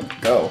at them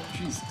go.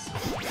 Jesus.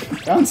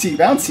 Bouncy,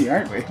 bouncy,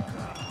 aren't we?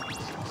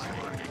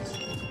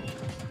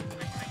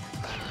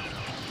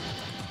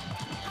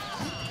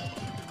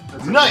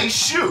 Nice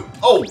shoot!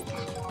 Oh!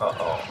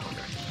 Uh-oh.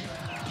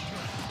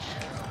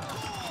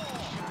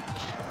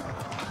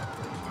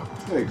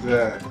 Take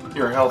that.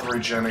 Your health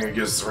regenerating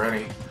is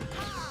ready.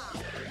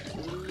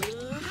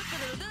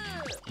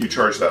 You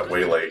charged that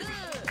way late.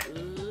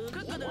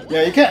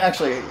 Yeah, you can't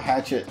actually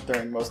hatch it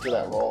during most of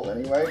that roll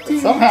anyway. But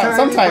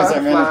sometimes I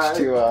manage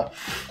to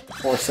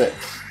force it.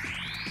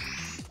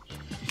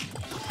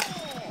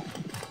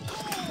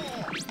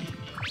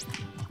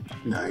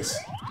 Nice.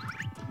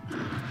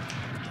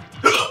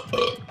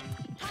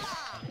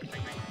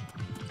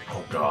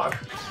 Oh god.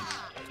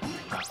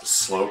 Not the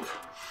slope.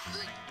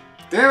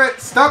 Damn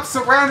it! Stop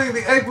surrounding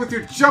the egg with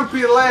your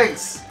jumpy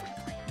legs!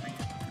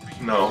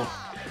 No.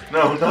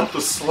 No, not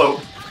the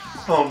slope.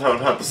 Oh no,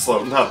 not the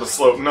slope, not the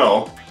slope,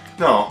 no.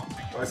 No.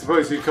 I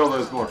suppose you'd call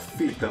those more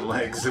feet than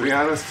legs, to be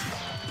honest.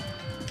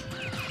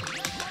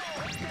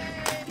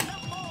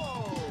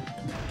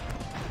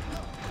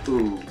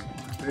 Ooh.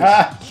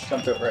 Ah!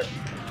 Jumped over it.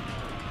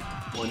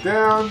 One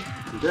down,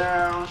 two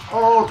down,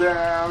 all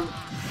down.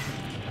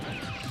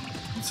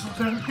 It's all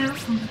down here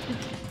from here.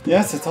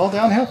 Yes, it's all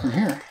downhill from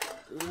here.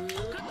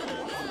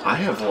 I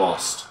have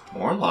lost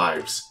more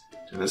lives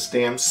to this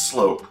damn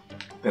slope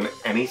than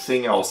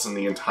anything else in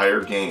the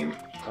entire game.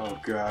 Oh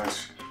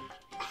gosh.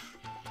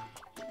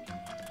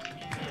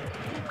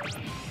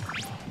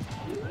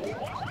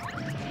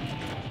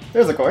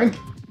 There's a coin.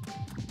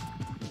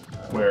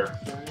 Where?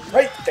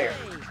 Right there.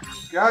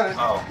 Got it.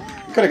 Oh.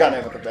 Could have gotten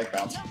it with a big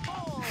bounce.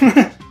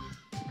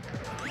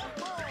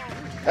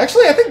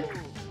 Actually, I think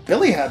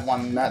Billy had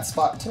one in that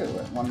spot too,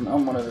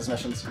 on one of his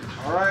missions.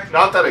 Alright.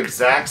 Not that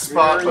exact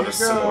spot, Here but you a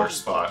similar go.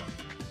 spot.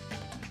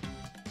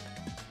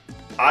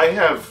 I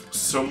have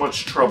so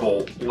much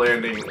trouble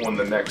landing on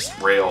the next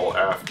rail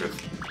after.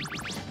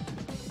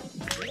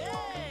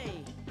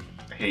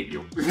 I hate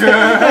you.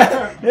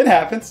 It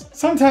happens.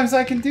 Sometimes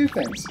I can do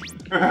things.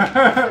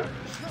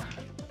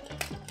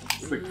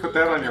 It's like, put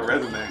that on your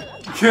resume.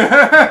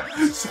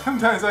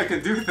 Sometimes I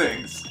can do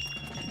things.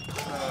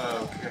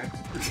 Okay.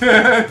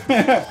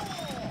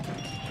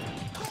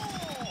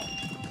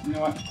 You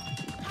know what?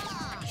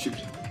 Shoot.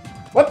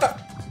 What the?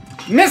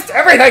 Missed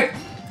everything!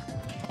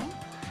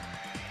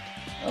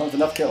 That was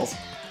enough kills.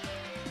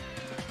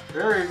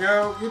 There you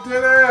go. You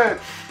did it!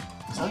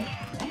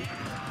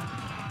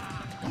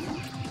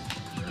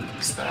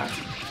 What's that?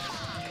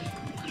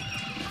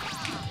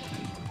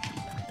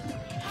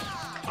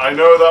 I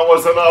know that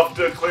was enough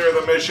to clear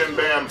the mission,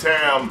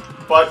 Bantam,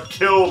 but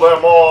kill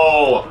them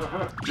all!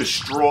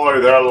 Destroy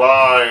their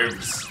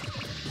lives!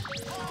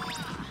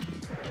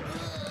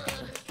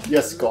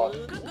 Yes, God.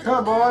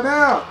 Come on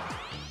out!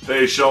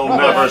 They shall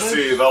never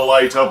see the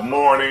light of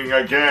morning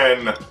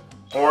again!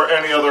 Or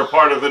any other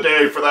part of the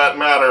day, for that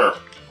matter!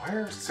 Why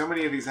are so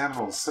many of these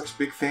animals such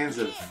big fans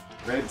of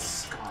red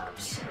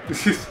scarves?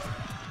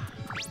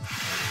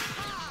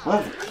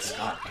 Love the red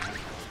scarf, man.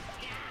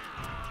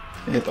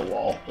 It hit the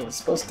wall. It was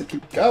supposed to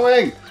keep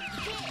going.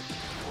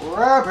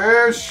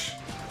 Rubbish!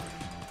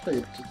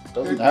 It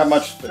doesn't have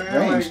much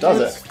range,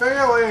 does It's it?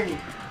 failing!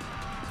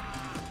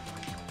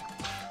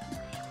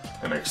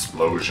 An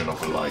explosion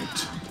of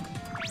light.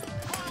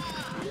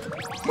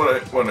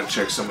 Wanna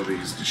check some of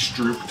these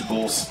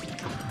destructibles?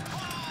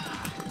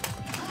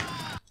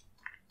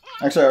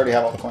 Actually, I already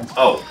have all the coins.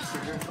 Oh,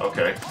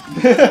 okay.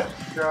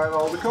 Got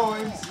all the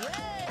coins.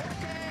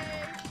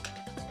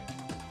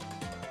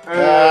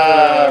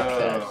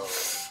 Okay.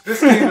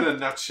 This game in a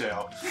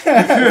nutshell.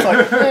 It's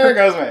like, there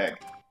goes my egg.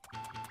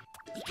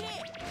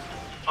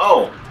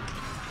 Oh,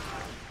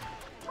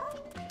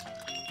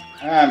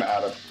 I'm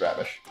out of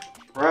rubbish.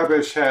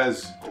 Rubbish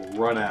has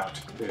run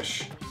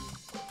out-ish.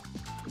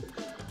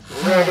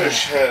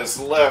 Ravish has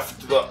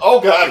left the...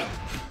 Oh, God!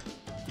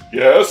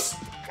 Yes?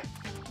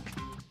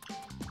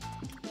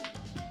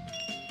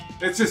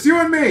 It's just you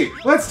and me!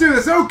 Let's do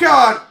this! Oh,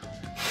 God!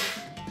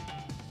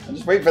 I'm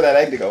just waiting for that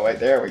egg to go away.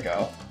 There we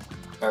go.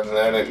 And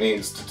then it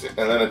needs to...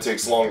 and then it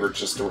takes longer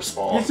just to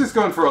respawn. He's just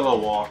going for a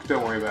little walk.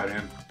 Don't worry about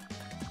him.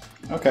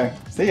 Okay,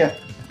 see ya.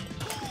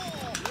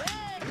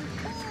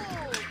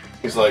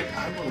 He's like,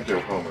 I want to go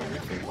home and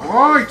everything.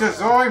 Why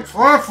design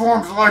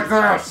platforms like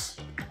this?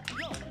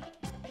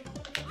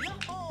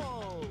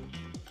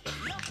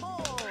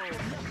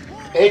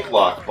 Egg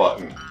lock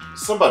button.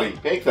 Somebody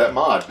make that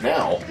mod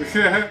now.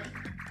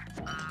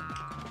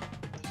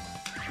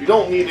 You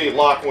don't need a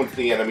lock onto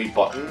the enemy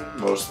button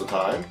most of the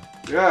time.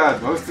 Yeah,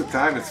 most of the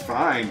time it's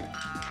fine.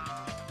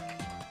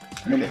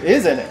 I mean, it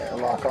is a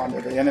lock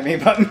onto the enemy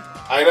button.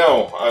 I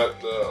know.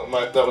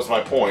 That was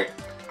my point.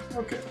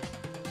 Okay.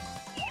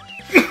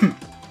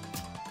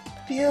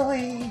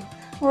 Billy,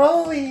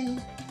 Rolly,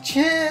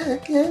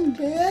 Chick, and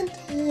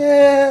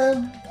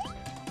Bantam.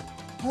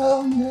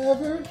 I'll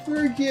never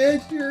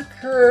forget your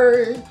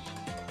courage.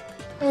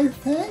 I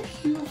thank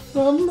you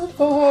from the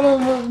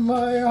bottom of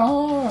my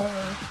heart.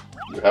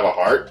 You have a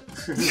heart?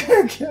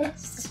 I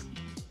guess.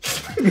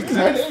 Is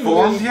that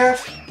formed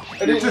yet? I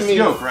You're didn't just mean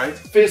yolk, right?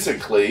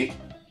 physically.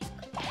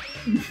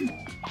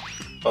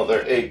 Oh,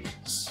 they're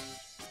eggs.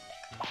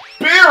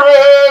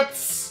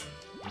 Spirits!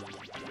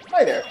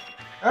 Hi there.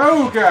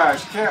 Oh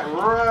gosh, cat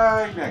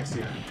right next to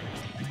you.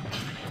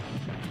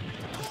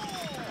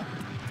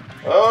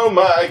 Oh,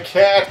 my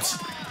cat!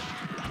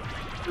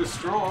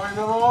 Destroy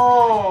them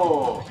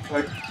all!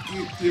 Like,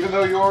 even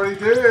though you already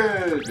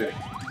did!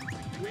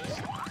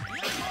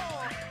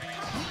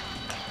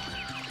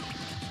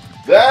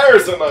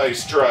 There's a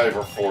nice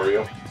driver for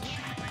you.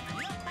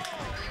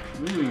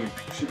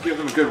 Should give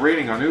them a good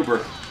rating on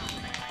Uber.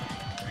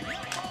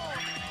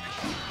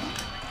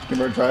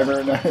 Give our driver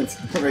a nice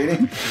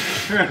rating.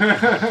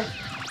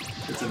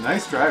 It's a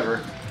nice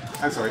driver.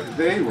 I'm sorry,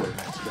 they were a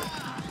nice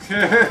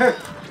driver.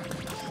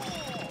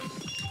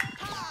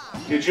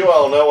 Did you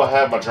all know I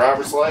have my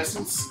driver's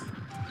license?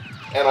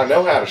 And I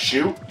know how to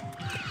shoot?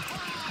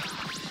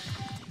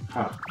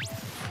 Huh.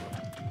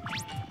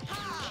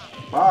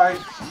 Bye.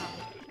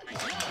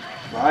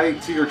 Bye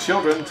to your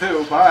children,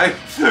 too. Bye.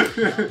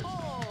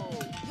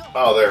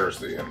 Oh, there's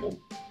the emblem.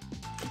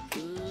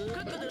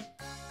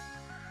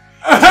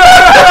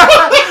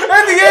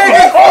 And the egg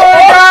is full,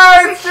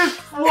 guys! It's just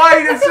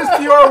white. It's just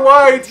pure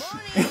white.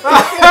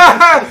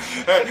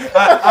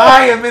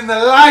 I am in the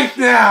light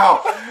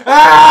now.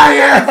 I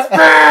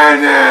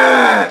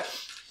expanded.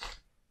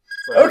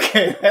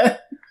 Okay, then.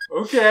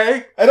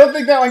 Okay. I don't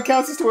think that one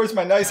counts as towards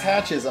my nice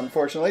hatches,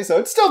 unfortunately, so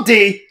it's still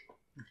D.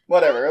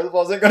 Whatever, it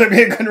wasn't going to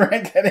be a good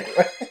rank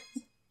anyway.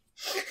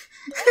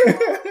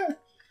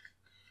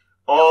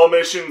 All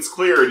missions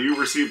cleared. You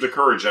received a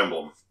courage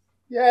emblem.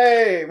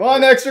 Yay!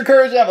 One extra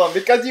courage emblem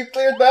because you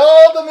cleared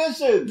all the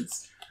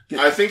missions!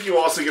 I think you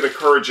also get a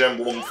courage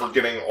emblem for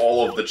getting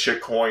all of the chick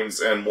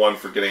coins and one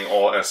for getting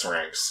all S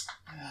ranks.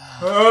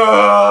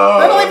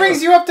 That only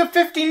brings you up to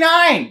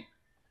 59!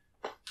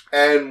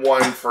 And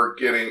one for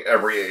getting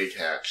every egg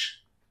hatch.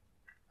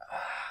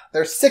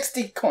 There's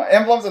 60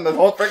 emblems in this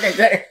whole freaking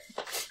game.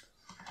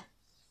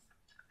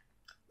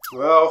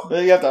 Well, So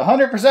you have to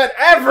 100%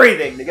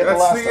 everything to get the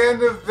that's last the one.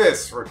 end of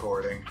this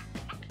recording.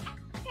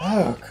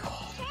 Oh, God.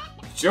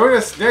 Join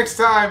us next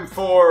time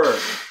for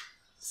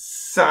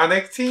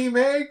Sonic Team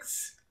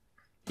Eggs?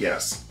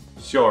 Yes.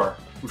 Sure.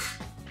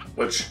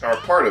 Which are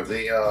part of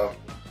the,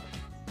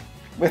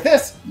 With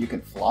this, you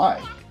can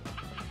fly.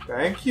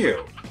 Thank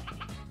you.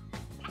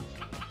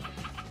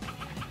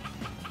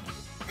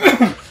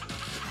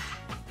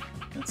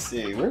 Let's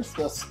see, where's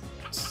the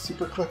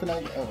super clipping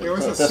egg? Oh, It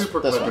was a this super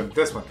one. clipping.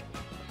 This one.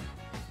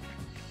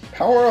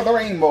 Power of the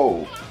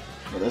rainbow.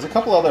 Well, there's a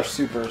couple other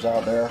supers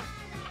out there.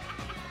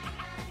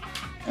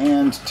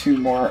 And 2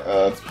 more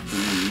of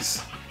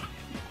these.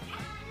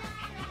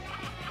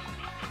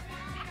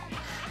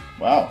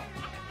 Wow.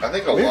 I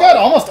think We've got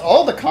almost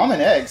all the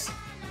common eggs.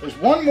 There's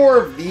 1 more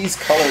of these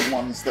colored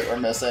ones that we're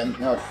missing.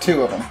 No,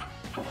 2 of them.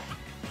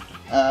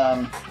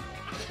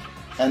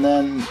 And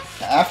then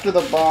after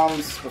the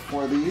bombs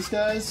before these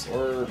guys?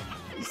 Or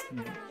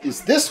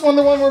is this one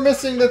the one we're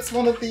missing that's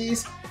one of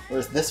these? Or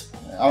is this...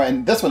 Oh,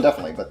 and this one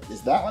definitely, but is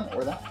that one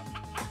or that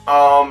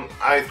one?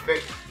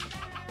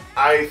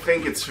 I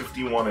think it's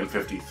 51 and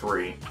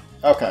 53.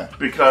 Okay.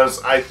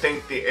 Because I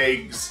think the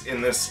eggs in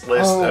this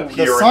list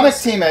appear the Sonic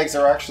Team eggs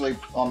are actually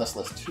on this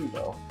list too,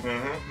 though.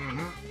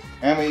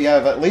 And we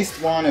have at least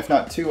 1, if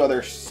not 2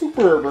 other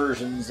super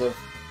versions of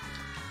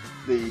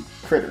the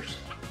critters.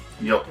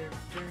 Yep.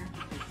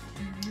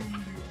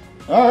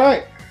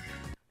 Alright.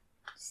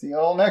 See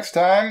y'all next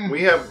time.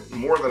 We have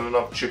more than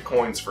enough chick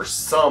coins for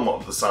some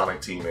of the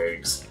Sonic Team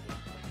eggs,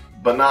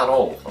 but not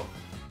all of them.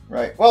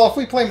 Right. Well, if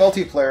we play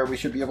multiplayer, we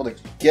should be able to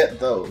get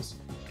those.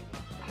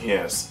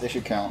 Yes. They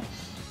should count.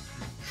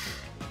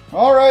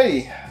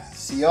 Alrighty.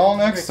 See y'all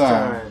next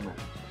time.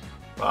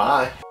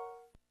 Bye.